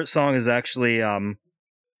favorite song is actually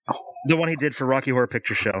the one he did for Rocky Horror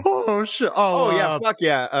Picture Show. Oh shit! Oh yeah, fuck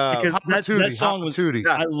yeah! Because that song was.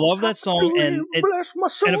 I love that song, and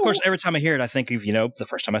and of course, every time I hear it, I think of the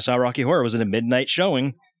first time I saw Rocky Horror was at a midnight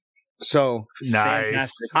showing. So nice.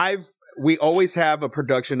 Fantastic. We always have a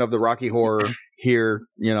production of the Rocky Horror here,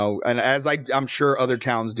 and as I'm sure other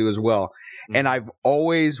towns do as well. And I've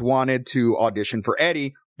always wanted to audition for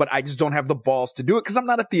Eddie, but I just don't have the balls to do it because I'm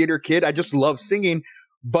not a theater kid. I just love singing.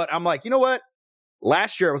 But I'm like, you know what?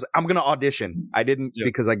 Last year I'm going to audition. I didn't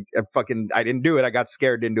because I didn't do it. I got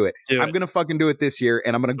scared, didn't do it. I'm going to fucking do it this year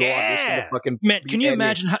and I'm going to go audition to fucking Man, can you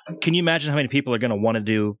imagine how many people are going to want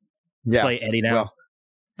to play Eddie now? Well,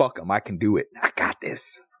 fuck them. I can do it. I got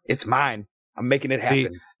this. It's mine. I'm making it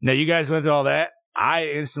happen. See, now you guys went through all that. I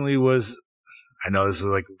instantly was, I know this is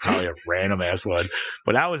like probably a random ass one,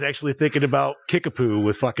 but I was actually thinking about Kickapoo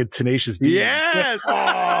with fucking Tenacious D. Yes.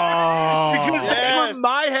 Because that's where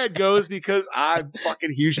my head goes because I'm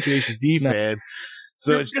fucking huge Tenacious D fan.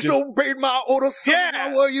 So you disobeyed my order, son.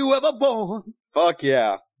 How were you ever born? Fuck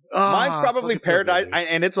yeah. Mine's probably Paradise,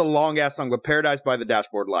 and it's a long ass song, but Paradise by the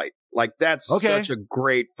Dashboard Light. Like that's such a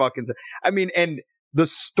great fucking. I mean, and the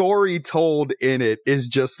story told in it is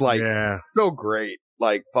just like so great.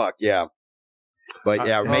 Like fuck yeah. But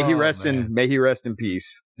yeah, may he rest in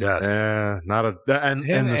peace. Yes. Yeah, not a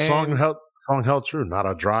and the song held true. Not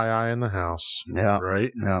a dry eye in the house. Yeah.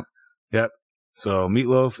 Right. Yeah. Yep. So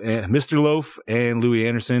Meatloaf and Mr. Loaf and Louis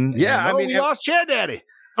Anderson. Yeah, and, we lost Chad Daddy.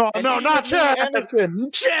 Oh no, not Chad!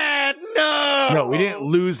 Chad, no! No, we didn't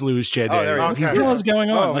lose Chad Daddy. Oh, What was going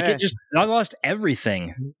on? Oh, man. I lost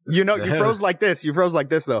everything. You froze like this. You froze like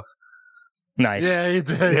this though. Nice. Yeah, you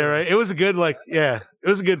did. Yeah, right. It was a good it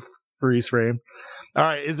was a good freeze frame. All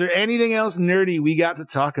right, is there anything else nerdy we got to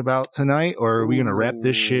talk about tonight, or are we going to wrap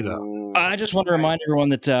this shit up? I just want to remind everyone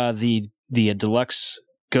that the deluxe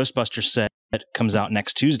Ghostbusters set comes out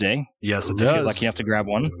next Tuesday. Yes, it If does. you're lucky enough to grab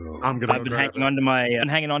one. I've been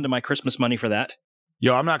hanging on to my Christmas money for that.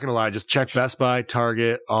 Yo, I'm not going to lie. Just check Best Buy,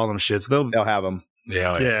 Target, all them shits. They'll have them.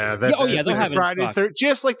 Yeah. They'll have it in Friday stock.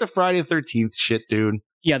 just like the Friday 13th shit, dude.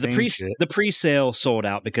 Yeah, the Same pre-sale sold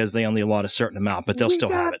out because they only allowed a certain amount, but they'll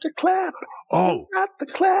still have it. The clap. Oh, got the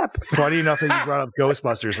clap. Funny enough that you brought up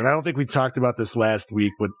Ghostbusters, and I don't think we talked about this last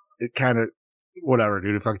week, but it kind of whatever,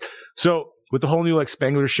 dude. So with the whole new like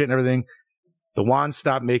Spengler shit and everything, the wands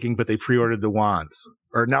stopped making, but they pre-ordered the wands.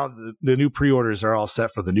 Or now the new pre-orders are all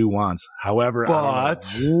set for the new wands. However, I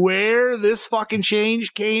don't know where this fucking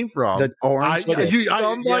change came from. The orange.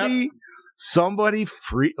 somebody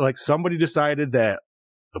decided that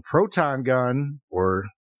the proton gun, or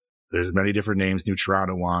there's many different names,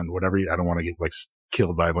 neutrino wand, whatever. I don't want to get like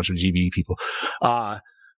killed by a bunch of GB people.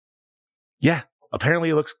 Apparently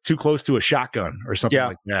it looks too close to a shotgun or something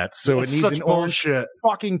like that. So That's it needs such an orange bullshit.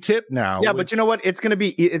 fucking tip now. Yeah, but you know what? It's gonna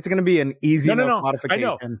be an easy enough modification. I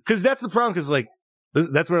know, because that's the problem. Because like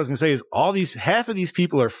that's what I was gonna say is half of these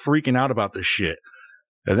people are freaking out about this shit,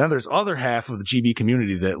 and then there's other half of the GB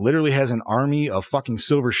community that literally has an army of fucking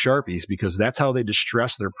silver Sharpies because that's how they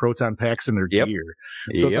distress their proton packs and their gear.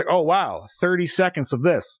 So it's like, oh wow, 30 seconds of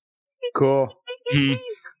this. Cool.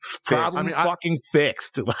 Problem fucking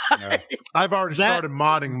fixed. I've already started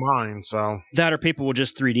modding mine, so that or people will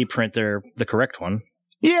just 3D print the correct one.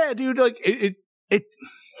 Yeah, dude. Like it.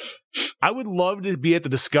 I would love to be at the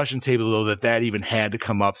discussion table though that even had to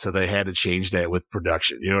come up, so they had to change that with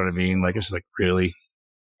production. You know what I mean? Like it's just like really.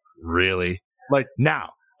 Like now,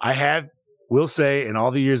 will say in all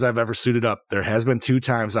the years I've ever suited up, there has been 2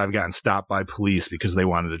 times I've gotten stopped by police because they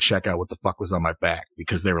wanted to check out what the fuck was on my back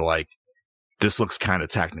because they were like, this looks kind of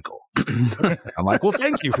technical. I'm like, well,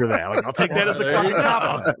 thank you for that. Like, I'll take that as a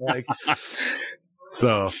compliment. Like,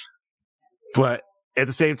 so, but at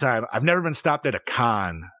the same time, I've never been stopped at a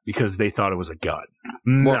con because they thought it was a gun.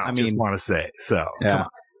 Well, I just want to say so. Yeah. Come on.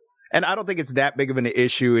 And I don't think it's that big of an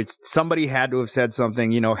issue. It's somebody had to have said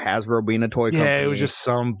something, Hasbro being a toy company. Yeah, it was just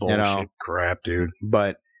some bullshit crap, dude.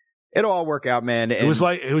 But it'll all work out, man. And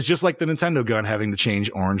it was just like the Nintendo gun having to change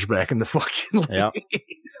orange back in the fucking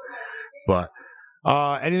days. But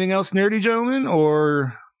anything else nerdy, gentlemen?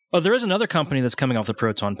 Or there is another company that's coming off the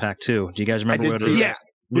Proton Pack too. Do you guys remember what it is? Yeah.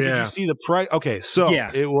 Did you see the price? Okay, so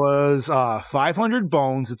it was 500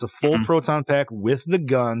 bones. It's a full Proton Pack with the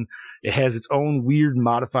gun. It has its own weird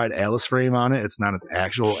modified Alice frame on it. It's not an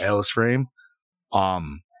actual Alice frame. I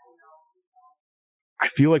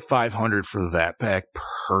feel like 500 for that pack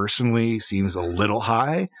personally seems a little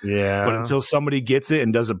high. Yeah. But until somebody gets it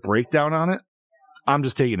and does a breakdown on it, I'm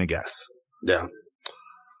just taking a guess. Yeah.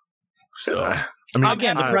 So, I mean,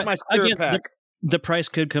 again, the price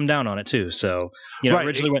could come down on it too. So,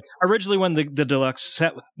 originally when the deluxe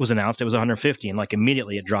set was announced, it was 150, and like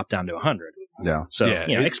immediately it dropped down to 100. Yeah. So,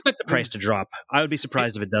 expect the price to drop. I would be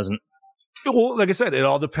surprised if it doesn't. Well, like I said, it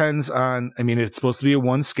all depends on. I mean, it's supposed to be a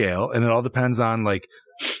 1 scale, and it all depends on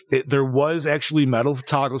there was actually metal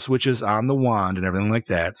toggle switches on the wand and everything like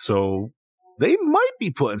that. So they might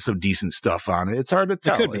be putting some decent stuff on it. It's hard to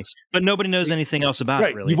tell. It could be, but nobody knows anything else about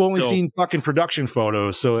it, really. You've only seen fucking production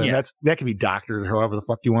photos, so that can be doctored however the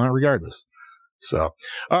fuck you want, regardless. So,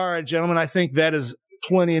 all right, gentlemen, I think that is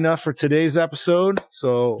plenty enough for today's episode.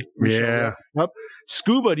 So,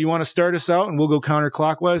 Scuba, do you want to start us out, and we'll go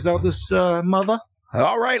counterclockwise out this mother?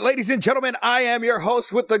 All right, ladies and gentlemen, I am your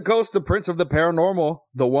host with the ghost, the prince of the paranormal,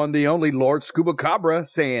 the one, the only Lord Scuba Cabra,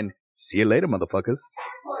 saying, see you later, motherfuckers.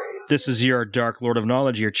 This is your Dark Lord of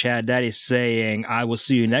Knowledge, your Chad Daddy, saying, I will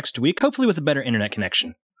see you next week, hopefully with a better internet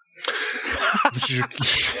connection. This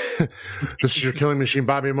is your Killing Machine,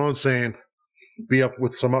 Bobby Moan, saying, be up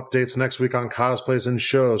with some updates next week on cosplays and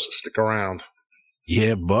shows. Stick around.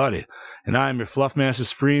 Yeah, buddy. And I'm your Fluffmaster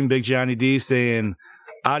Supreme, Big Johnny D, saying,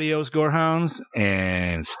 adios, Gorehounds,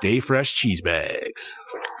 and stay fresh cheese bags.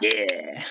 Yeah.